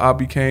spoiled I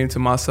became to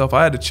myself.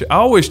 I had to. I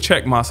always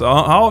check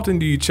myself. How often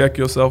do you check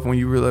yourself when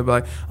you really be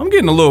like, I'm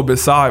getting a little bit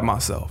beside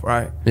myself,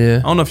 right? Yeah.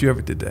 I don't know if you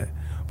ever did that.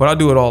 But I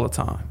do it all the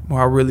time,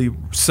 where I really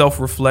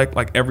self-reflect.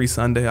 Like every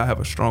Sunday, I have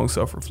a strong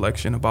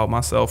self-reflection about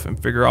myself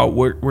and figure out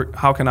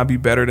how can I be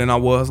better than I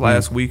was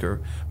last week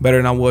or better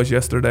than I was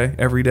yesterday,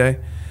 every day.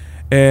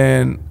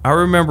 And I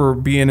remember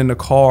being in the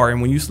car,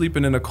 and when you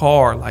sleeping in the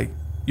car, like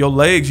your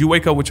legs, you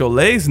wake up with your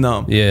legs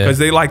numb because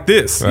they like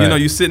this.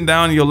 Right. You sitting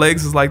down and your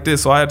legs is like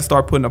this. So I had to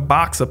start putting a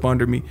box up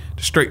under me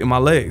to straighten my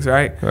legs,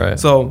 right?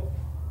 So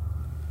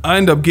I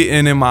end up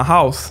getting in my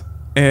house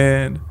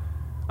and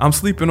I'm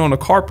sleeping on the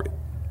carpet.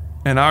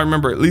 And I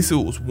remember at least it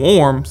was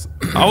warm.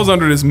 I was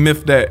under this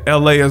myth that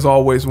LA is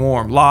always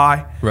warm.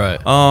 Lie.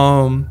 Right.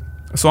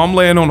 So I'm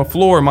laying on the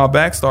floor and my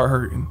back start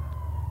hurting.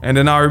 And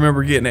then I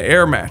remember getting an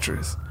air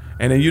mattress.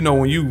 And then, you know,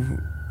 when you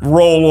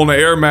roll on the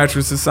air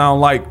mattress, it sound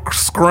like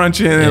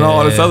scrunching and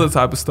all this other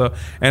type of stuff.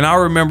 And I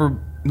remember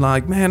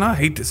like, man, I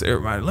hate this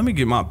air mattress. Let me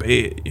get my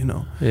bed, you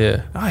know.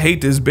 Yeah. I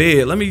hate this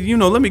bed. Let me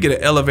get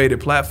an elevated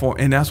platform.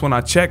 And that's when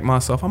I checked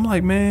myself. I'm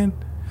like, man,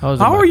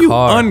 how are you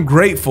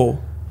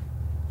ungrateful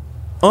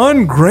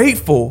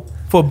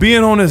for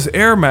being on this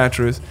air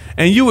mattress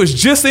and you was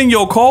just in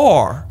your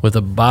car with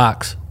a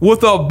box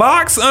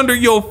under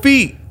your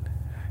feet,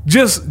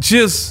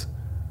 just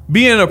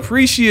being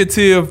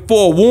appreciative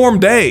for a warm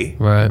day.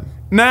 Right.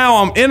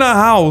 Now I'm in a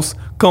house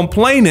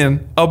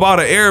complaining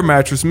about an air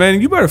mattress. Man,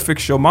 you better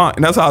fix your mind.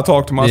 And that's how I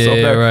talk to myself.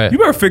 Yeah, right. You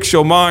better fix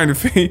your mind.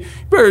 You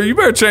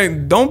better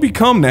change. Don't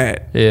become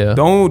that. Yeah.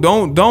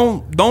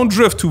 Don't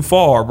drift too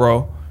far,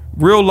 bro.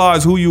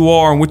 Realize who you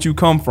are and what you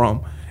come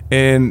from.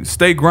 And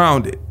stay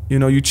grounded. You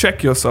know, you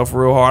check yourself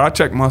real hard. I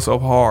check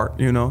myself hard,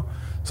 you know.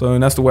 So,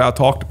 and that's the way I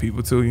talk to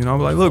people too, you know. I'm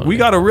like, look, we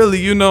got to really,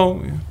 you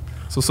know.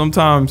 So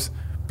sometimes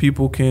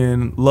people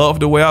can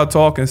love the way I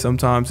talk and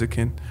sometimes it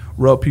can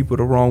rub people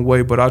the wrong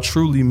way. But I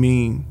truly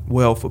mean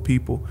well for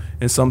people.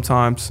 And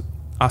sometimes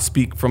I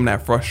speak from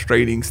that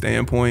frustrating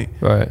standpoint.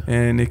 Right.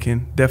 And it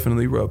can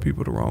definitely rub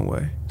people the wrong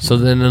way. So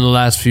then in the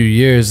last few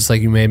years, it's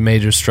like you made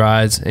major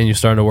strides and you're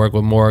starting to work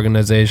with more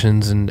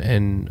organizations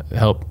and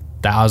help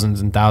thousands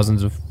and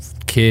thousands of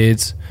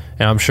kids,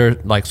 and I'm sure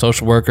like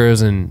social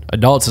workers and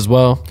adults as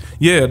well.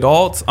 Yeah,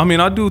 adults. I mean,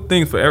 I do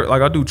things for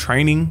I do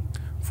training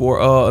for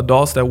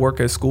adults that work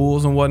at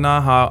schools and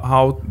whatnot,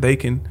 how they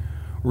can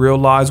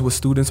realize what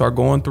students are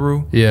going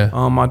through. Yeah.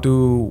 I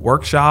do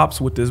workshops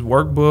with this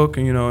workbook,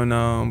 and you know,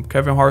 and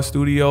Kevin Hart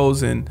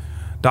Studios and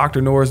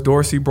Dr. Norris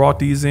Dorsey brought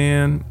these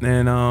in,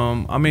 and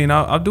I mean,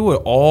 I do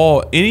it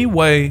all any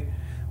way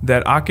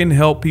that I can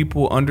help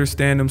people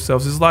understand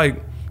themselves. It's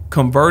like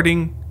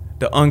converting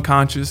the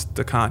unconscious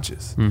to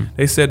conscious.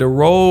 They said the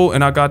role,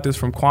 and I got this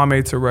from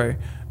Kwame Ture,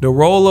 the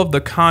role of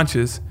the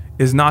conscious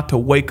is not to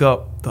wake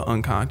up the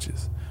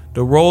unconscious.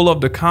 The role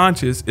of the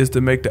conscious is to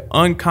make the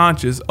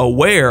unconscious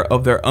aware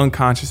of their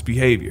unconscious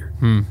behavior.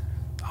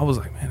 I was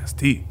like, man, that's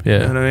deep. Yeah. You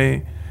know what I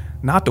mean?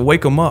 Not to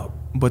wake them up,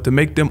 but to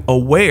make them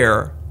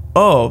aware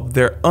of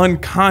their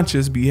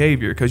unconscious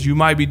behavior, because you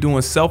might be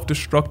doing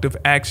self-destructive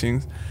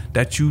actions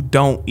that you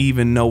don't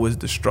even know is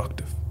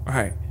destructive.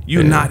 Right?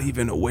 You're not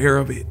even aware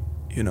of it.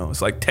 You know,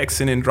 it's like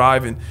texting and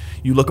driving.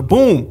 You look,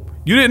 boom,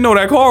 you didn't know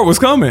that car was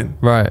coming.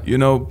 Right. You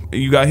know,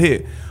 you got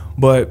hit.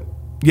 But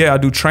yeah, I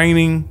do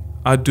training.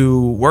 I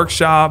do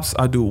workshops.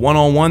 I do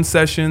one-on-one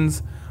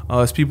sessions.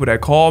 It's people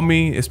that call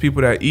me. It's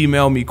people that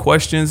email me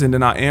questions and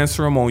then I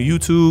answer them on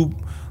YouTube.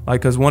 Like,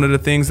 because one of the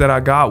things that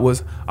I got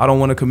was, I don't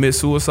want to commit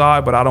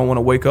suicide, but I don't want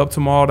to wake up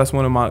tomorrow. That's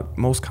one of my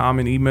most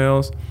common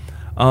emails.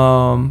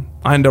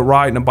 I ended up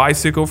riding a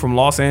bicycle from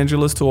Los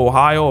Angeles to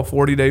Ohio, a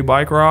 40-day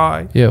bike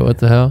ride. Yeah, what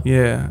the hell?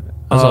 Yeah.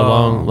 That's a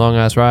long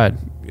ass ride.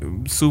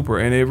 Super,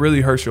 and it really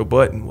hurts your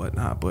butt and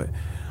whatnot. But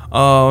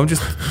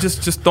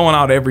just throwing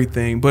out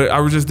everything. But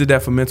I just did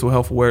that for mental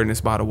health awareness,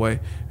 by the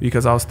way,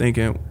 because I was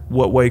thinking,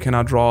 what way can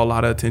I draw a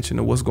lot of attention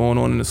to what's going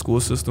on in the school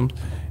systems?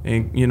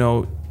 And you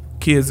know,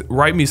 kids,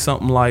 write me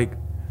something like,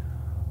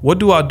 what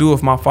do I do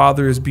if my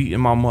father is beating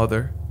my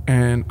mother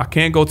and I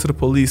can't go to the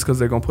police because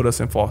they're gonna put us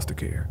in foster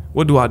care?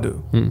 What do I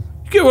do? You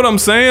get what I'm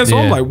saying? So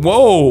I'm like,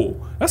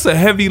 whoa. That's a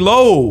heavy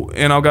load,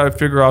 and I've got to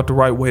figure out the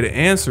right way to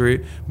answer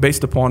it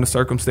based upon the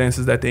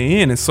circumstances that they're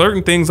in. And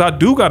certain things I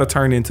do got to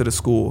turn into the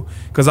school,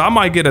 because I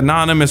might get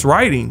anonymous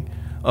writing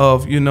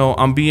of, you know,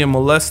 I'm being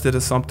molested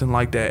or something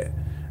like that.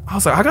 I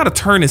was like, I got to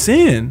turn this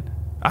in.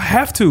 I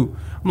have to.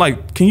 I'm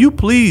like, can you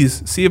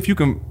please see if you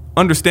can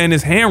understand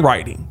this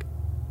handwriting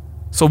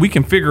so we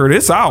can figure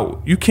this out?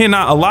 You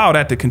cannot allow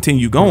that to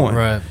continue going.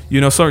 Right.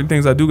 You know, certain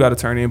things I do got to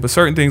turn in, but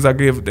certain things I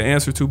give the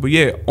answer to. But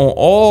yeah, on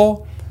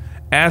all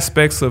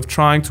aspects of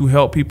trying to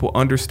help people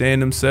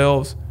understand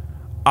themselves,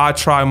 I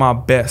try my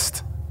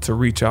best to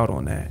reach out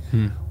on that.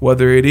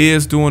 Whether it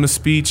is doing a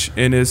speech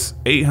and it's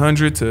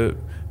 800 to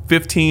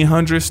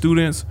 1,500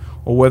 students,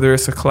 or whether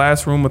it's a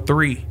classroom of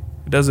 3,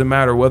 it doesn't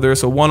matter. Whether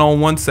it's a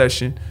one-on-one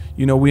session,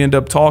 you know, we end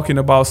up talking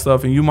about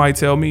stuff, and you might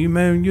tell me,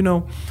 man, you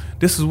know,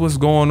 this is what's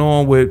going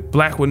on with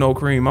Black with No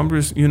Cream. I'm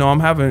just, you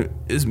know,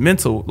 it's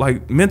mental.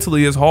 Like,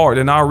 mentally it's hard,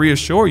 and I'll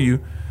reassure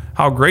you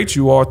how great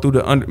you are through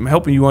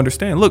helping you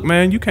understand. Look,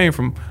 man, you came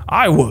from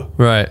Iowa.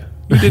 Right.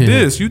 You did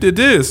this. You did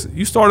this.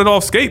 You started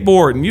off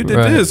skateboarding. You did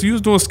this. You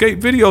was doing skate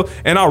video.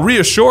 And I'll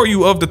reassure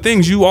you of the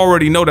things you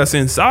already know that's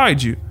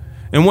inside you.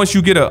 And once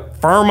you get a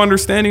firm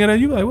understanding of that,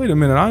 you're like, wait a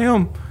minute, I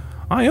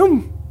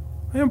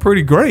am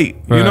pretty great.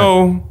 Right. You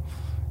know,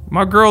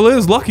 my girl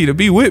is lucky to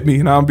be with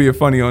me. And I'm being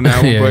funny on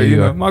that one, but you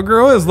know, my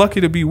girl is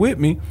lucky to be with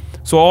me.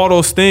 So all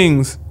those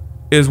things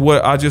is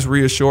what I just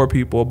reassure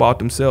people about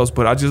themselves,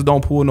 but I just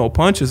don't pull no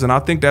punches, and I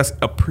think that's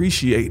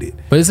appreciated.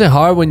 But is it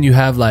hard when you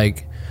have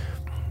like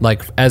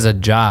like as a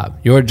job,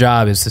 your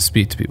job is to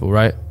speak to people,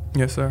 right?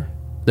 Yes, sir.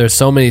 There's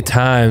so many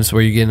times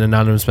where you get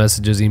anonymous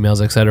messages,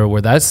 emails, etc.,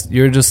 where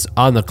you're just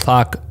on the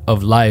clock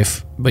of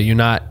life, but you're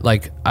not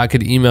like, I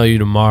could email you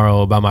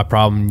tomorrow about my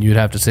problem. You'd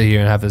have to sit here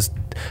and have this,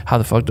 how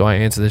the fuck do I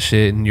answer this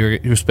shit? And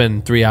you're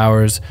spending 3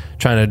 hours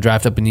trying to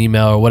draft up an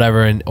email or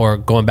whatever, or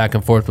going back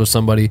and forth with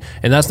somebody.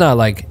 And that's not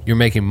like you're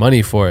making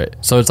money for it.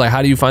 So it's like,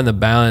 how do you find the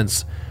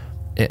balance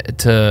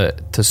to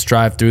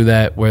strive through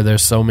that, where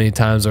there's so many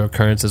times or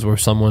occurrences where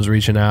someone's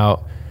reaching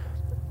out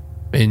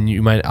and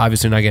you might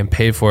obviously not getting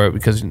paid for it,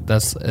 because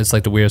it's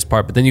like the weirdest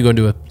part. But then you go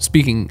into a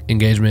speaking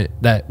engagement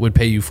that would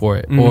pay you for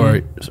it,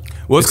 or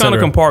well, it's kind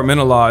of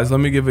compartmentalized. Let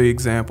me give you an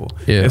example.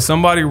 Yeah. If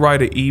somebody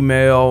write an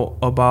email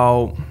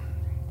about,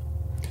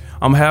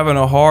 I'm having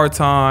a hard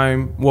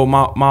time. Well,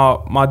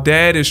 my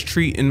dad is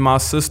treating my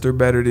sister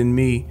better than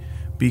me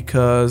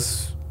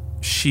because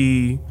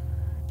she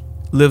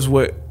lives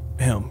with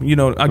him. You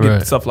know, I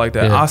get stuff like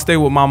that. Yeah. I stay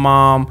with my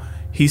mom.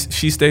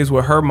 She stays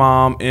with her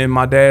mom, and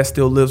my dad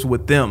still lives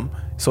with them.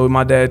 So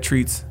my dad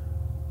treats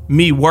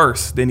me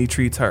worse than he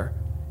treats her.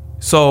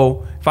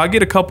 So if I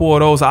get a couple of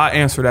those, I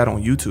answer that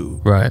on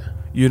YouTube. Right.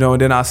 You know,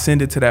 and then I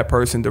send it to that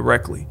person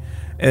directly.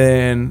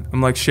 And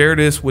I'm like, share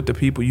this with the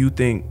people you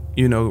think,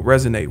 you know,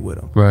 resonate with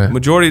them. Right.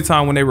 Majority of the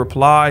time when they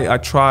reply, I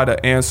try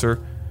to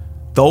answer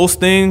those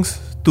things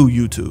through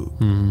YouTube.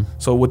 Mm-hmm.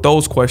 So with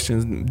those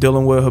questions,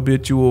 dealing with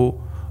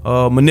habitual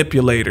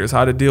manipulators,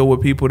 how to deal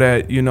with people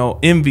that, you know,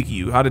 envy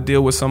you, how to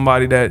deal with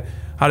somebody that,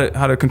 how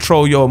to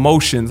control your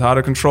emotions, how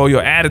to control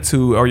your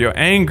attitude or your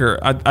anger.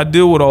 I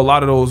deal with a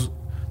lot of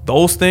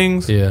those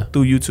things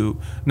through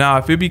YouTube. Now,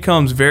 if it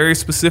becomes very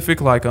specific,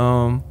 like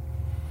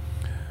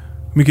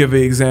let me give you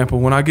an example.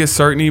 When I get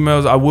certain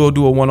emails, I will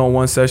do a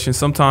one-on-one session.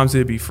 Sometimes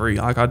it'd be free.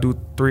 Like I do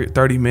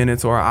 30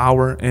 minutes or an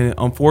hour. And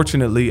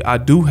unfortunately, I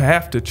do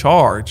have to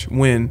charge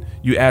when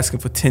you're asking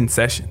for 10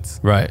 sessions.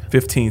 Right.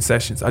 15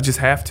 sessions. I just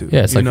have to.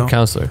 Yeah, it's like a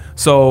counselor.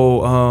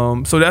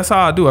 So that's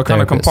how I do. I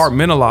kind of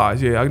compartmentalize.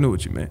 Yeah, I knew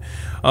what you meant.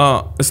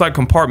 It's like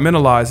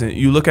compartmentalizing.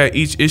 You look at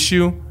each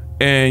issue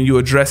and you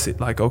address it.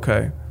 Like,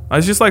 okay.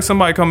 It's just like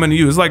somebody coming to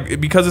you. It's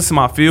like, because it's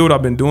my field,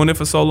 I've been doing it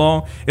for so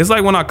long. It's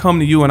like when I come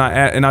to you and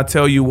I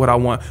tell you what I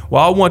want.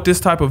 Well, I want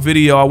this type of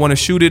video. I want to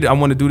shoot it. I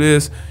want to do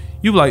this.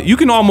 You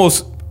can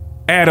almost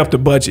add up the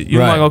budget.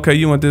 You're like, okay,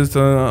 you want this?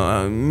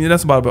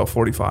 That's about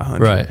 $4,500.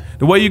 Right.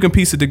 The way you can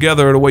piece it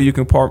together, or the way you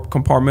can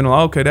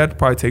compartmentalize. Okay, that'd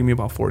probably take me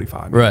about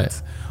 45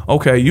 minutes. Right.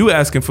 Okay, you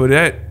asking for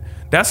that?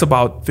 That's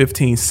about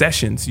 15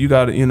 sessions. You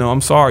got to,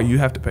 I'm sorry, you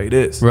have to pay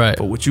this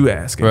for what you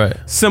asking. Right.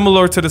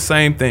 Similar to the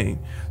same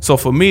thing. So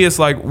for me, it's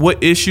like,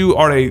 what issue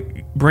are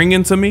they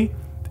bringing to me,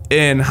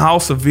 and how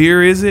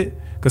severe is it?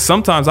 Because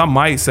sometimes I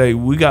might say,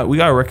 we got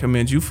to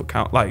recommend you for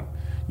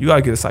you got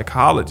to get a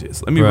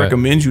psychologist. Let me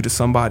recommend you to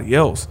somebody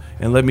else,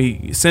 and let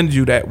me send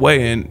you that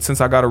way. And since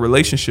I got a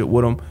relationship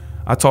with them,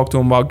 I talked to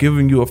them about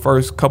giving you a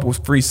first couple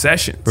of free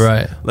sessions.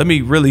 Right. Let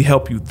me really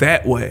help you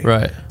that way.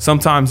 Right.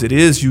 Sometimes it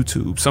is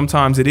YouTube.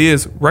 Sometimes it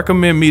is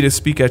recommend me to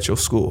speak at your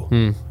school.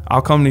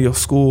 I'll come to your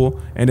school,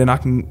 and then I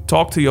can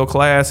talk to your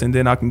class, and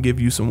then I can give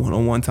you some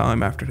one-on-one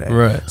time after that.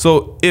 Right.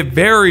 So it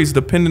varies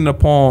depending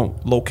upon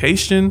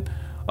location,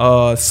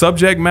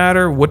 subject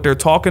matter, what they're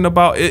talking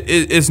about.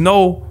 It's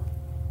no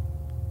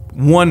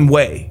one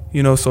way,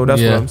 so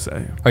that's what I'm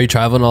saying. Are you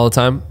traveling all the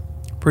time?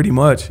 Pretty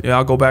much. Yeah,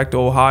 I'll go back to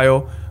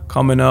Ohio.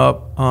 Coming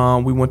up,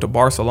 we went to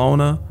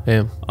Barcelona.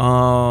 Damn.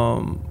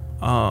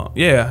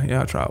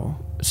 I travel.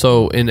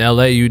 So in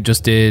LA, you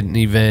just did an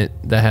event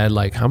that had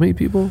like how many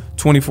people?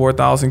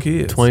 24,000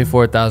 kids.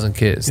 24,000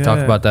 kids. Yeah. Talk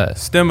about that.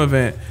 STEM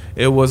event.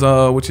 It was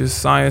which is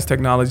science,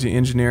 technology,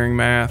 engineering,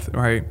 math,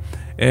 right?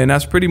 And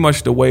that's pretty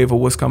much the wave of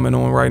what's coming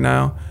on right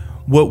now.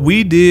 What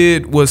we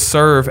did was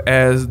serve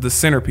as the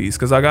centerpiece,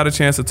 because I got a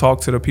chance to talk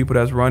to the people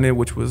that's running,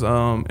 which was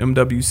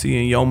MWC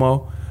and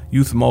YOMO.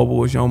 Youth Mobile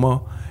was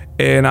YOMO.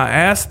 And I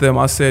asked them,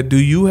 I said, do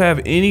you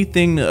have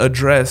anything to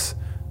address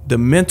the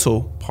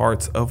mental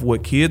parts of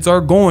what kids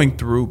are going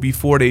through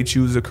before they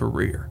choose a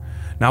career?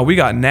 Now, we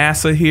got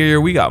NASA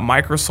here. We got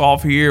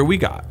Microsoft here. We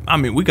got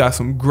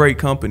some great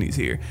companies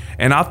here.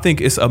 And I think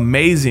it's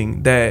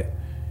amazing that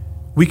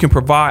we can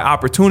provide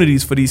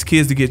opportunities for these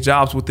kids to get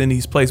jobs within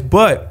these places.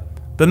 But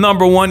the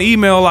number one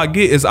email I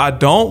get is, I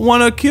don't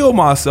want to kill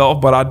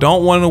myself, but I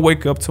don't want to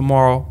wake up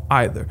tomorrow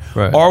either.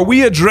 Right. Are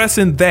we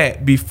addressing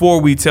that before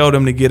we tell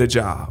them to get a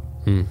job?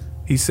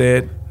 He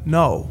said,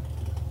 no.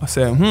 I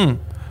said,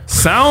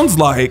 sounds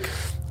like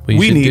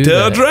we need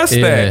to address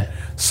that.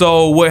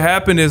 So what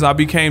happened is I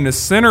became the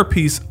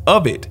centerpiece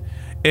of it.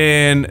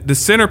 And the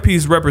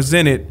centerpiece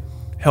represented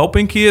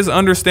helping kids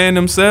understand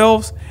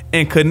themselves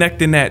and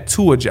connecting that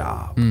to a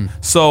job.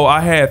 So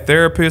I had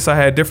therapists, I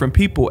had different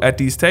people at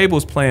these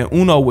tables playing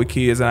Uno with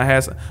kids, and I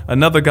had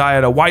another guy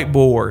at a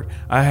whiteboard.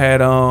 I had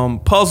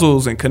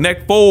puzzles and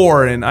Connect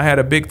Four, and I had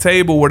a big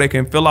table where they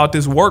can fill out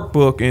this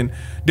workbook and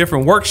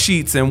different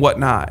worksheets and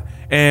whatnot.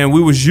 And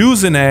we was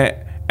using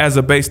that as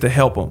a base to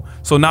help them.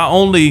 So not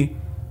only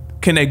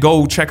can they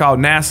go check out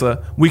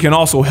NASA, we can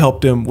also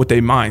help them with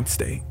their mind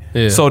state.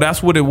 Yeah. So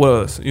that's what it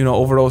was,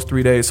 over those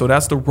 3 days. So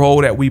that's the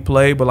role that we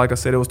played. But like I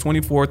said, it was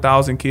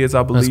 24,000 kids,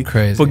 I believe. That's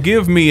crazy.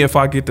 Forgive me if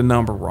I get the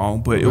number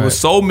wrong, but it was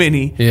so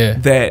many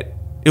that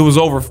it was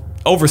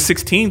over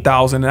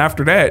 16,000. And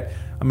after that,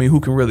 I mean, who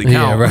can really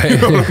count? Yeah, right. You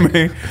know what I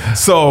mean?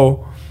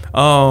 So,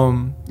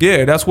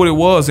 that's what it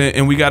was.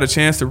 And we got a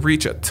chance to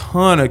reach a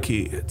ton of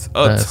kids,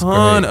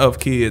 of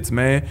kids,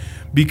 man.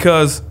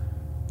 Because,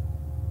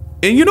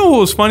 and you know what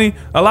was funny?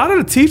 A lot of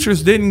the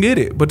teachers didn't get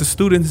it, but the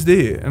students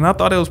did. And I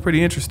thought that was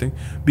pretty interesting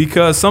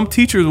because some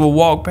teachers will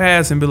walk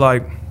past and be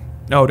like,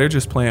 oh, they're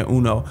just playing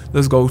Uno.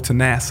 Let's go to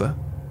NASA.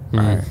 All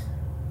right.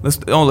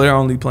 They're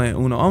only playing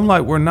Uno. I'm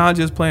like, we're not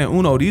just playing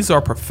Uno. These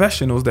are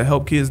professionals that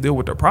help kids deal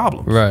with their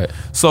problems. Right.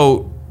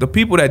 So the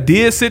people that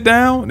did sit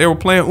down, they were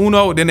playing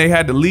Uno. Then they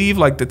had to leave.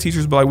 Like the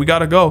teachers be like, we got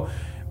to go.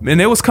 And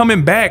they was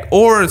coming back.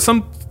 Or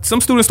some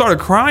students started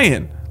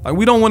crying. Like,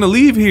 we don't want to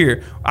leave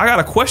here. I got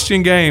a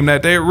question game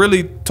that they're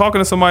really talking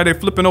to somebody. They're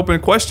flipping open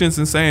questions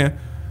and saying,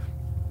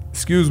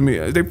 excuse me.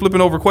 They're flipping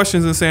over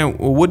questions and saying,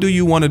 well, what do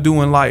you want to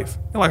do in life?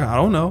 They're like, I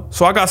don't know.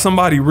 So I got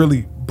somebody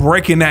really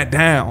breaking that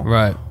down.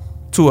 Right.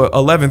 To an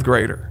 11th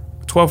grader,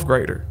 12th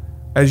grader,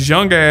 as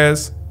young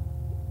as,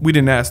 we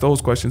didn't ask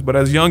those questions, but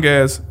as young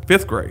as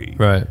 5th grade.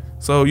 Right.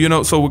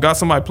 So, so we got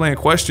somebody playing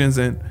questions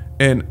and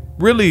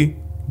really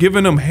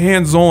giving them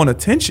hands-on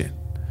attention,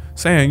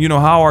 saying,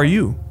 how are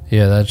you?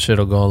 Yeah, that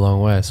shit'll go a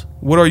long ways.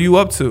 What are you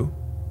up to?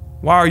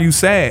 Why are you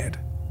sad?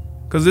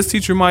 Because this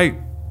teacher might,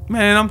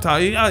 man, I'm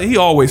tired. He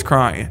always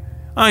crying.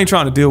 I ain't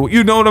trying to deal with,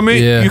 you know what I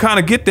mean? Yeah. You kind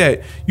of get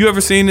that. You ever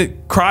seen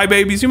it, cry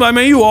babies? You like,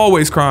 man, you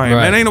always crying,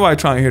 right. man. Ain't nobody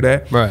trying to hear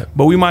that. Right.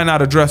 But we might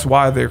not address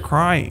why they're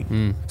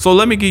crying. So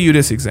let me give you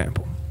this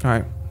example. All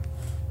right.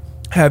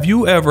 Have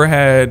you ever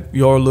had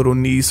your little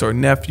niece or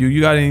nephew? You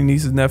got any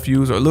nieces,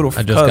 nephews, or little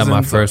cousins? I just got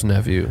my first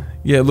nephew.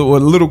 Yeah,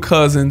 little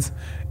cousins,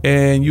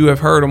 and you have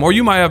heard them. Or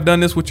you might have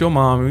done this with your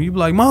mom, and you be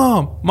like,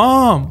 Mom.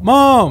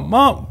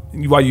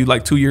 While you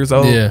like 2 years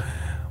old. Yeah.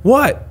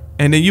 What?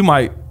 And then you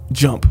might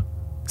jump.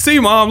 See,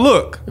 Mom,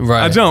 look.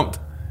 Right. I jumped.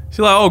 She's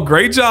like, oh,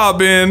 great job,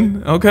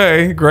 Ben.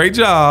 Okay, great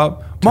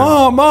job.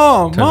 Mom.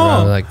 Around,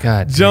 like,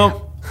 God jump.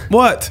 Damn.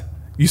 What?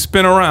 You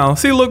spin around.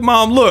 See, look,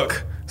 Mom,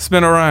 look.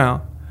 Spin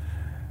around.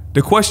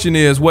 The question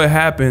is, what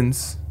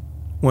happens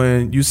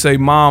when you say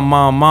mom,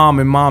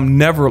 and mom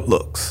never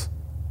looks?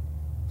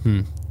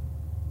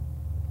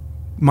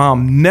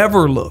 Mom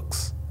never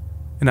looks.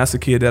 And that's the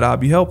kid that I'll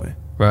be helping.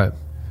 Right.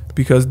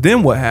 Because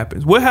then what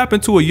happens? What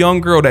happened to a young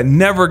girl that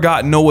never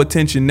got no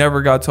attention,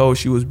 never got told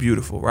she was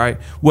beautiful,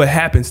 right? What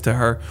happens to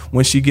her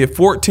when she get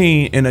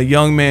 14 and a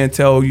young man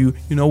tell you,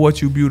 you know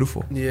what, you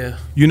beautiful? Yeah.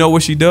 You know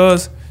what she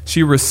does?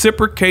 She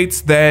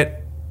reciprocates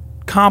that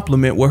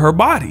compliment with her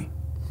body.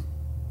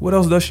 What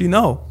else does she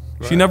know?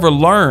 Right. She never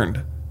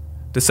learned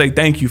to say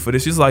thank you for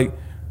this. She's like,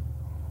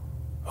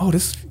 oh,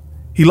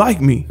 he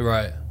liked me.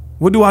 Right.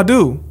 What do I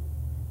do?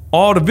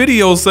 All the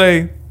videos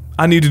say,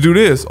 I need to do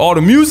this. All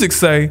the music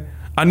say,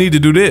 I need to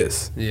do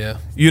this. Yeah.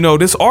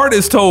 This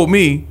artist told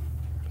me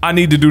I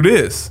need to do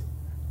this.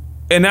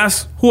 And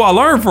that's who I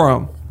learned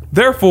from.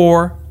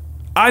 Therefore,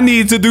 I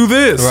need to do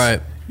this.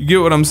 Right. You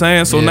get what I'm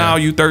saying? So now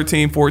you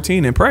 13,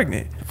 14 and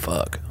pregnant.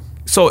 Fuck.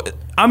 So,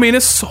 I mean,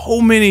 it's so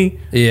many.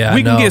 Yeah,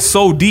 we can get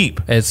so deep.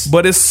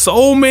 But it's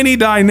so many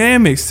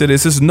dynamics to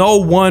this. It's no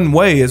one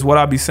way is what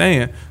I be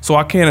saying. So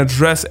I can't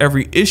address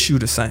every issue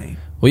the same.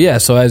 Well, yeah.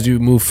 So as you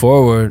move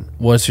forward,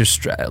 what's your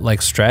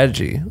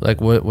strategy? Like,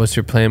 what's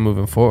your plan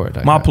moving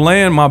forward?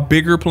 My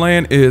bigger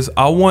plan is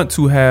I will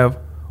have.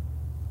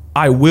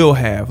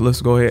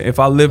 Let's go ahead. If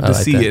I live to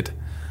see it,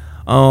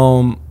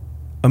 a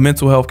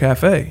mental health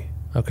cafe.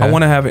 Okay. I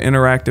want to have an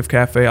interactive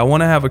cafe. I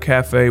want to have a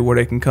cafe where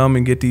they can come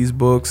and get these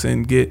books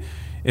and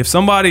if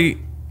somebody,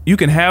 you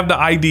can have the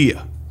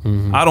idea.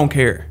 Mm-hmm. I don't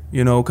care,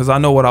 because I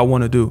know what I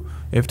want to do.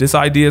 If this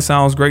idea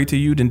sounds great to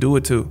you, then do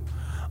it too.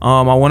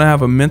 I want to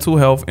have a mental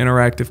health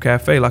interactive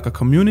cafe, like a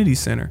community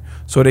center,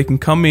 so they can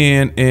come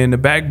in and the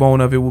backbone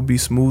of it will be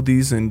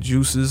smoothies and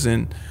juices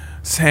and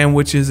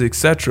sandwiches,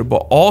 etc.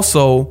 But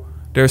also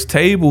there's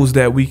tables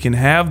that we can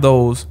have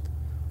those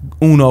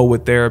Uno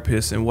with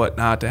therapists and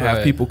whatnot to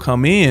have people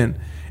come in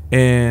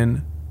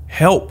and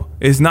help.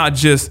 It's not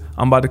just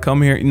I'm about to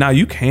come here. Now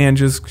you can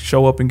just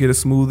show up and get a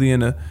smoothie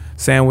and a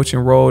sandwich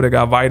and roll that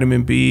got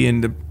vitamin B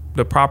and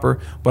the proper,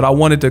 but I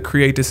wanted to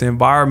create this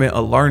environment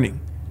of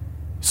learning.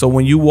 So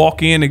when you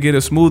walk in and get a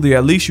smoothie,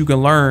 at least you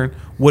can learn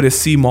what is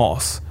sea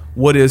moss,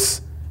 what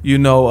is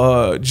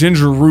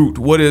ginger root,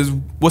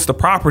 what's the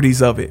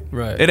properties of it.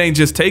 Right. It ain't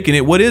just taking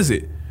it. What is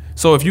it?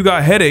 So if you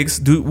got headaches,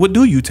 what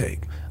do you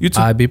take?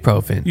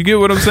 Ibuprofen. You get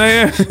what I'm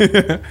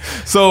saying?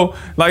 So,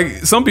 like,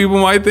 some people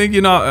might think,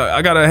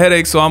 I got a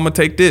headache, so I'm going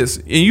to take this.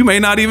 And you may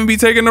not even be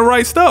taking the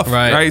right stuff.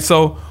 Right?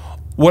 So,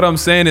 what I'm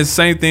saying is the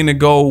same thing to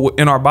go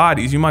in our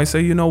bodies. You might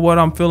say, you know what,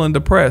 I'm feeling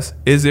depressed.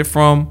 Is it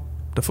from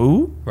the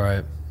food?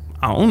 Right.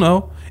 I don't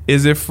know.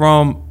 Is it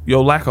from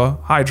your lack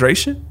of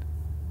hydration?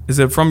 Is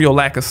it from your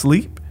lack of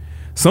sleep?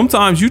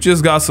 Sometimes you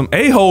just got some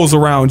a-holes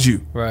around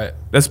you. Right.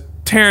 That's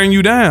tearing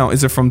you down.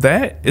 Is it from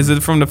that? Is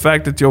it from the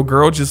fact that your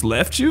girl just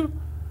left you?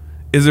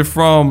 Is it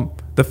from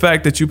the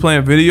fact that you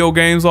playing video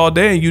games all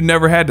day and you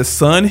never had the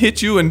sun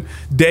hit you in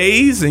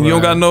days and you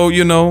don't got no,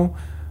 you know,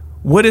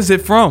 what is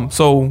it from?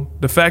 So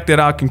the fact that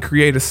I can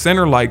create a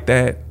center like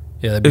that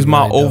is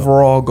my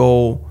overall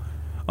goal.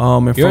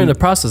 You're in the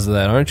process of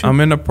that, aren't you?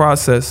 I'm in the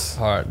process.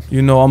 Hard.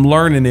 You know, I'm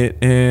learning it,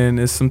 and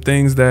it's some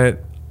things that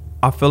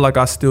I feel like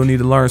I still need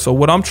to learn. So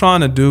what I'm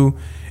trying to do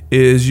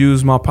is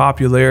use my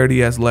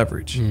popularity as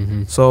leverage.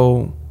 Mm-hmm.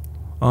 So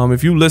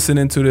if you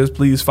listening to this,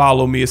 please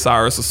follow me at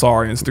Cyrus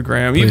Asar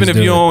Instagram. Please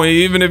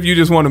even if you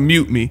just want to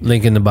mute me.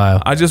 Link in the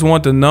bio. I just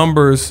want the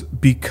numbers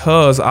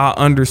because I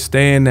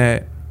understand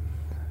that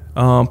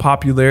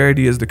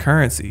popularity is the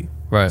currency.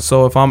 Right.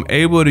 So if I'm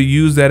able to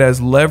use that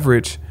as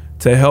leverage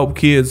to help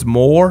kids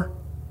more,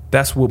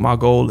 that's what my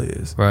goal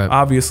is. Right.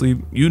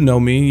 Obviously, you know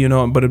me, you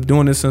know, but if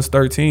doing this since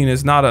 13,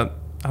 it's not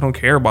I don't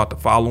care about the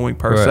following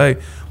per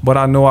se, but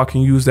I know I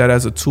can use that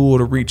as a tool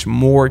to reach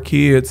more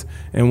kids.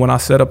 And when I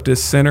set up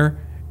this center,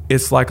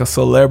 it's like a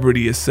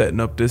celebrity is setting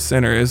up this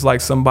center. It's like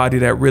somebody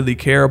that really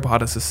care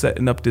about us is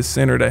setting up this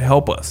center to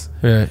help us.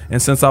 Right. And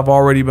since I've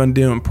already been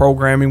doing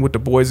programming with the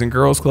Boys and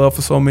Girls Club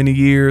for so many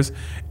years,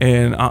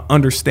 and I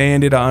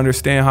understand it, I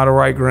understand how to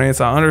write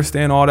grants, I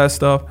understand all that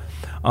stuff.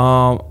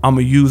 I'm going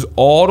to use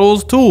all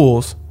those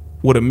tools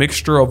with a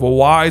mixture of a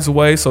wise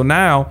way. So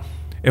now,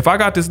 if I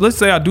got this, let's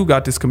say I do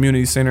got this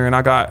community center and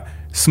I got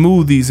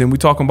smoothies and we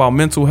talking about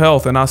mental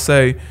health, and I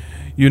say,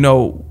 you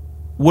know,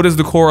 what is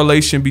the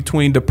correlation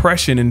between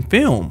depression and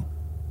film?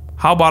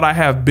 How about I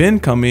have Ben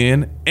come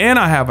in and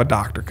I have a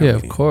doctor come in?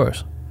 Yeah, of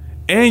course.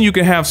 And you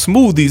can have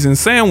smoothies and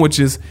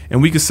sandwiches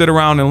and we can sit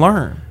around and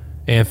learn.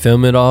 And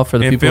film it all for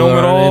the people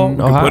that are in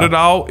Ohio. Put it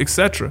out,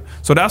 etc.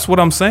 So that's what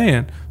I'm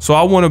saying. So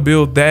I want to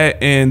build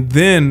that, and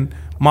then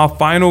my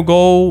final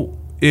goal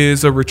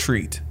is a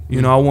retreat.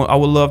 You know, I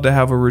would love to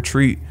have a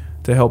retreat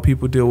to help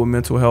people deal with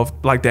mental health,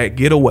 like that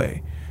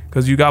getaway.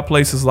 Because you got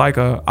places like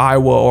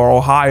Iowa or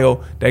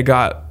Ohio that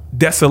got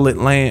desolate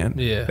land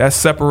that's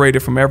separated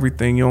from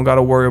everything. You don't got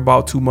to worry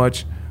about too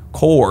much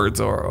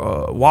cords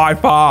or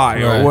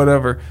Wi-Fi or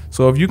whatever.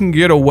 So if you can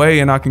get away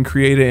and I can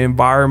create an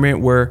environment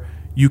where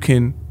you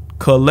can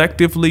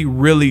collectively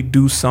really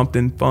do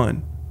something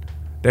fun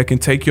that can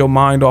take your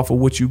mind off of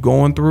what you're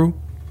going through,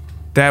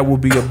 that will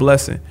be a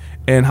blessing.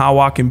 And how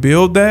I can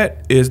build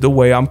that is the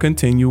way I'm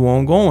continue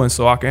on going.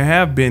 So I can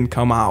have Ben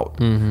come out.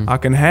 Mm-hmm. I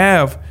can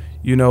have,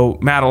 you know,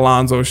 Matt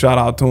Alonzo, shout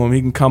out to him,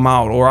 he can come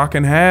out. Or I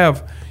can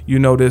have, you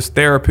know, this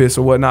therapist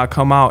or whatnot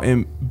come out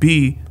and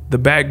be the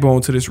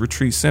backbone to this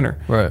retreat center.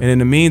 Right. And in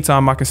the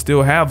meantime, I can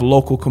still have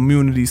local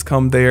communities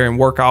come there and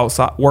work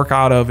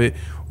out of it.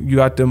 You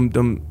got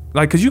them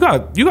like, because you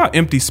got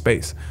empty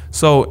space.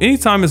 So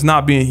anytime it's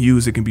not being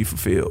used, it can be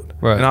fulfilled.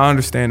 Right. And I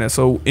understand that.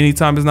 So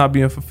anytime it's not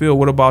being fulfilled,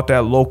 what about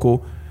that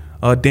local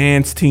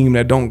dance team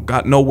that don't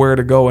got nowhere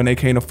to go and they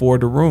can't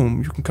afford the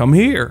room? You can come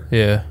here.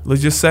 Yeah.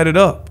 Let's just set it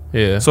up.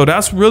 Yeah. So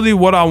that's really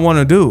what I want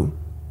to do,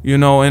 you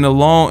know, in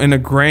the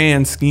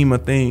grand scheme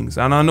of things.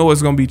 And I know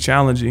it's going to be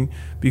challenging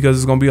because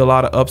it's going to be a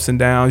lot of ups and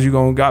downs. You're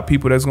going to got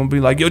people that's going to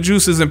be like, your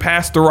juice isn't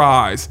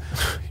pasteurized,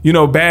 you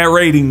know, bad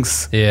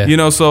ratings. Yeah. You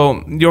know,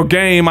 so your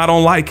game, I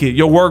don't like it.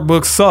 Your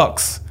workbook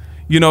sucks.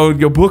 You know,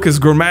 your book is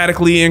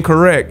grammatically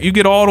incorrect. You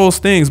get all those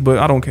things, but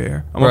I don't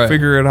care. I'm going to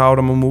figure it out.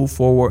 I'm going to move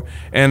forward.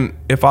 And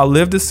if I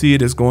live to see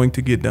it, it's going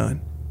to get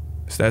done.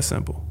 It's that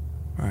simple.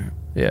 Right.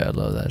 Yeah, I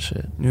love that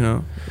shit. You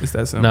know, it's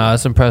that simple. Nah,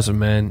 it's impressive,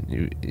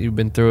 man. You've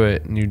been through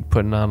it, and you're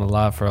putting on a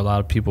lot for a lot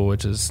of people,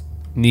 which is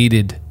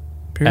needed.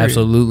 Period.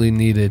 Absolutely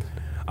needed.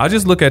 I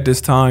just look at this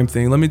time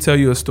thing. Let me tell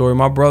you a story.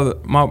 My brother,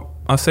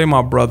 I say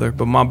my brother,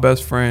 but my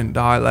best friend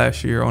died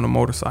last year on a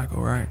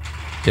motorcycle, right?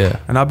 Yeah.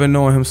 And I've been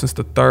knowing him since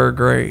the 3rd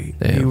grade.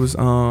 Damn. He was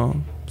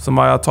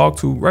somebody I talk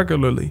to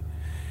regularly.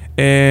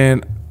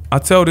 And I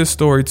tell this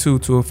story, too,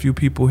 to a few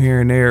people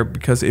here and there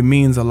because it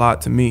means a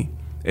lot to me.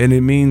 And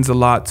it means a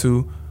lot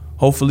to,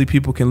 hopefully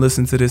people can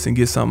listen to this and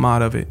get something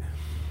out of it.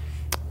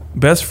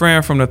 Best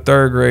friend from the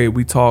 3rd grade,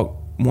 we talk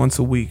once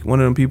a week. One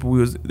of them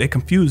people, they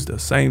confused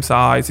us. Same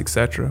size,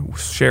 etc.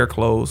 Share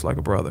clothes like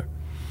a brother.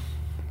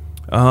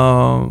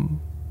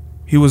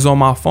 He was on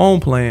my phone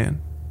plan,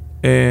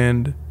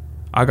 and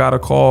I got a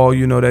call,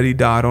 you know, that he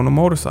died on a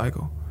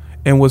motorcycle.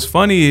 And what's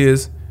funny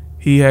is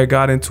he had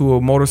got into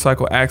a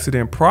motorcycle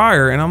accident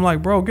prior, and I'm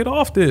like, bro, get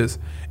off this.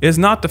 It's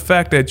not the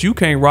fact that you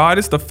can't ride,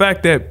 it's the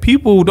fact that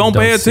people don't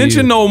pay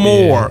attention no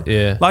more.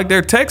 Yeah. Like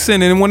they're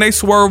texting, and when they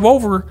swerve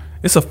over,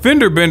 it's a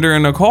fender bender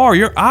in the car.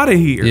 You're out of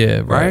here.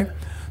 Yeah, right.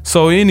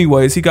 So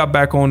anyways, he got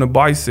back on the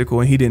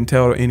bicycle, and he didn't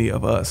tell any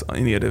of us,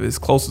 any of his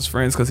closest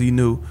friends, because he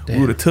knew we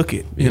would have took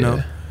it, you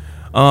know.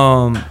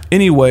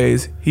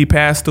 Anyways, he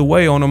passed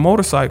away on a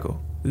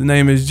motorcycle. His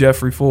name is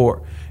Jeffrey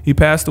Ford. He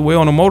passed away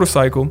on a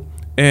motorcycle,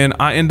 and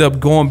I end up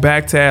going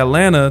back to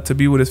Atlanta to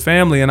be with his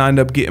family, and I end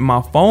up getting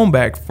my phone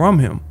back from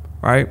him,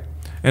 right?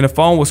 And the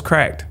phone was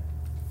cracked,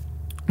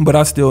 but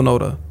I still know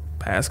the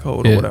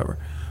passcode or whatever.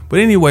 But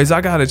anyways,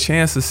 I got a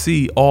chance to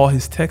see all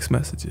his text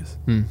messages,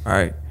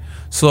 right?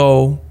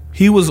 So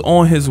he was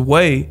on his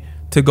way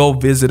to go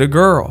visit a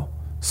girl.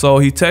 So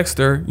he texted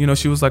her, you know,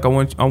 she was like, I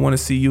want to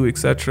see you,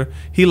 etc.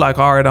 He like,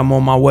 all right, I'm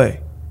on my way.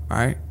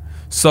 right?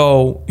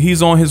 So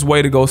he's on his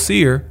way to go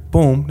see her.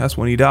 Boom, that's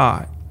when he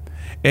died.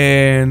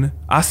 And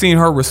I seen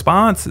her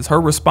responses.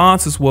 Her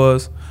responses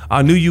was,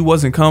 I knew you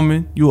wasn't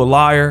coming. You a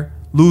liar.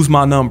 Lose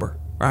my number,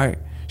 right?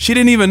 She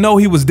didn't even know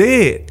he was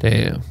dead.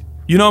 Damn.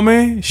 You know what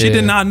I mean? She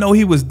did not know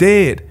he was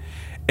dead.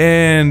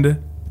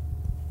 And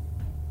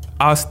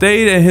I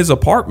stayed in his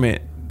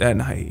apartment that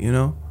night, you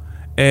know?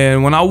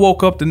 And when I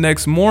woke up the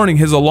next morning,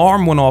 his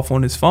alarm went off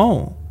on his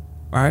phone,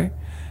 right?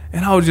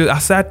 And I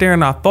sat there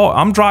and I thought,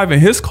 I'm driving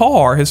his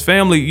car, his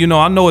family, you know,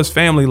 I know his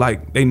family,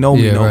 like they know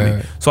me.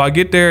 Right. So I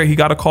get there, he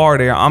got a car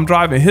there. I'm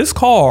driving his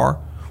car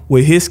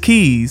with his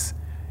keys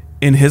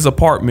in his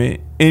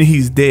apartment and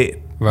he's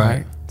dead.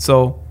 Right.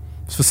 So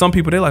for some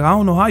people, they're like, I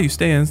don't know how you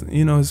stay in,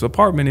 you know, his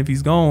apartment if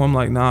he's gone. I'm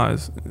like, nah,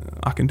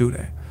 I can do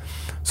that.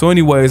 So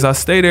anyways, I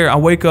stay there. I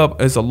wake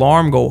up, his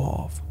alarm go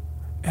off.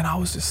 And I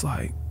was just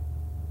like,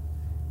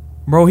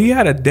 bro, he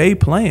had a day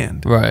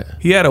planned. Right.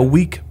 He had a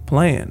week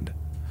planned.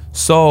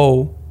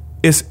 So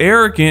it's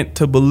arrogant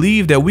to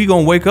believe that we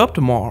gonna wake up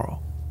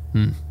tomorrow.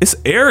 It's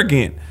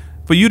arrogant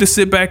for you to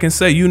sit back and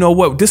say, you know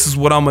what, this is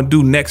what I'm gonna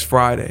do next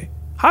Friday.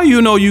 How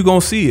you know you gonna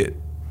see it?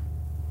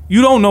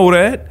 You don't know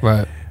that.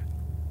 Right.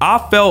 I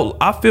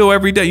feel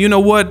every day, you know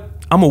what,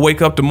 I'm gonna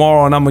wake up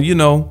tomorrow and I'm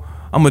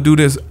gonna do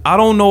this. I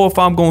don't know if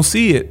I'm gonna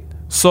see it.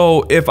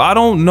 So if I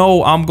don't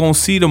know I'm gonna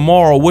see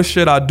tomorrow, what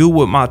should I do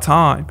with my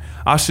time?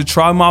 I should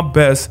try my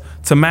best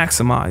to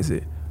maximize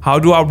it. How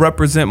do I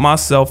represent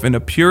myself in the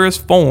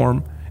purest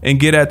form and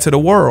get that to the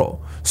world?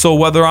 So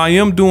whether I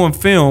am doing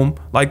film,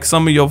 like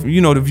some of your,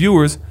 you know, the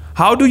viewers,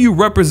 how do you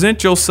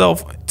represent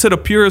yourself to the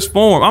purest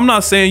form? I'm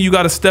not saying you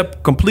got to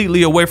step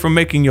completely away from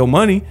making your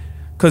money,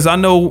 because I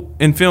know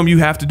in film you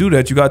have to do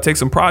that. You got to take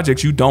some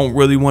projects you don't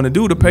really want to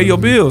do to pay your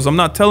bills. I'm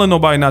not telling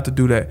nobody not to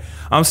do that.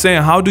 I'm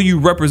saying, how do you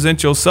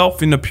represent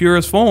yourself in the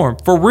purest form?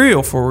 For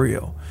real, for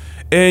real.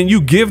 And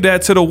you give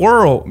that to the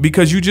world,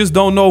 because you just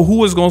don't know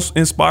who is going to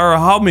inspire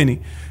how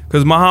many.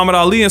 Because Muhammad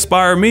Ali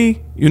inspired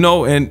me, you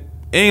know, and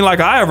it ain't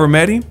like I ever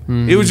met him.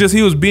 It was just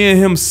he was being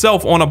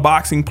himself on a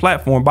boxing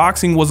platform.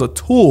 Boxing was a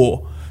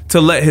tool to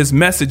let his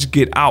message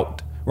get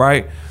out,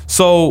 right?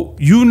 So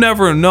you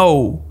never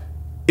know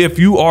if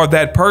you are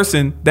that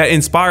person that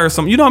inspires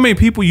some. You know how many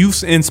people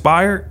you've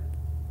inspired?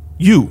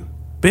 You,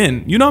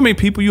 Ben. You know how many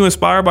people you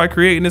inspired by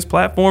creating this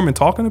platform and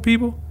talking to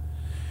people?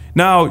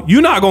 Now,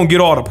 you're not going to get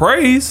all the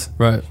praise.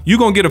 Right. You're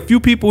going to get a few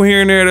people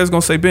here and there that's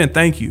going to say, Ben,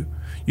 thank you.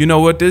 You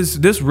know what,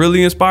 this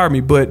really inspired me.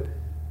 But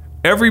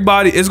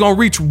everybody is going to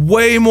reach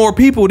way more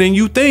people than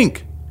you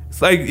think.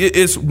 It's like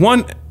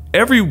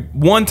every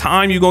one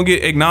time you're going to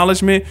get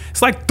acknowledgement,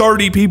 it's like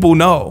 30 people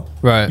know.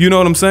 Right. You know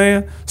what I'm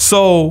saying?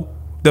 So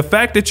the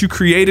fact that you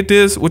created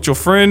this with your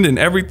friend and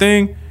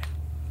everything,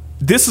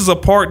 this is a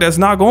part that's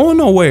not going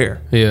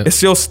nowhere. Yeah.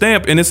 It's your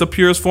stamp, and it's a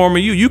purest form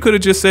of you. You could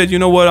have just said, you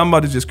know what, I'm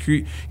about to just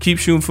keep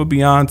shooting for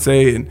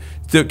Beyonce and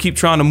still keep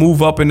trying to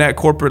move up in that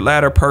corporate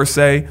ladder per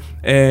se,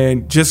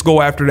 and just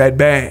go after that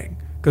bag.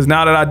 Because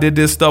now that I did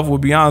this stuff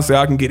with Beyonce,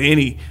 I can get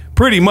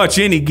pretty much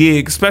any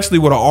gig, especially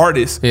with an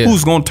artist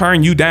who's going to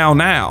turn you down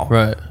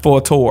now for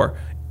a tour.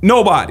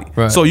 Nobody.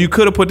 Right. So you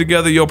could have put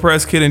together your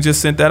press kit and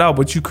just sent that out,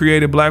 but you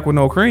created Black with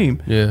No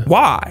Cream. Yeah.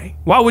 Why?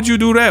 Why would you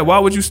do that? Why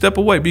would you step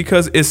away?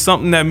 Because it's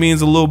something that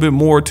means a little bit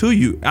more to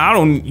you. You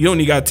don't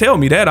even got to tell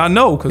me that. I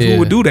know, because who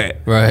would do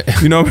that? Right.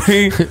 You know what I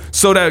mean?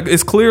 So that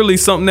it's clearly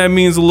something that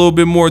means a little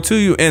bit more to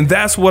you. And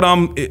that's what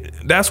I'm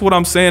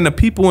saying to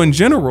people in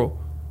general.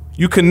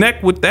 You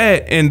connect with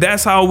that, and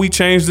that's how we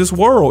change this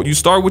world. You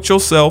start with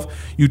yourself.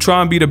 You try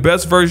and be the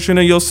best version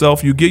of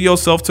yourself. You get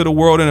yourself to the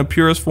world in the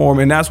purest form,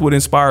 and that's what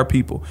inspires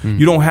people.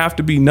 You don't have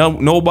to be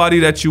nobody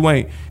that you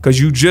ain't, because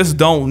you just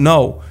don't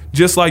know.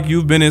 Just like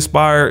you've been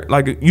inspired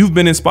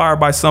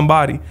by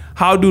somebody.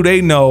 How do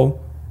they know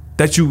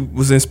that you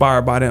was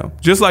inspired by them?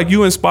 Just like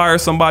you inspire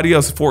somebody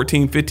else,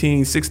 14,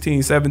 15,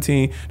 16,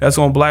 17, that's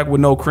on Black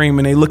with No Cream,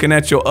 and they looking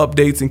at your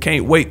updates and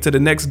can't wait to the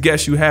next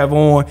guest you have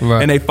on,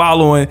 and they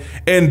following,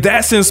 and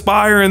that's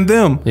inspiring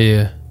them.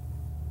 Yeah.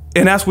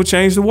 And that's what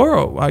changed the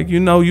world. Like, you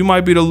know, you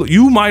might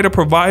have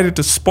provided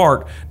the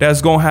spark that's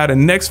gonna have the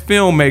next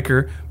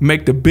filmmaker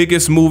make the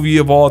biggest movie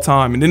of all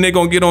time. And then they're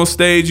gonna get on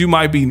stage, you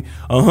might be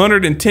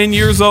 110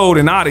 years old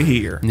and out of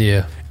here.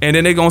 Yeah. And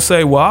then they're gonna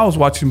say, well, I was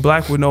watching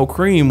Black with No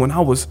Cream when I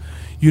was,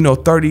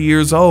 30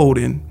 years old,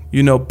 and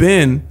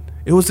Ben,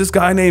 it was this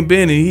guy named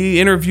Ben, and he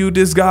interviewed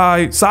this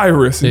guy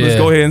Cyrus. Let's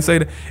go ahead and say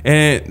that.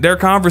 And their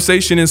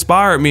conversation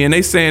inspired me, and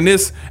they saying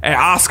this at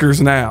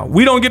Oscars now.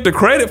 We don't get the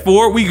credit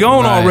for it. We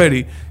gone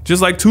already.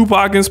 Just like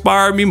Tupac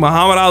inspired me,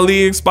 Muhammad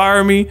Ali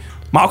inspired me,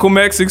 Malcolm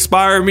X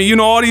inspired me.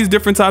 All these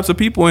different types of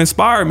people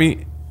inspire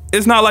me.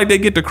 It's not like they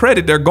get the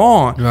credit. They're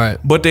gone. Right.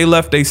 But they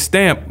left a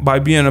stamp by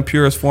being the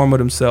purest form of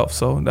themselves.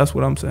 So that's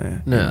what I'm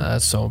saying. Yeah,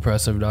 that's so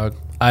impressive, dog.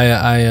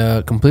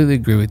 I completely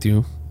agree with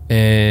you.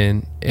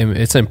 And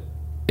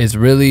it's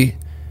really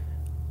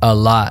a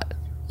lot.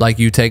 Like,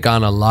 you take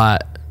on a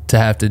lot to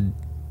have to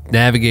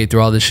navigate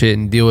through all this shit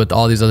and deal with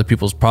all these other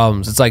people's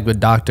problems. It's like the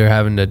doctor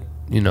having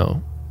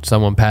to,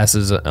 someone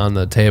passes on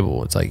the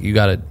table. It's like you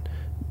got to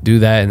do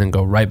that and then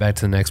go right back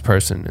to the next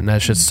person. And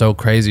that's just so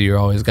crazy. You're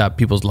always got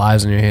people's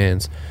lives in your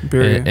hands.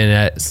 And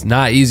it's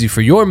not easy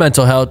for your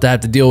mental health to have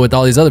to deal with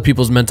all these other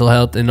people's mental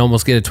health and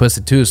almost get it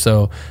twisted too.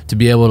 So to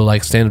be able to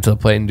like stand up to the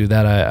plate and do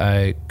that,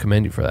 I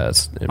commend you for that.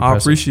 It's impressive. I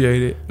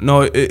appreciate it.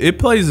 No, it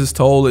plays its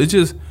toll. It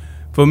just,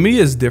 for me,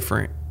 it's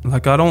different.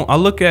 Like I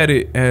look at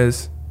it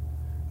as,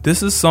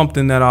 this is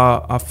something that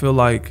I feel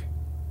like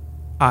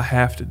I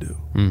have to do.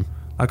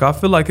 Like I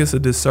feel like it's a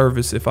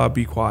disservice if I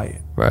be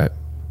quiet. Right.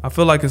 I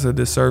feel like it's a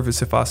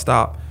disservice if I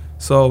stop.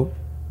 So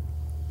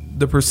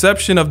the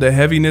perception of the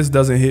heaviness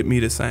doesn't hit me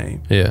the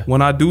same. Yeah.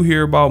 When I do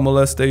hear about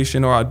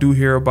molestation or I do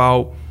hear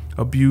about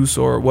abuse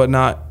or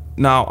whatnot,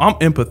 now I'm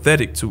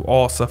empathetic to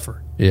all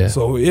suffer. Yeah.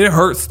 So it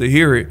hurts to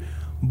hear it,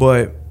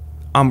 but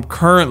I'm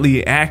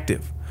currently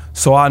active.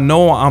 So I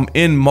know I'm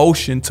in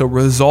motion to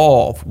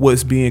resolve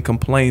what's being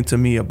complained to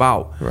me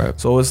about. Right.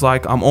 So So it's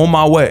like I'm on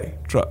my way.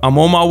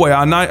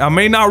 I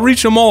may not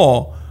reach them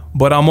all,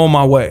 but I'm on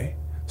my way.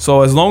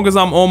 So as long as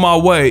I'm on my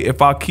way, if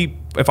I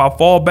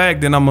fall back,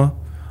 then I'm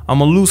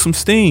gonna lose some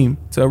steam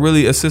to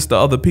really assist the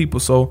other people.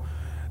 So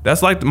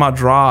that's like my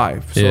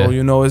drive. So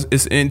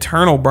it's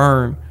internal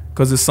burn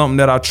because it's something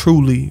that I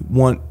truly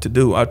want to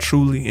do. I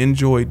truly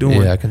enjoy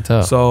doing. Yeah, I can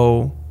tell.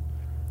 So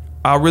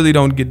I really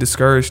don't get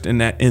discouraged in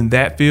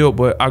that field,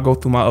 but I go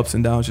through my ups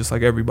and downs just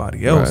like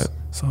everybody else. Right.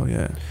 So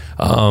yeah.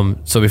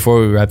 So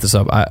before we wrap this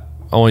up,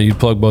 I want you to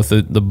plug both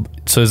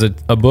so is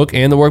it a book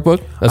and the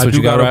workbook? That's what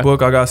you got, a right?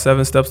 book. I got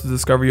 7 Steps to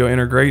Discover Your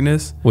Inner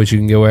Greatness. Which you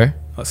can get where?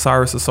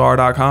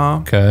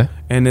 CyrusAssar.com. Okay.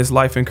 And this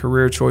Life and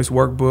Career Choice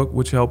Workbook,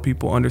 which help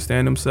people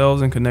understand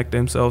themselves and connect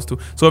themselves to.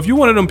 So if you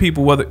one of them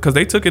people, because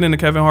they took it in the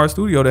Kevin Hart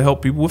studio to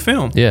help people with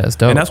film. Yeah, it's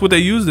dope. And that's what they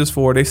use this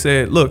for. They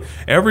said, look,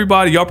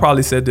 everybody, y'all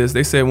probably said this.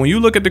 They said, when you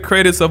look at the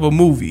credits of a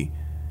movie,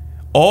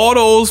 all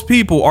those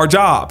people are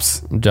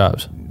jobs.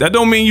 That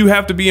don't mean you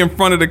have to be in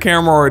front of the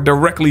camera or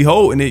directly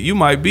holding it. You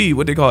might be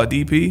what they call a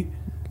DP.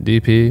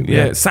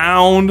 Yeah.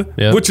 Sound,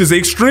 Yep. which is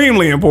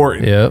extremely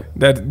important. Yep.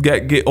 That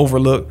get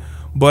overlooked.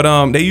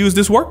 But they use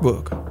this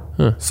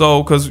workbook.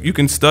 So because you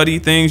can study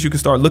things, you can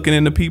start looking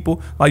into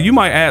people. Like you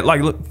might add,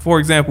 like look, for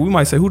example, we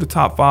might say who the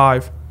top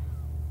 5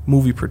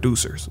 movie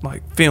producers,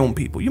 like film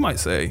people. You might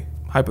say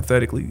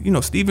hypothetically,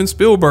 Steven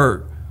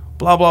Spielberg,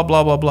 blah blah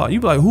blah blah blah. You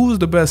be like, who's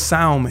the best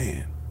sound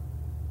man?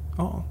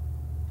 Oh,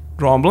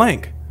 drawing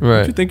blank.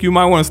 Right. You think you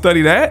might want to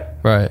study that?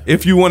 Right.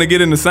 If you want to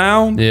get into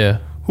sound. Yeah.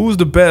 Who's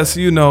the best?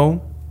 Who's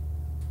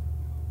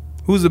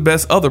the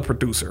best other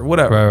producer?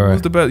 Whatever. Right.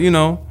 Who's the best?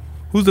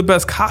 Who's the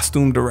best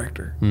costume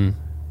director?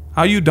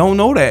 How you don't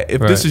know that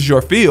if this is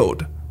your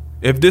field?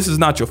 If this is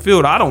not your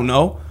field, I don't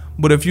know.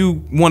 But if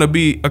you want to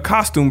be a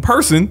costume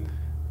person,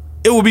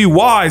 it would be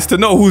wise to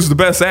know who's the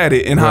best at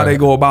it and how they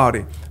go about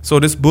it. So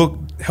this book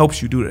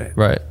helps you do that.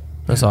 Right.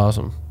 That's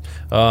awesome.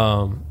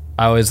 I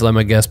always let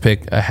my guests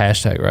pick a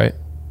hashtag, right?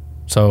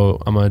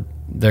 So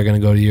they're gonna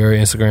go to your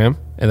Instagram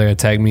and they're gonna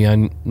tag me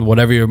on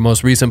whatever your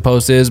most recent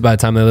post is by the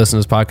time they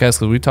listen to this podcast,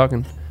 because we're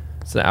talking,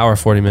 it's an hour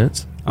 40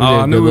 minutes.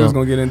 I knew we was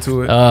gonna get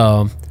into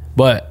it.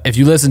 But if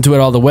you listen to it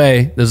all the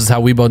way, this is how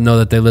we both know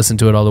that they listen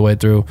to it all the way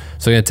through.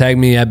 So you're gonna tag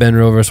me at Ben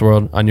Real vs.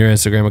 World on your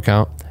Instagram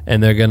account,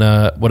 and they're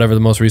gonna, whatever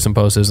the most recent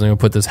post is, they're gonna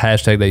put this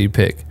hashtag that you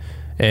pick.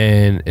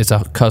 And it's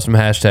a custom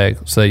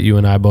hashtag so that you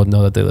and I both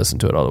know that they listen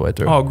to it all the way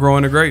through. Oh,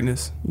 growing to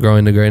greatness.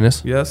 Growing to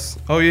greatness? Yes.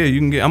 Oh yeah, you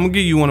can get. I'm gonna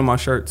get you one of my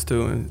shirts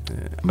too, and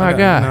My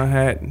God, a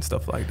hat and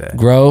stuff like that.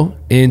 Grow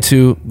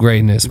into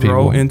greatness, people.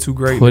 Grow into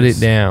greatness. Put it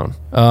down.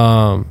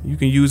 You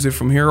can use it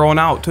from here on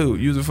out too.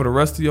 Use it for the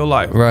rest of your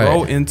life. Right.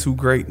 Grow into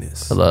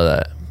greatness. I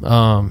love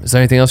that. Is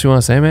there anything else you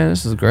want to say, man?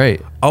 This is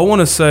great. I want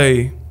to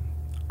say,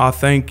 I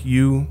thank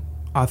you.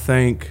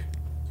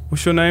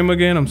 What's your name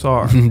again? I'm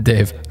sorry.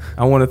 Dave.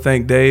 I want to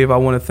thank Dave. I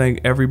want to thank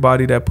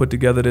everybody that put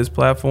together this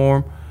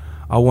platform.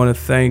 I want to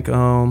thank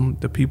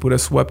the people that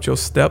swept your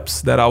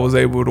steps that I was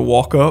able to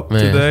walk up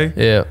today.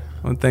 Yeah.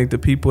 I want to thank the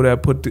people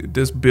that put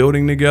this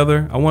building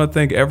together. I want to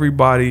thank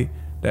everybody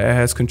that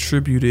has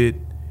contributed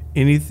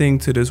anything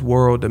to this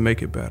world to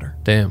make it better.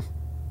 Damn.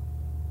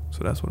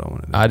 So that's what I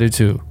want to do. I do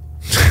too.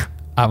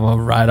 I'm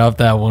gonna ride off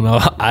that one.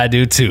 I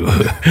do too.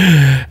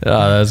 Oh,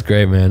 that's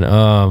great, man.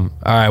 All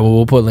right, well,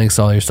 we'll put links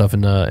to all your stuff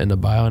in the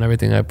bio and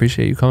everything. I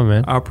appreciate you coming,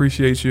 man. I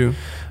appreciate you.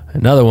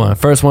 Another one,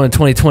 first one in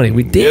 2020.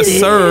 We did Yes, it.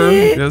 sir.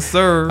 Yes,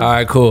 sir. All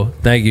right, cool.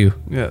 Thank you.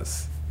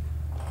 Yes.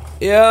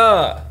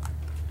 Yeah.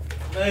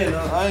 Man,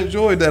 I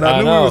enjoyed that. I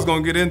knew know. we was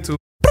gonna get into.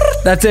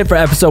 That's it for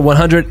episode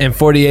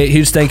 148.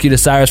 Huge thank you to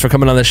Cyrus for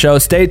coming on the show.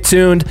 Stay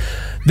tuned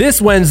this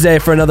Wednesday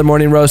for another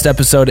Morning Roast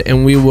episode,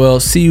 and we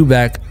will see you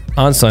back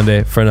on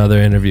Sunday for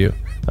another interview.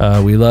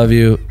 We love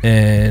you,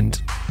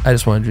 and I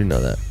just wanted you to know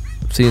that.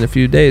 See you in a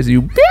few days,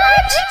 you bitch.